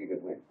 who do you think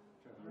would win?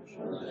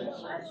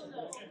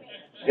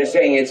 Just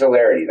saying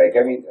insularity. Like,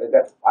 I mean,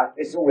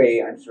 it's a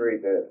way, I'm sorry,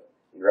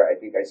 I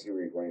think I see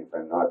where you're going. If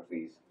I'm not,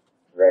 please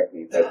correct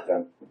me. But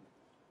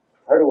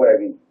part of what I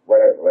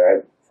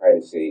try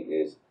to say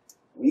is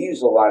we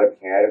use a lot of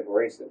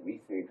categories that we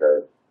think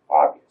are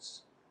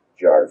obvious.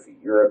 Geography,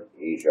 Europe,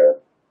 Asia,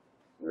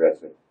 the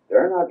rest of it.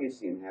 There aren't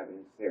obviously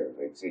inhabitants there.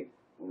 Like, say,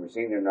 when we're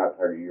saying they're not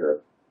part of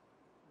Europe,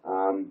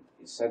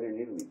 is southern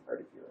Italy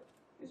part of Europe?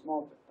 Is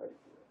Malta part of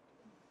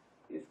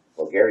Europe? Is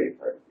Bulgaria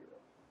part of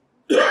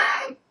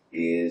Europe?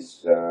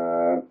 Is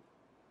Slovakia,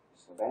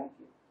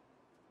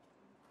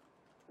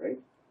 right?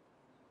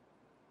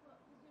 Well,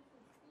 the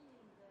difference being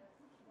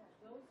that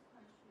those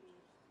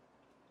countries,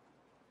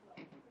 well,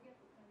 forget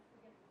the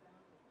boundaries,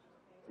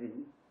 okay?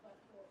 Mm-hmm.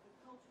 But the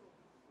cultural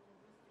groups, the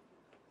linguistic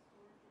groups, the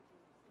historical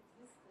groups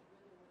existed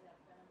with or without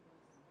boundaries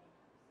and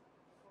names,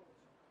 culture,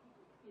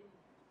 people in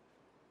there.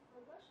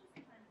 But Russia's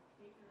kind of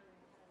bigger and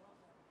had a lot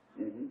more power,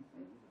 Mm-hmm.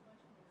 so it's a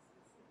much more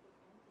specific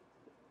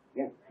entity.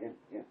 Yeah, yeah,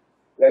 yeah.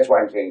 That's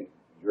why I'm saying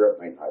Europe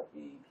might not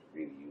be a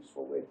really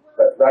useful way.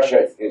 But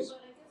Russia is. But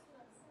I guess what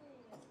I'm saying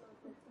is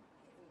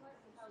that it's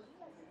partly how we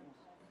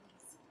identify them, but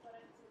it's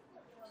partly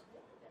how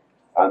they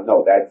identify them.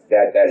 No,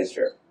 that is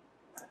fair.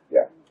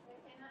 Yeah.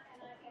 And I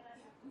have to say that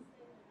I'm speaking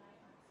with a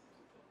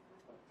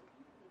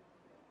deeply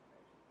ingrained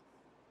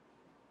prejudice.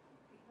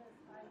 Because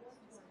I was born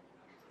in Russia.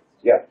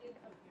 Yeah.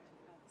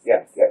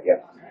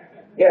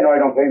 Yeah, no, I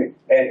don't blame you.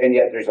 And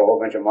yet there's a whole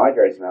bunch of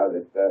Magyars now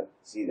that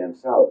see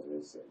themselves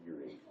as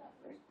Eurasian,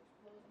 right?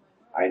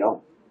 I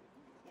know.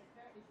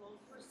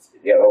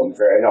 Yeah,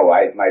 no,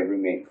 my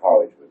roommate in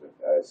college was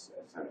a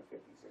son of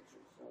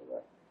 56ers.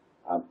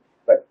 So,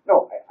 but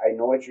no, I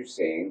know what you're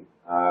saying.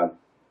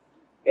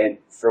 And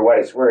for what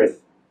it's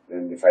worth,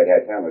 and if I'd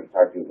had time, I'd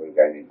talk to you about a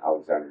guy named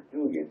Alexander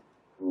Dugin,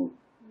 who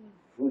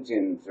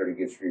Putin sort of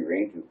gives free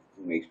rein to,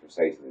 who makes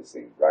precisely this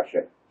thing.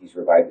 Russia, he's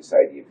revived this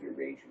idea of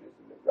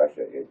Eurasianism, that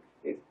Russia,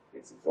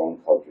 it's its own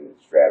culture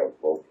that straddles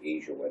both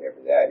Asia, whatever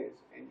that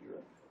is, and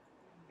Europe.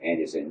 And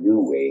is a new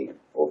way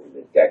over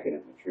the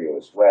decadent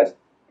materialist West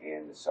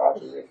and the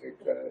soporific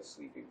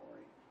sleeping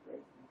Orient.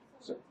 Right?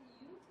 So,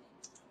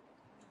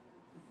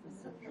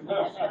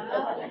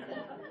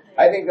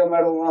 I think they'll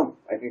muddle along.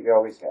 I think they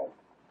always have.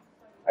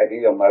 I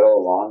think they'll muddle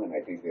along, and I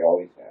think they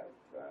always have.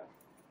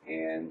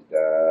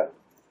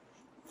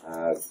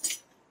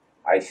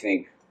 I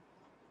think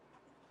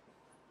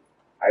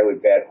I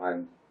would bet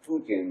on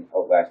Putin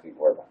outlasting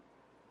Orban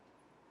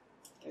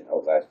and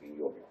outlasting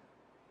UW.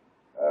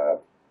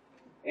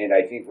 And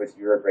I think with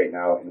Europe right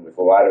now, and with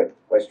a lot of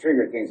what's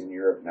triggered things in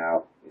Europe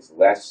now, is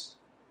less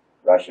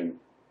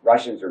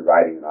Russians are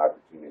riding an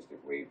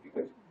opportunistic wave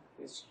because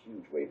this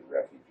huge wave of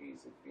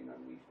refugees that's being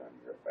unleashed on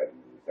Europe by the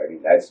news. I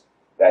mean,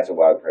 that's a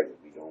wild card that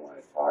we don't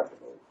want to talk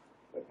about,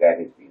 but that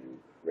has been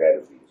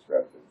incredibly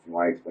disruptive. If you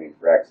want to explain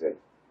Brexit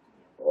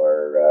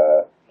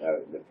or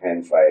Le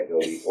Pen's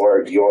viability,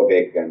 or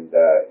Jobbik and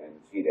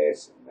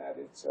Fidesz, and that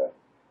it's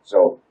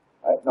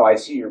no, I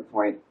see your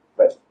point,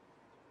 but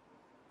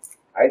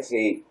I'd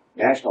say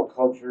national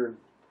culture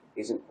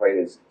isn't quite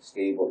as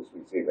stable as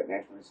we'd say, but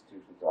national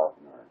institutions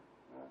often are.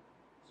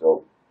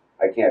 So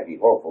I can't be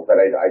hopeful, but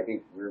I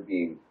think we're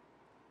being,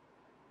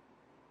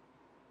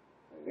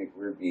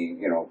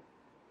 you know,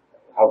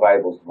 how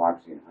viable is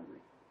democracy in Hungary?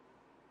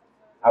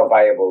 How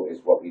viable is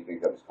what we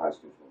think of as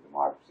constitutional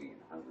democracy in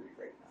Hungary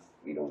right now?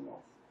 We don't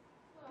know.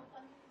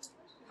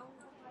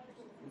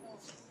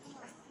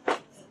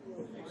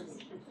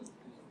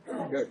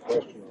 I've got a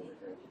question over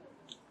here.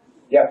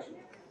 Yeah.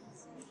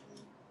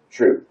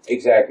 True.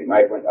 Exactly.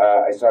 My point.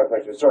 I saw a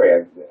question.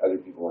 Sorry, other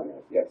people want to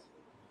ask. Yes.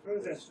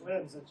 Through this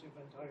lens that you've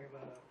been talking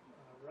about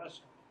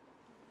Russia,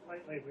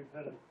 lately we've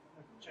had a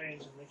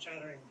change in the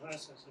chattering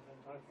classes have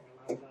been talking a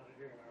lot about it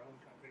here in our own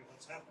country,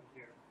 what's happened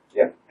here.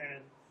 Yeah.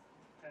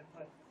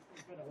 But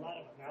there's been a lot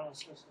of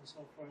analysis and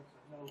so forth,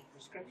 and no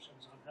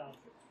prescriptions on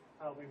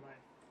how we might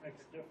make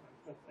it different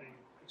with the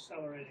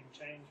accelerating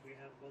change we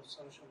have both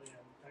socially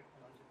and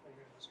technologically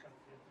here in this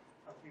country,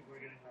 how people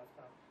are getting left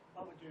out.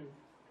 What would you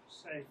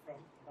say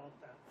about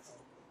that?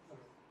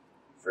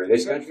 For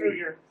this through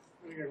country?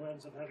 Through your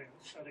lens of having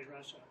studied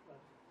Russia,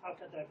 how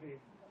could that be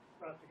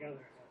brought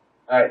together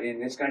again? In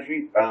this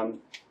country,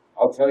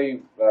 I'll tell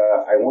you,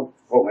 I won't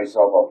quote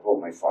myself, I'll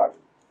quote my father.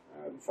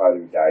 My father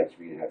died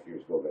 3.5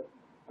 years ago, but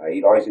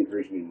he'd always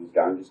encouraged me to move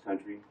down to this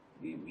country.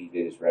 He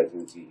did his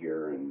residency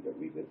here, and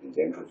we lived in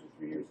Denver for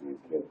 3 years when I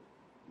was a kid.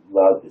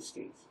 Loved the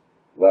States,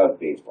 loved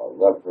baseball,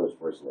 loved pro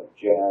sports, loved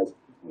jazz.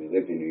 When we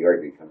lived in New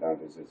York, he'd come down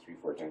to visit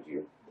 3-4 times a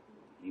year.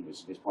 He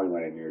was disappointed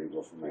when I married a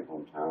girl from my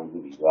hometown,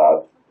 who he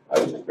loved. I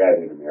was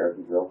rather an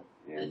American girl,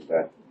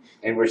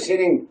 and we're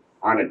sitting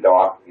on a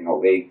dock in a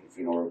lake, if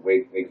you know where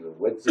Lake of the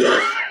Woods is,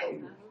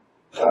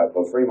 about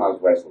 30 miles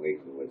west of Lake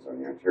of the Woods on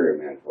the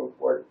Ontario-Manitoba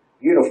border.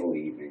 Beautiful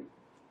evening,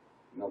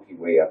 Milky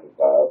Way up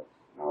above,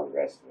 and all the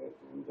rest of it.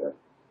 And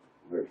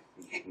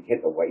you can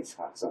get the White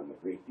Sox on the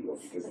radio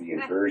because of the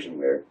inversion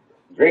there.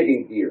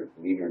 Drinking beer,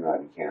 believe it or not,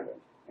 in Canada.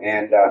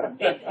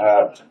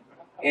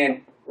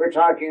 And we're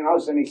talking, and all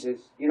of a sudden he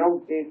says, you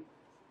know, Dave,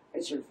 I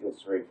sort of feel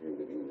sorry for you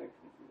living in that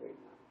country right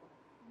now.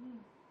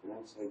 And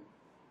I said,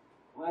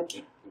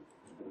 what?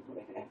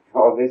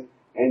 All this,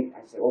 and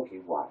I said, okay,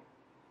 why?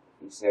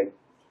 He said,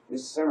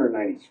 this summer of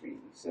 '93, he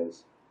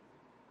says,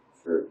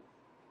 for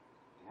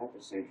half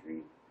a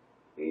century,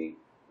 they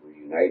were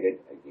united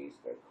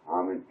against a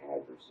common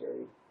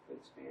adversary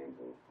that spanned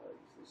both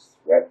parties. This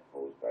threat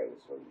posed by the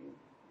Soviet Union.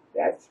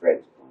 That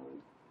threat's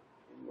gone,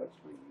 and what's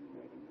going to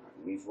unite them now?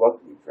 And we've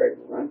looked, we've tried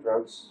war on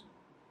drugs,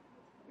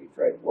 we've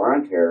tried war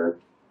on terror.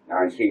 Now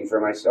I'm speaking for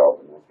myself,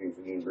 I'm not speaking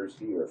for the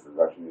university or for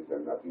Russians.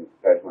 I'm not being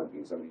professional, I'm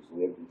being somebody who's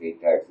lived and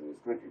paid tax in this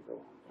country for a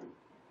long time.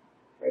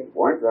 Tried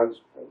war on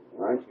drugs, tried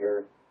war on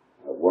terror,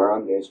 war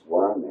on this,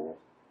 war on that,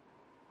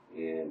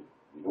 and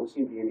we don't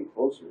seem to be any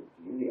closer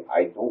to unity.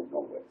 I don't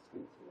know what it's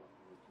going to do.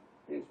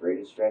 And it's very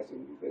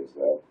distressing because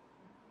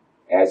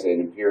as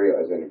a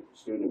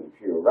student of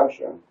Imperial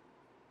Russia,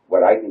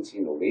 what I can see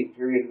in the late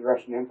period of the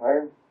Russian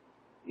Empire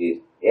is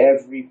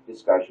every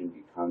discussion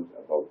becomes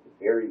about the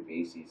very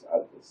bases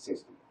of the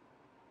system.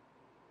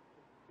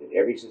 That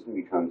every system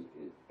becomes,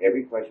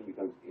 every question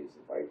becomes, is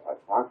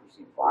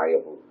autocracy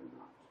viable or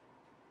not?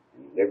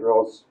 And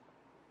liberals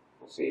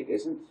will say it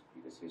isn't,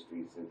 because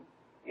history isn't,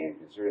 and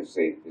conservatives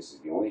say this is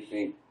the only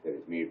thing that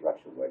has made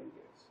Russia what it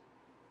is.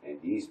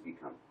 And these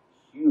become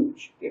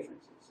huge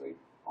differences, like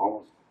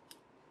almost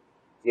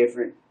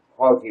different,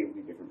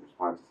 qualitatively different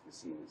responses to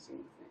seeing the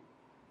same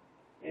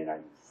thing. And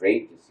I'm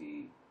afraid to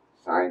see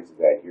signs of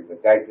that here,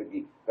 but that could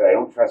be, but I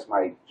don't trust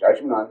my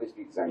judgment on this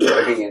because I'm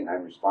living it and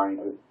I'm responding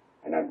to it,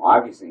 and I'm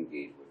obviously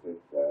engaged with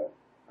it.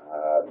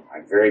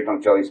 I'm very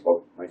punctilious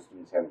about my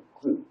students having a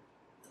clue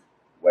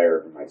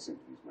wherever my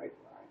sympathies might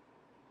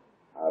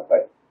lie.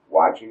 But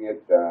watching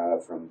it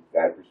from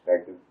that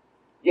perspective,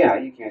 yeah,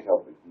 you can't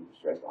help but be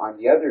distressed. On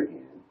the other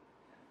hand,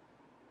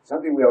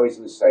 something we always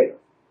lose sight of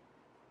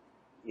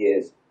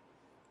is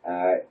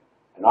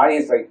an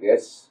audience like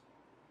this,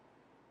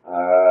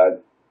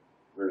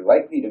 we're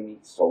likely to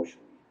meet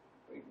socially.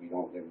 Like, we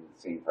don't live in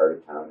the same part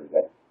of town or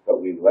that,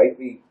 but we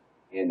likely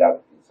end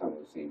up in some of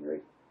the same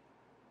areas.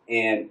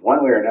 And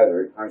one way or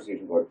another,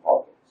 conversation go to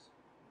politics.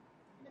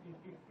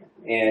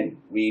 And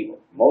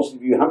most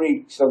of you, how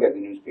many still get the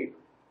newspaper?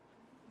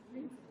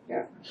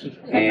 Yeah.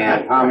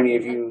 And how many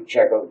of you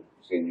check out,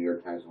 say, New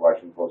York Times,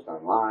 Washington Post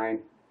online?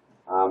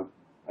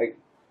 Like,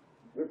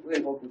 we're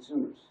political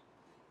consumers.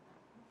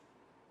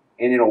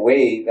 And in a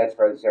way, that's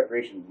part of the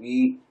separation.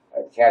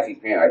 Kathy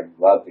Pan, I'd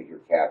love to hear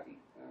Kathy.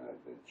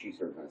 She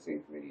serves on the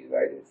same committee as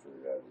I did for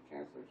the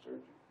chancellor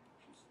search.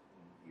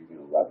 You're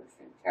going to love her.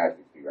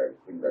 Fantastic figure.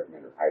 I couldn't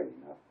recommend her highly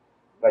enough.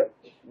 But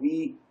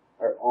we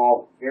are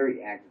all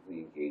very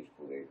actively engaged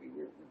politically.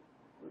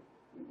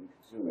 We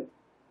consume it.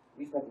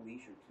 We've got the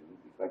leisure too.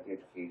 We've got the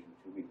education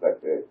too. We've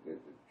got the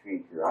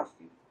trained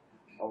curiosity.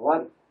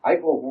 I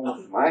go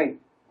home to my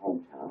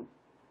hometown,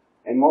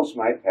 and most of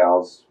my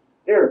pals,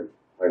 they're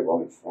very well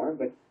informed,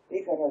 but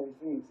they got other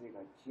things. They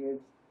got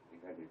kids.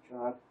 They got their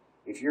job.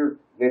 If you're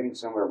living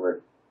somewhere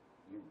where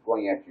you're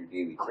going after your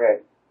daily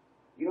bread,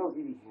 you don't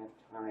really have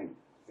time to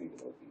think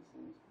about these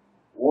things.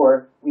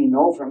 Or we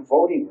know from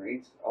voting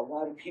rates, a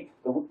lot of people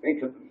don't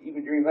think of them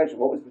even during election.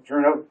 What was the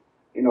turnout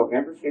in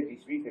November?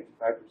 53,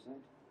 55%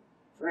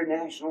 for a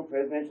national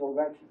presidential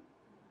election.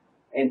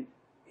 And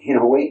in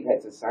a way,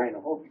 that's a sign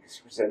of hope,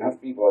 because there's enough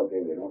people out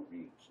there that don't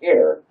really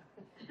care.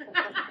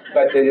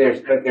 But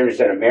there's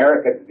an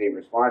America that they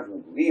respond to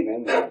and believe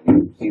in. That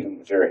you see them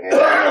with their hand on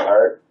their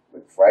heart,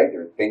 with fight.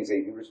 There are things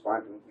they do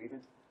respond to and believe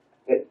in.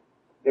 That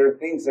there are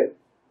things that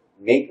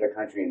make the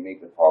country and make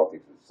the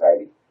politics of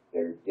society that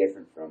are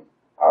different from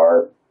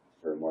our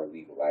sort of more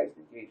legalized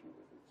engagement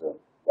with it. So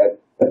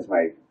that's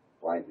my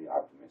blindly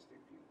optimistic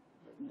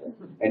view.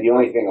 And the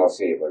only thing I'll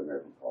say about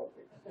American politics.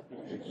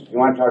 If you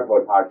want to talk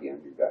about hockey,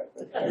 I'm your guy.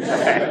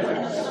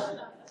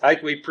 I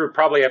think we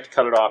probably have to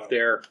cut it off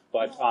there,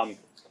 but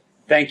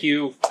thank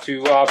you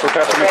to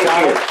Professor Thank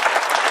McDonald. you.